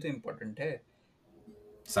है वो भी तो इम्पोर्टेंट है।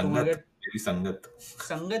 संगत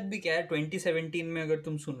भी क्या है 2017 में अगर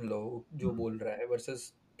तुम सुन लो जो बोल रहा है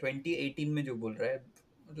वर्सेस 2018 में जो बोल रहा है,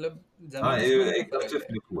 मतलब एकदम से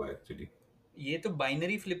फ्लिप हुआ है एक्चुअली। ये तो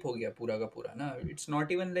बाइनरी फ्लिप हो गया पूरा का पूरा ना। It's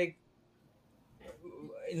not even like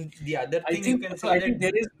in the other thing you can say I that think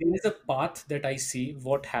there is a path that I see.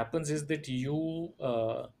 What happens is that you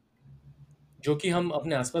जो कि हम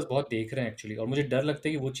अपने आसपास बहुत देख रहे हैं एक्चुअली, और मुझे डर लगता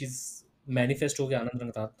है कि वो चीज़ मैनिफेस्ट हो गया आनंद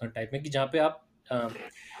रंगनाथन टाइप में, कि जहाँ पे आप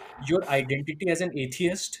your identity as an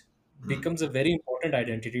atheist becomes a very important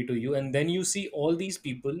identity to you, and then you see all these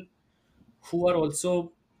people who are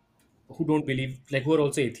also who don't believe, like who are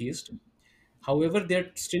also atheist, however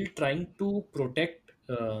they're still trying to protect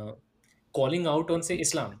calling out on say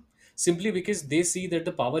Islam, simply because they see that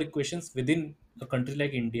the power equations within a country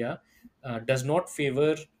like India does not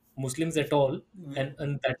favor Muslims at all,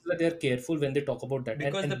 and that's why they're careful when they talk about that,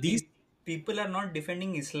 because and these people are not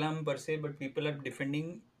defending Islam per se, but people are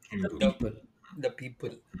defending the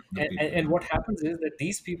people. And what happens is that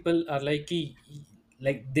these people are like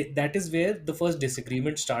that is where the first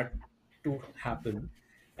disagreement start to happen,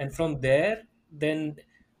 and from there, then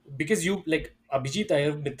because you like Abhijit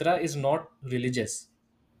Iyer Mitra is not religious.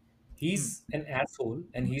 He's an asshole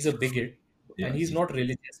and he's a bigot Yeah. and he's not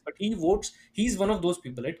religious, but he votes. He's one of those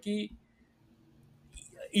people, right? Ki,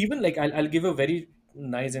 even like I'll give a very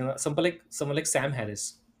nice someone like Sam Harris.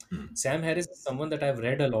 Sam Harris is someone that I've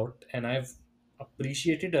read a lot and I've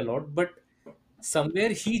appreciated a lot, but somewhere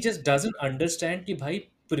he just doesn't understand कि भाई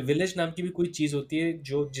privilege नाम की भी कोई चीज होती है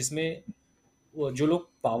जो जिसमें जो लोग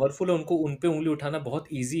पावरफुल है उनको उन पे उंगली उठाना बहुत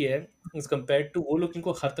इजी है एज कम्पेयर टू वो लोग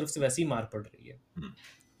जिनको हर तरफ से वैसे ही मार पड़ रही है.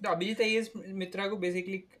 तो अभिजीत अय्यर मित्रा को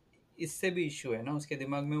बेसिकली इससे भी इश्यू है ना, उसके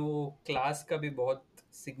दिमाग में वो क्लास का भी बहुत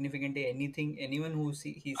सिग्निफिकेंट है. Anything anyone who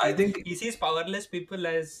he sees powerless people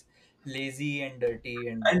as lazy and dirty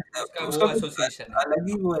and उसका वो एसोसिएशन है. अलग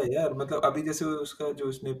ही वो है यार. मतलब अभी जैसे उसका जो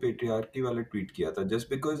उसने पेट्रियार्की वाला ट्वीट किया था, just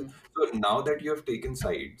because now that you have taken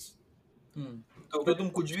sides, तो तुम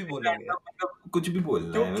कुछ भी बोलोगे, मतलब कुछ भी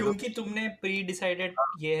बोलना है, क्योंकि तुमने प्री डिसाइडेड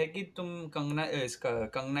ये है कि तुम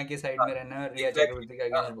कंगना के साइड में रहना है, रिया चक्रवर्ती के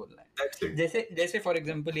अगेंस्ट बोलना है. जैसे फॉर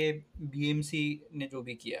एग्जांपल ये बीएमसी ने जो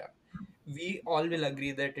भी किया, we all will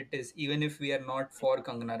agree that it is, even if we are not for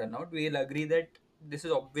Kangana Ranaut, we will agree that this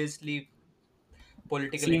is obviously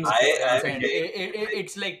political interference and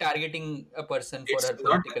it's like targeting a person for her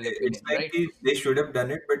political opinion, it's like right? They should have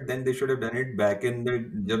done it, but then they should have done it back in the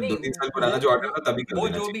जब 2-3 साल पुराना जो order था तभी कर देना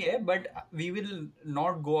चाहिए. वो जो भी है, but we will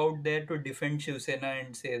not go out there to defend Shiv Sena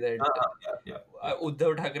and say that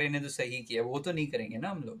Uddhav Thackeray ने तो सही किया, वो तो नहीं करेंगे ना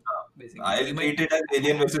हम लोग. I'll treat it as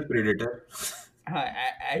Alien versus Predator.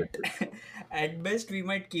 At best we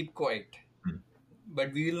might keep quiet,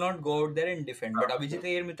 but we will not go out there and defend. But Abhijeet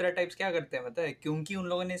Iyer Mitra types क्या करते हैं पता है, क्योंकि उन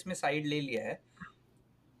लोगों ने इसमें साइड ले लिया है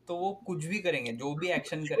तो वो कुछ भी करेंगे, जो भी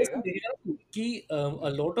एक्शन करेगा. कि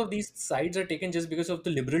a lot of these sides are taken just because of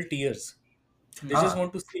the liberal tears. They just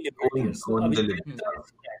want to see liberal tears.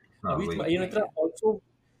 Abhijit Iyer Mitra also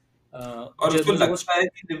और उसको लगता है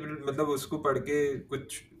कि मतलब उसको पढ़ के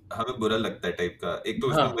कुछ हमें बुरा लगता है टाइप का. एक तो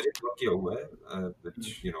उसने मुझे ब्लॉक किया हुआ है, which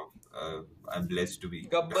you know I'm blessed to be.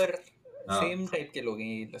 Gabbar same type के लोग हैं,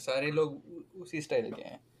 ये सारे लोग उसी स्टाइल के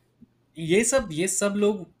हैं. ये सब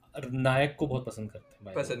लोग नायक को बहुत पसंद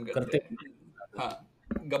करते हैं. हाँ,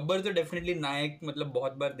 गब्बर तो डेफिनेटली नायक मतलब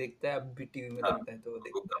बहुत बार देखता है, अब भी टीवी में लगता है तो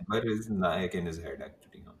देखता है. गब्बर इज नायक इन हिज हेड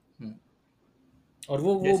एक्चुअली. और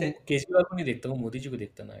वो केजरीवाल को नहीं देखता, वो मोदी जी को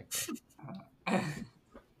देखता नायक.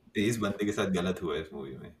 इस बंदे के साथ गलत हुआ है इस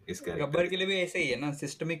मूवी में. इस गब्बर के लिए भी ऐसे ही है ना,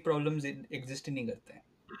 सिस्टमिक प्रॉब्लम्स एग्जिस्ट ही नहीं करते हैं.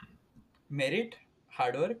 मेरिट,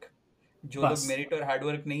 हार्डवर्क, जो लोग मेरिट और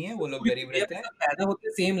हार्डवर्क नहीं है वो लोग गरीब रहते हैं. पैदा होते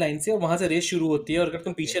हैं सेम लाइन से और वहां से रेस शुरू होती है, और अगर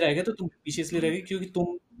तुम पीछे रह गए तो तुम पीछे इसलिए रह गए क्योंकि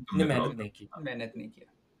तुमने मेहनत नहीं की.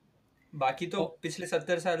 बाकी तो पिछले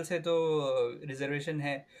 70 साल से तो रिजर्वेशन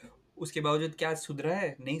है, उसके बावजूद क्या सुधरा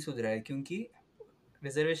है? नहीं सुधरा है, क्योंकि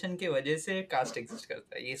रिजर्वेशन के वजह से कास्ट एग्जिस्ट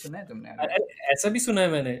करता है. ये सुना है तुमने? ऐसा भी सुना है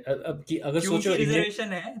मैंने. अब कि अगर सोचो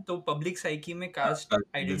रिजर्वेशन है तो पब्लिक साइकी में caste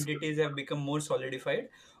identities have become more solidified,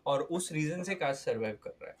 और उस रीजन से कास्ट सर्वाइव कर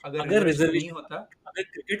रहा है. अगर रिजर्वेशन नहीं होता, अगर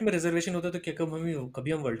क्रिकेट में रिजर्वेशन होता तो क्या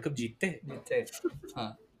कभी हम वर्ल्ड कप जीतते.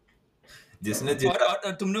 हाँ, जिसने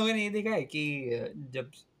और तुम लोगों ने ये देखा है कि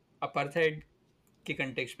जब अपार्थाइड के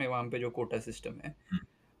कंटेक्स्ट में वहां पे जो कोटा सिस्टम है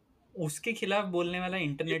उसके खिलाफ बोलने वाला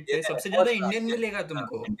इंटरनेट पे सबसे ज्यादा इंडियन मिलेगा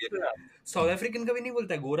तुमको. साउथ अफ्रीकन का भी नहीं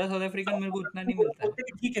बोलता है, गोरा साउथ अफ्रीकन मेरे को उतना नहीं मिलता है.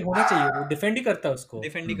 ठीक है, होना चाहिए, वो डिफेंड ही करता है उसको.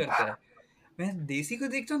 डिफेंड ही करता है. मैं देसी को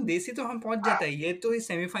देखता हूँ, देसी तो हम पहुंच जाता है. ये तो इस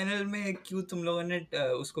सेमीफाइनल में क्यों तुम लोगों ने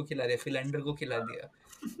उसको खिला दिया, फिलैंडर को खिला दिया.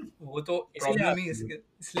 वो तो प्रॉब्लम ही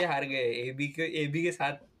इसलिए हार गए. एबी के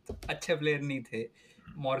साथ अच्छे प्लेयर नहीं थे,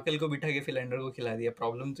 मॉर्कल को बिठा के फिलैंडर को खिला दिया.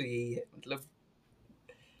 प्रॉब्लम तो यही है. मतलब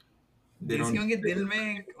देसियों के दिल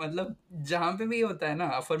में, मतलब जहाँ पे भी होता है ना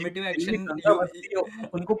अफर्मेटिव एक्शन,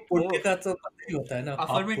 उनको पुण्य का तो पता ही होता है ना.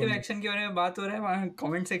 अफर्मेटिव एक्शन के बारे में बात हो रहा है, वहाँ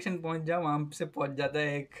कमेंट सेक्शन पहुंच जाओ, वहाँ से पहुंच जाता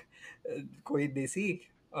है एक कोई देसी,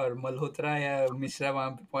 और मल्होत्रा या मिश्रा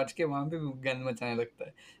वहाँ पे पहुंच के वहाँ पे गंद मचाने लगता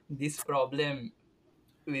है. This problem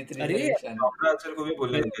with reservation. को भी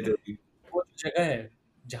बोलने देते थे. वो जगह है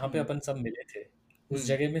जहाँ पे अपन सब मिले थे, उस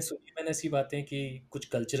जगह में सुनी मैंने ऐसी बातें कि कुछ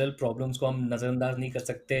कल्चरल प्रॉब्लम्स को हम नजरअंदाज नहीं कर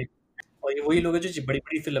सकते, और ये वही लोग हैं जो बड़ी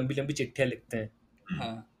बड़ी फिर लंबी लंबी चिट्ठियां लिखते हैं.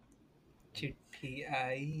 हाँ, चिट्ठी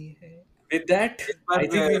आई है. With that, I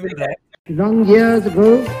think we will wrap. Long years ago,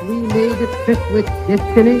 we made a trip with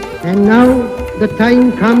destiny, and now the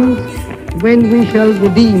time comes when we shall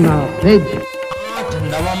redeem our pledge. 8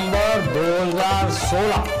 नवंबर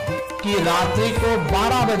 2016 की रात्रि को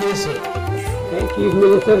 12 बजे से चीफ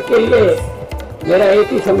मिनिस्टर के लिए मेरा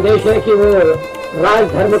एक ही संदेश है कि वो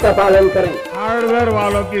राजधर्म का पालन करें। हार्डवेयर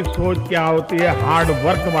वालों की सोच क्या होती है, हार्ड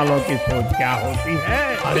वर्क वालों की सोच क्या होती है।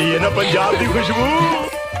 अरे ये ना पंजाब की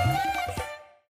खुशबू।